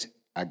great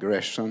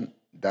aggression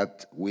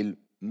that will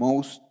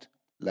most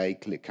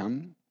likely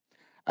come?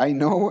 I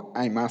know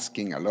I'm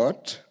asking a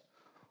lot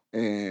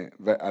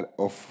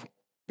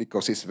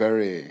because it's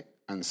very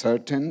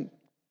uncertain,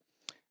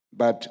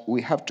 but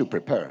we have to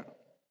prepare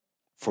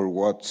for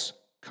what's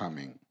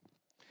coming.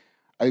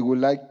 I would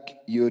like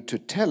you to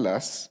tell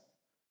us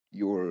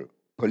your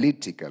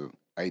political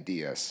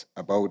ideas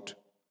about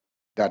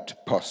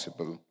that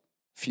possible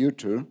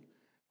future,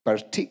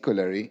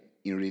 particularly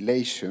in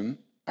relation,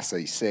 as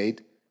I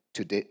said,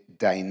 to the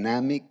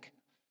dynamic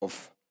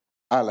of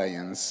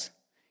alliance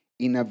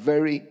in a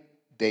very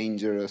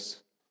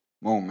dangerous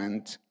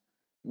moment,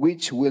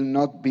 which will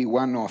not be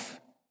one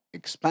of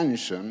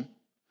expansion,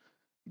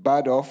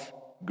 but of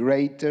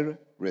greater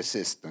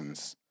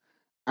resistance.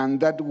 And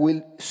that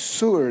will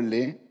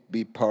surely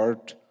be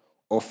part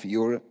of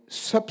your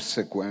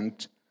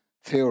subsequent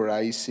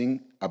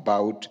theorizing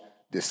about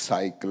the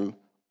cycle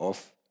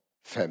of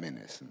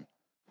feminism.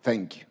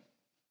 Thank you.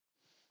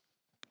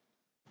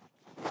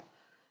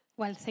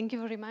 Well, thank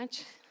you very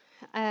much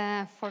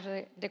for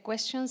the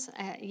questions.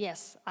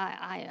 Yes,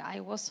 I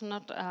was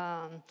not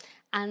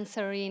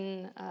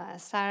answering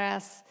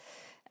Sarah's,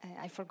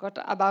 I forgot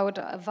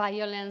about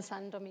violence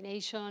and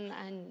domination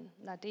and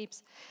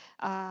Latif's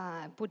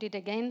put it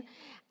again.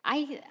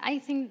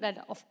 I think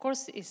that, of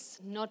course, it's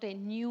not a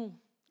new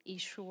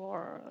issue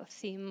or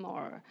theme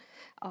or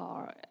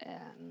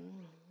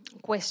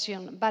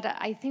question, but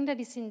I think that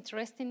it's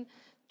interesting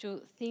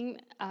to think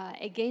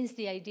against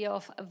the idea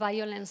of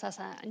violence as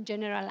a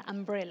general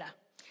umbrella.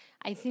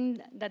 I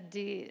think that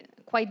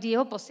quite the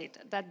opposite,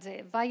 that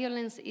the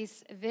violence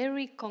is a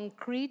very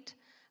concrete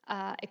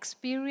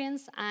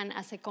experience, and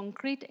as a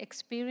concrete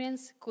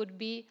experience could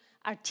be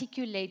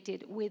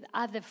articulated with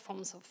other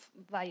forms of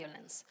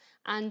violence,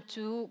 and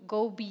to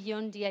go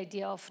beyond the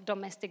idea of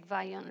domestic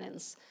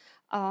violence.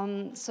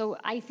 So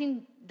I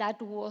think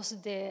that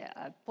was the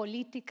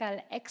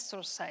political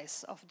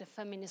exercise of the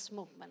feminist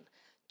movement,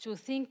 to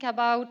think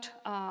about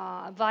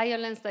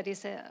violence that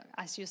is,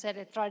 as you said,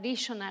 a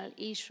traditional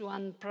issue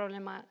and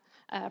problem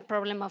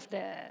of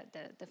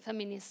the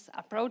feminist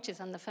approaches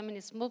and the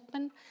feminist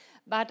movement,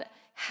 but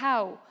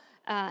how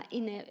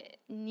in a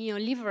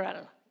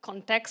neoliberal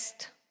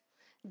context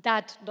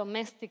that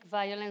domestic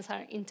violence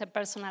or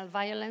interpersonal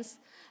violence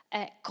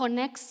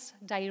connects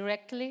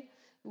directly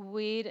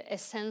with a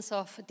sense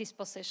of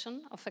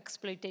dispossession, of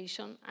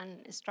exploitation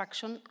and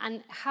extraction,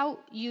 and how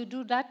you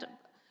do that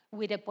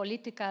with a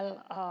political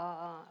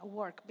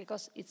work,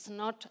 because it's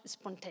not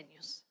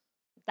spontaneous,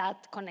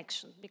 that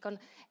connection, because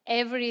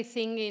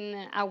everything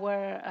in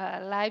our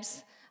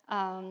lives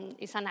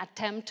is an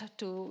attempt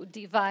to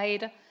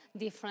divide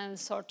different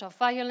sorts of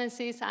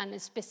violences and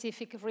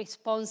specific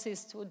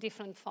responses to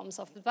different forms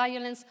of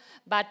violence,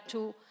 but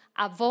to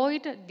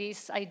avoid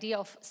this idea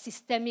of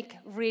systemic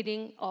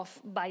reading of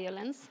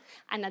violence,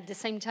 and at the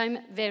same time,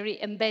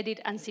 very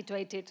embedded and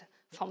situated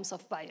forms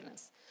of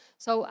violence.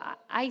 So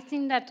I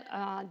think that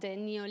the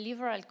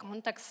neoliberal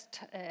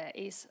context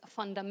is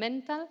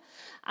fundamental,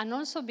 and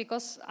also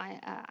because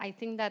I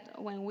think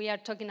that when we are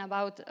talking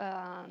about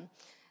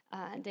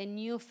the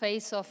new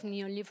phase of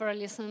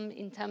neoliberalism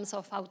in terms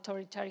of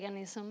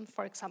authoritarianism,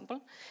 for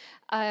example,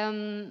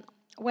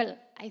 well,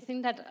 I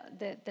think that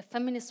the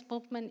feminist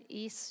movement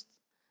is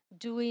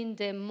doing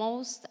the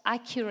most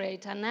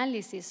accurate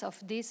analysis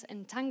of this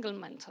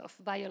entanglement of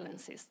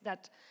violences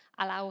that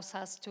allows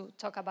us to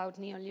talk about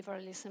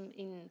neoliberalism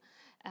in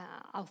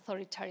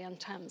authoritarian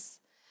terms.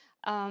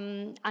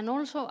 And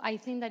also, I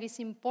think that it's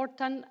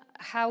important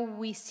how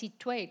we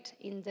situate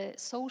in the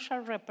social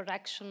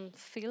reproduction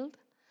field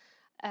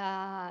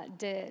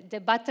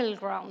the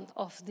battleground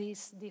of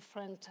these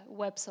different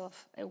web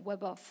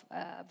of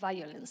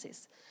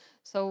violences.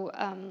 So,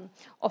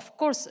 of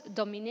course,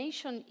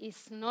 domination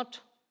is not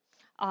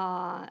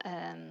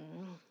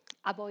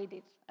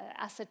avoided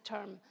as a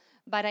term,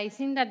 but I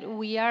think that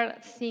we are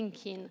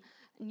thinking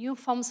new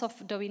forms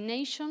of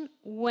domination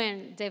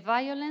when the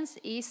violence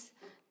is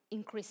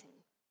increasing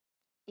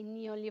in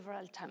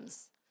neoliberal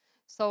terms.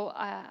 So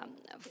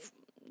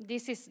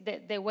this is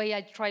the way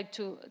I try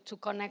to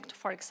connect,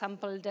 for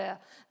example, the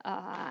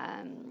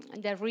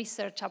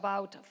research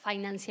about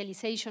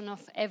financialization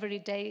of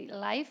everyday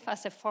life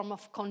as a form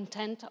of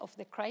content of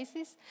the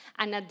crisis,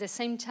 and at the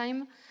same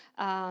time,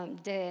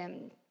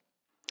 the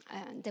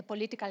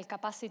political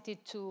capacity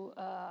to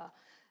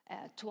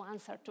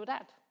answer to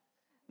that.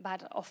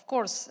 But of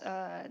course,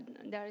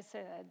 there is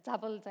a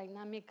double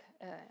dynamic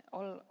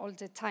all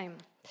the time.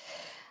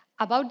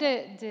 About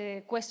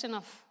the question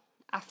of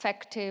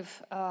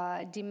affective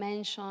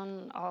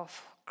dimension of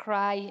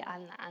cry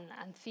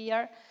and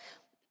fear,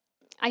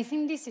 I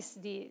think this is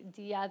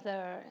the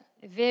other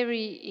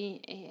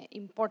very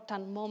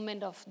important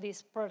moment of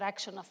this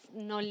production of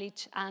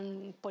knowledge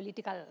and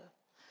political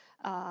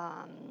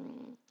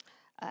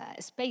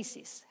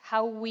spaces,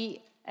 how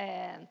we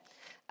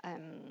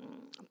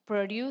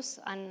produce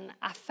an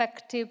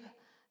affective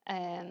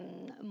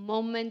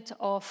moment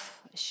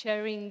of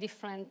sharing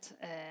different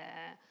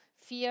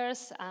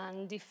fears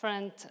and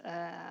different,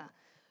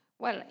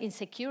 well,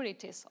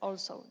 insecurities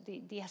also.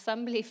 The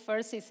assembly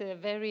first is a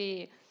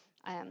very,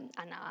 and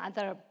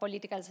other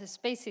political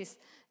spaces,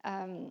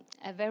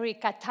 a very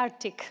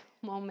cathartic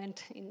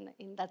moment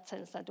in that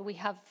sense, that we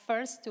have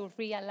first to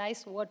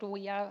realize what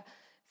we are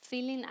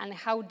feeling and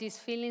how these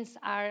feelings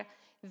are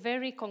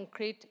very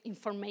concrete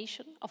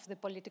information of the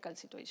political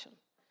situation.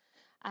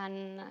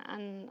 And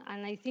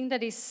I think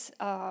that is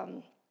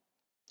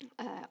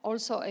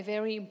also a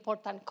very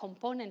important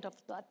component of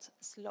that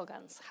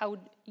slogans, how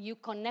you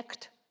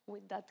connect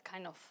with that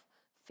kind of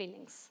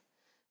feelings.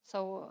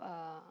 So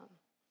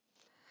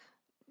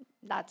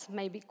that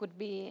maybe could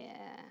be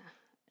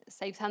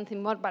say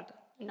something more, but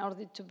in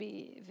order to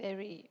be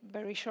very,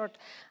 very short.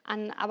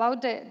 And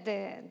about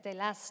the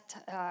last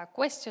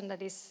question,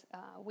 that is,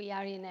 we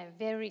are in a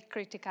very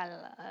critical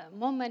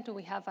moment.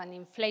 We have an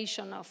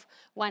inflation of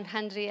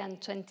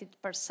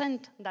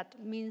 120%. That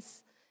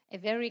means a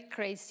very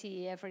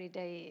crazy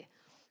everyday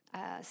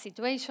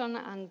situation,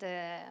 and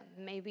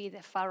maybe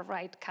the far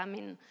right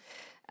coming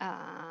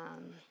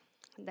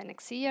the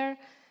next year,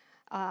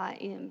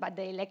 but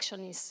the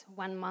election is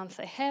 1 month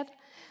ahead.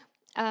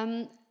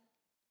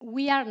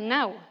 We are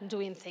now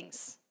doing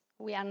things.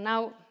 We are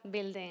now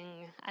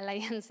building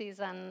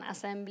alliances and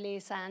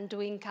assemblies and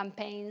doing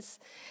campaigns.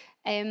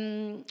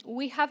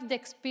 We have the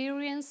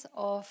experience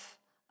of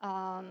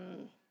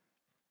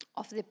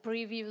the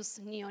previous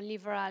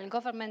neoliberal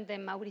government, the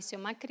Mauricio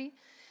Macri,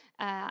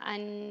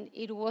 and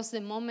it was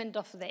the moment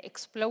of the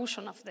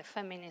explosion of the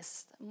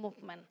feminist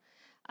movement.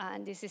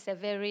 And this is a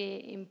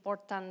very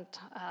important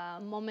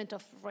moment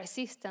of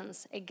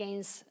resistance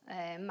against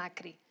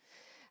Macri.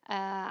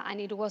 And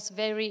it was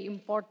very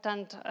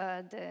important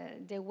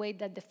the way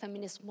that the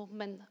feminist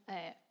movement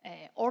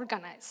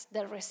organized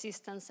the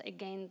resistance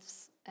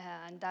against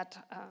that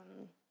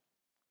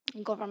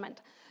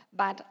government.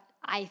 But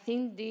I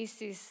think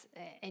this is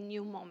a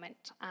new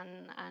moment,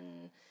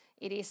 and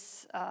it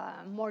is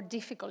more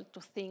difficult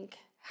to think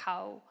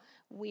how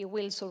we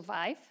will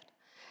survive,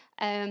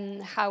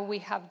 and how we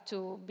have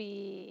to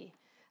be,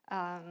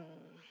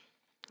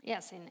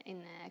 yes,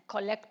 in a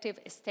collective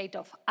state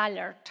of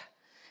alert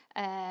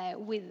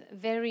with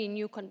very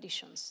new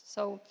conditions.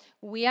 So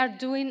we are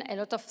doing a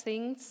lot of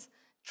things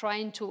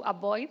trying to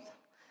avoid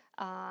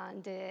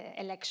the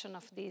election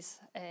of this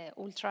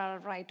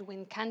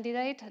ultra-right-wing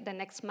candidate the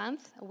next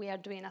month. We are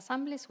doing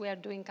assemblies, we are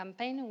doing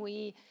campaign.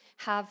 We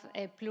have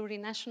a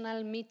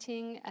plurinational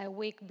meeting a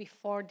week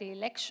before the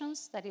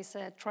elections. That is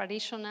a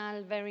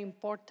traditional, very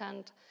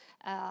important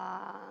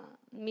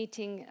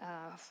meeting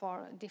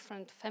for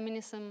different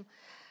feminism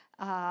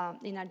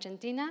in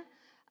Argentina.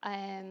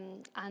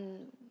 And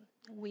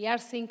we are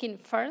thinking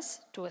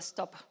first to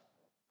stop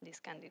this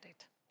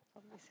candidate.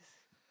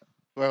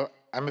 Well,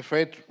 I'm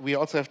afraid we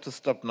also have to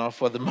stop now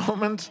for the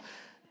moment.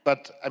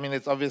 But I mean,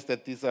 it's obvious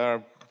that these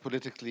are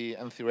politically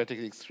and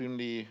theoretically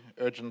extremely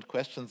urgent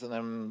questions, and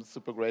I'm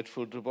super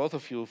grateful to both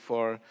of you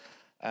for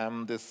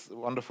this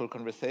wonderful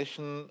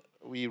conversation.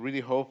 We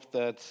really hope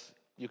that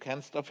you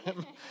can stop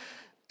him.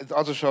 It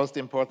also shows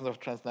the importance of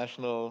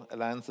transnational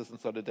alliances and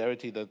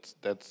solidarity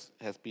that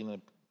has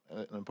been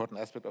an important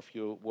aspect of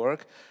your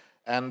work.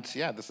 And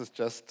yeah, this is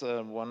just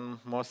one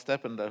more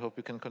step, and I hope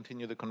we can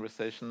continue the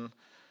conversation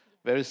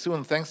very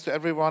soon. Thanks to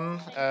everyone,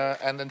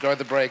 and enjoy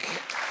the break.